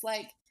picture, and it's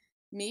like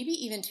maybe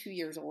even 2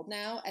 years old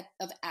now at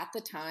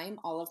the time,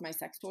 all of my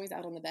sex toys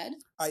out on the bed.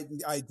 I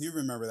do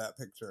remember that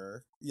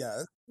picture.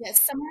 Yes. Yeah,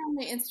 it's somewhere on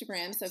my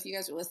Instagram. So if you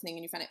guys are listening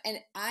and you find it, and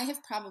I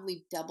have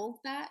probably doubled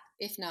that,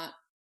 if not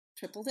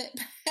tripled it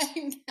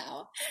by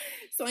now.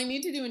 So I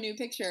need to do a new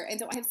picture. And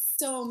so I have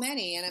so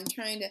many, and I'm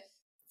trying to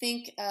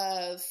think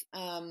of,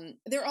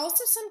 there are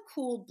also some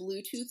cool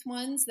Bluetooth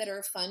ones that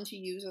are fun to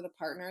use with a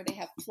partner. They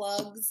have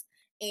plugs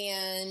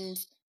and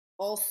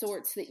all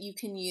sorts that you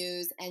can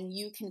use, and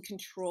you can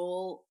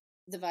control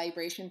the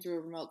vibration through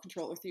a remote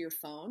control or through your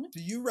phone.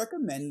 Do you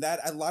recommend that?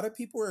 A lot of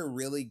people are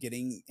really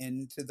getting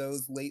into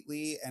those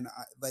lately, and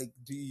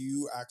do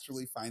you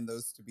actually find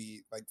those to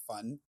be like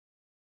fun?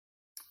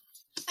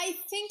 I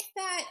think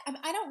that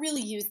I don't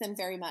really use them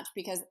very much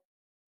because,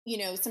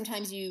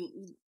 sometimes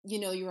you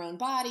know your own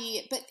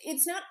body, but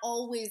it's not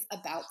always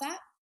about that.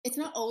 It's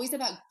not always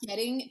about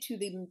getting to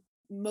the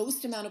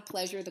most amount of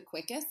pleasure the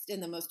quickest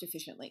and the most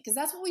efficiently, because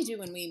that's what we do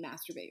when we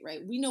masturbate, right?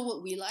 We know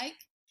what we like,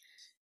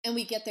 and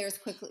we get there as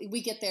quickly,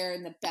 we get there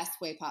in the best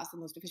way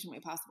possible, most efficient way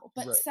possible.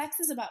 But Right. Sex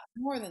is about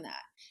more than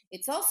that.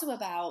 It's also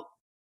about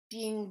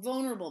being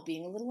vulnerable,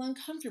 being a little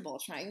uncomfortable,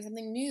 trying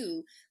something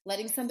new,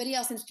 letting somebody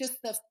else. And it's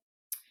just the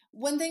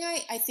one thing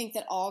I think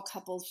that all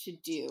couples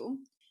should do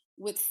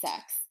with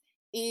sex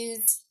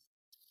is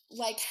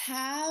like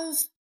have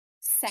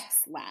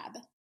sex lab,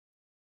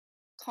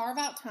 carve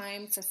out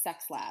time for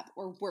sex lab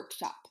or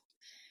workshop,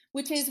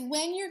 which is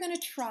when you're going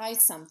to try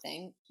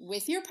something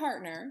with your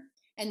partner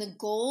and the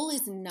goal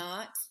is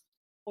not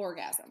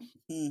orgasm.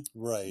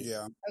 Right.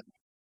 Yeah.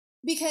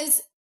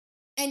 Because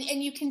and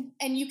you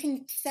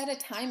can set a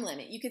time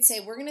limit. You could say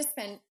we're going to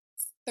spend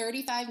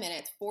 35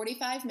 minutes,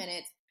 45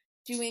 minutes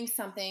doing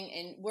something,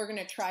 and we're going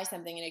to try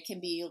something, and it can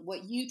be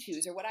what you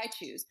choose or what I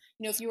choose.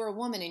 If you were a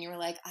woman and you were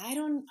like, I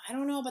don't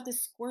know about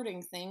this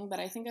squirting thing, but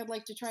I think I'd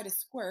like to try to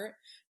squirt.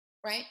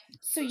 Right?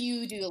 So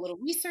you do a little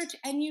research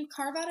and you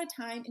carve out a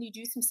time and you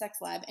do some sex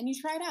lab and you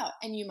try it out,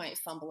 and you might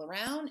fumble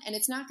around, and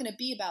it's not going to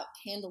be about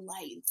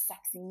candlelight and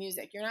sexy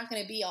music. You're not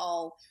going to be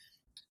all,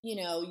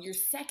 your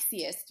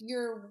sexiest.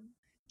 You're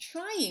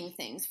trying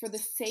things for the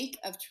sake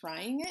of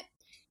trying it.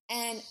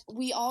 And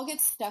we all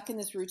get stuck in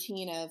this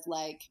routine of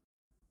like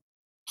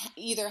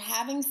either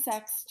having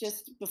sex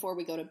just before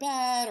we go to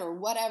bed or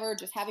whatever,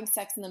 just having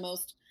sex in the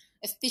most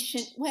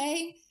efficient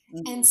way.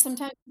 Mm-hmm. And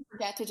sometimes we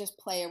forget to just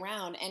play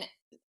around and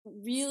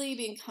really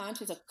being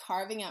conscious of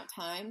carving out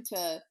time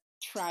to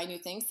try new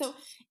things. So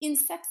in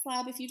Sex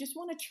Lab, if you just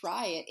want to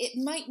try it, it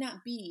might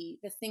not be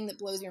the thing that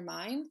blows your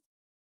mind,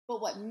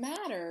 but what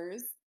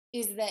matters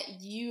is that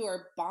you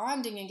are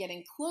bonding and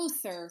getting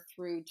closer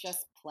through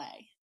just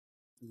play.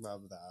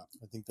 Love that.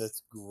 I think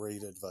that's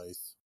great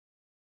advice.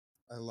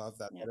 I love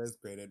that. Yep. That is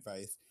great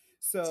advice.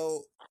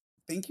 So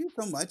thank you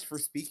so much for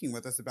speaking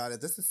with us about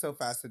it. This is so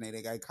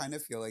fascinating. I kind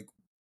of feel like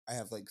I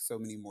have like so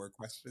many more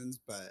questions,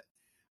 but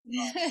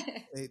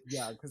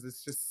because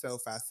it's just so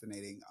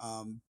fascinating.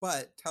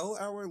 But tell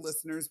our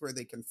listeners where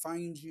they can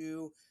find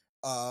you,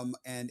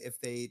 and if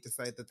they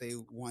decide that they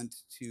want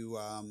to,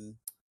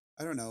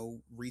 I don't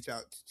know, reach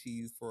out to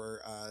you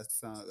for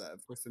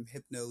some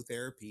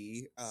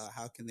hypnotherapy.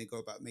 How can they go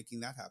about making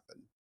that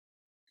happen?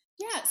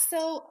 Yeah,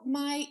 so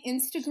my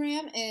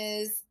Instagram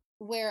is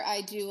where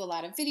I do a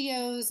lot of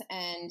videos,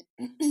 and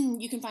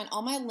you can find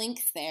all my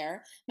links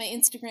there. My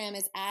Instagram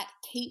is at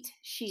Kate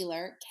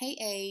Sheeler,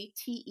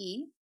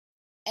 KateSheelor,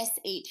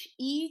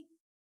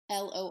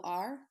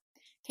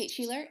 Kate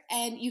Sheeler.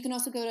 And you can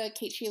also go to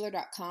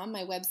katesheeler.com,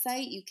 my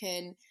website. You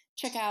can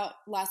check out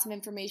lots of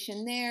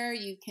information there.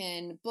 You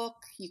can book,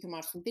 you can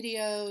watch some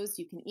videos,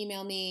 you can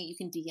email me, you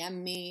can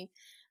DM me.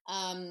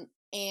 I'm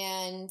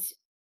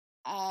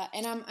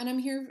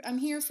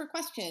here for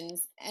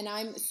questions, and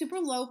I'm super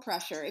low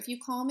pressure. If you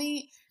call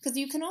me, because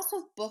you can also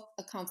book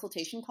a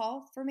consultation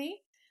call for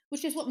me,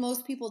 which is what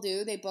most people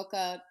do. They book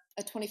a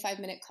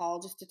 25-minute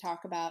call just to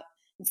talk about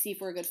and see if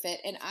we're a good fit.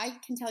 And I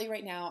can tell you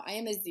right now, I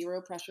am a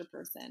zero pressure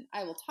person.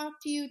 I will talk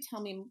to you,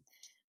 tell me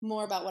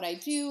more about what I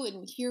do,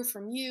 and hear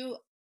from you.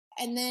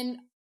 And then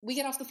we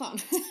get off the phone.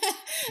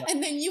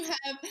 And then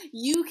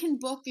you can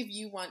book if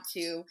you want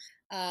to.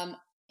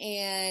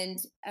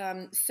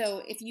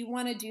 So if you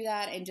want to do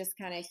that and just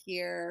kind of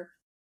hear,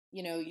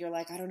 you're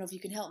like, I don't know if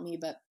you can help me,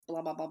 but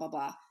blah, blah, blah, blah,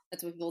 blah.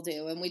 That's what people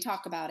do. And we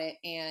talk about it,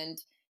 and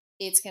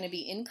it's going to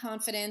be in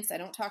confidence. I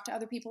don't talk to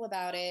other people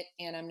about it,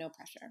 and I'm no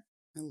pressure.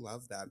 I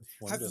love that.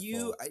 Wonderful. Have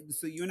you,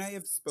 so you and I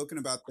have spoken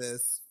about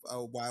this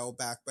a while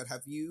back, but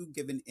have you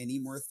given any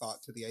more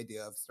thought to the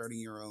idea of starting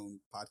your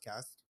own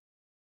podcast?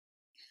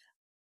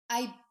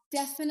 I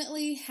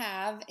definitely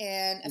have,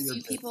 and a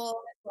few people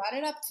brought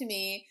it up to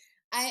me.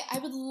 I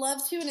would love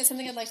to, and it's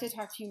something I'd like to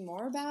talk to you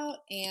more about.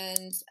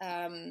 And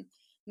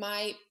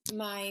my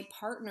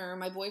partner,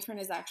 my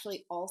boyfriend, is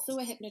actually also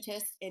a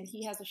hypnotist, and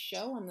he has a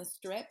show on the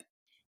Strip.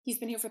 He's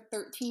been here for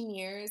 13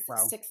 years,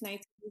 Wow. 6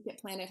 nights a week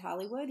at Planet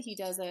Hollywood. He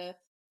does a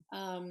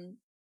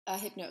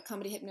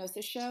comedy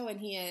hypnosis show, and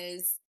he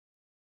is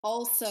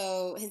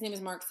also, his name is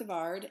Mark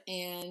Savard,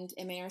 and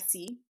MARC,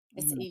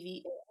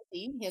 SAVARD.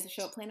 He has a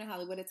show at Planet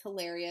Hollywood. It's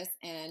hilarious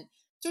and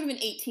sort of an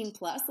 18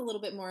 plus, a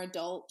little bit more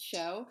adult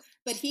show.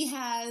 But he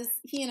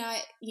and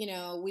I,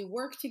 we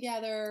work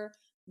together.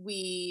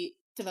 We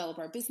develop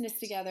our business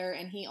together.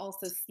 And he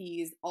also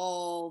sees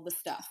all the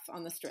stuff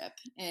on the strip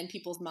and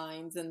people's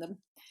minds and the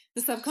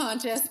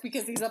subconscious,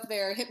 because he's up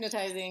there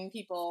hypnotizing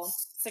people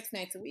 6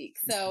 nights a week.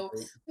 So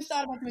we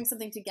thought about doing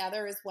something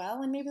together as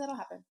well, and maybe that'll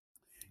happen.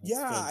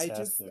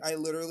 That's I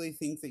literally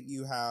think that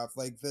you have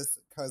like this,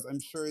 because I'm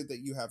sure that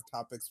you have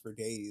topics for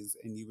days,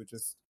 and you would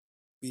just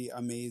be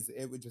amazed.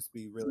 It would just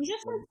be really. You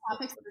just said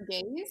topics for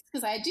days,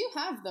 because I do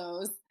have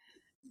those.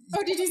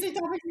 Oh, did you say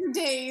topics for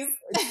days?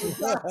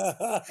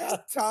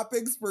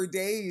 Topics for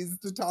days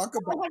to talk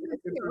about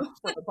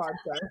for the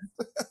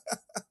podcast.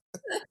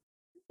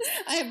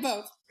 I have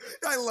both.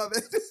 I love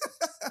it.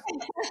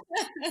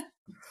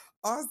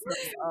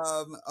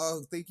 Awesome.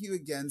 Oh, thank you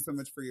again so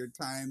much for your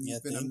time.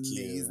 You've been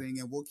amazing,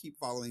 and we'll keep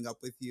following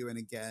up with you. And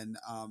again,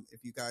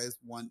 if you guys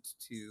want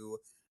to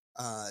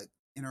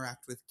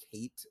interact with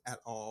Kate at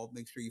all,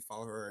 make sure you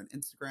follow her on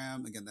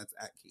Instagram. Again, that's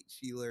at Kate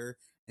Sheeler,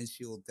 and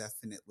she will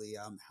definitely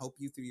help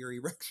you through your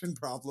erection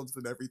problems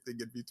and everything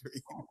in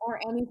between. Or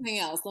anything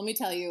else. Let me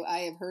tell you, I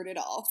have heard it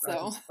all.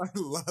 So I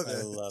love it.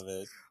 I love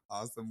it.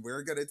 Awesome.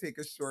 We're going to take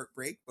a short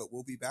break, but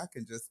we'll be back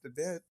in just a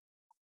bit.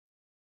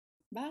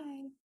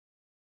 Bye.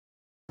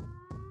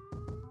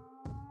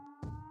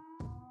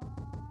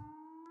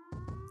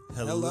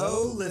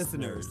 Hello,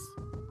 listeners.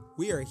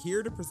 We are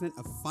here to present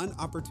a fun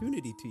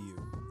opportunity to you.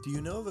 Do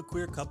you know of a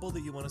queer couple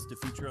that you want us to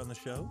feature on the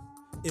show?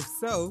 If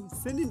so,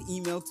 send an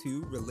email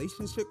to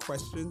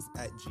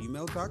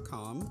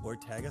relationshipquestions@gmail.com or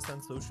tag us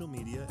on social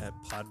media at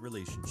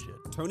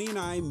podrelationship. Tony and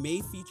I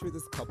may feature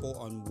this couple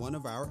on one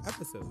of our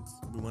episodes.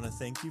 We want to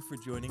thank you for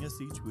joining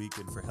us each week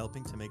and for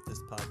helping to make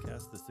this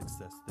podcast the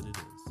success that it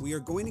is. We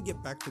are going to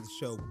get back to the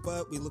show,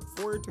 but we look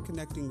forward to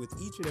connecting with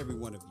each and every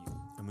one of you.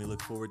 And we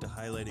look forward to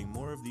highlighting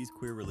more of these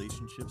queer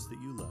relationships that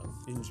you love.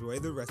 Enjoy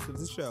the rest of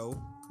the show.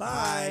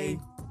 Bye.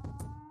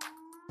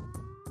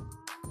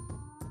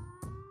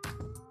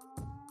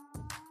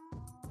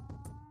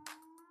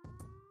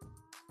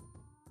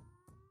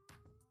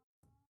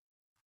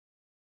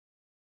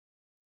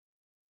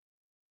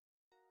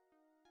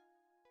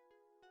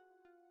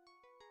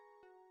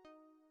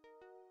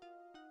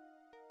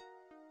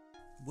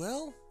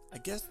 Well, I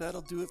guess that'll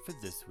do it for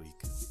this week.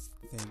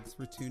 Thanks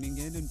for tuning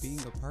in and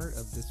being a part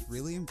of this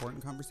really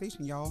important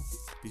conversation, y'all.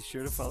 Be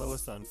sure to follow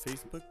us on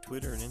Facebook,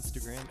 Twitter, and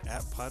Instagram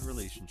at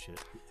PodRelationship.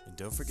 And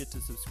don't forget to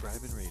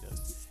subscribe and rate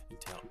us. And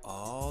tell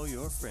all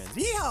your friends.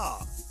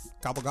 Yeehaw!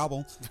 Gobble,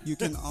 gobble. You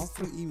can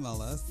also email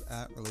us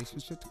at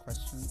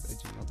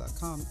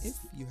relationshipquestions@gmail.com if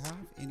you have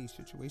any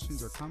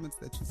situations or comments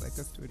that you'd like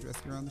us to address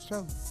here on the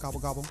show.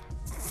 Gobble, gobble.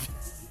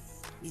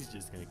 He's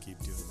just going to keep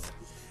doing that.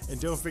 And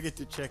don't forget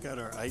to check out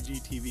our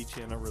IGTV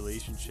channel,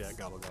 Relation Chat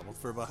Gobble Gobble,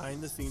 for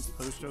behind-the-scenes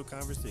post-show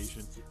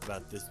conversation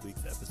about this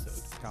week's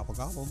episode. Gobble,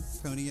 gobble.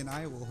 Tony and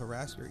I will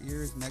harass your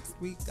ears next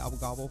week. Gobble,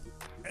 gobble.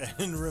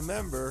 And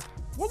remember,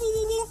 whoop,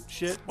 whoop, whoop,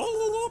 shit, whoop,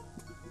 whoop, whoop.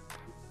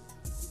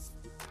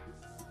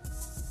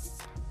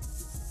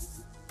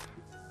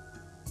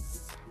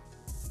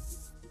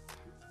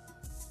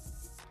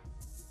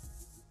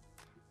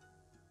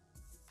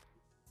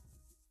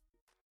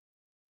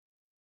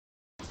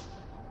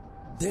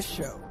 This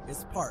show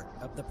is part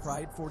of the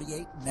Pride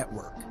 48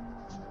 network.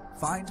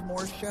 Find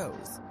more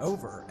shows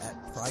over at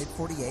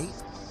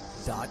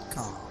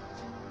pride48.com.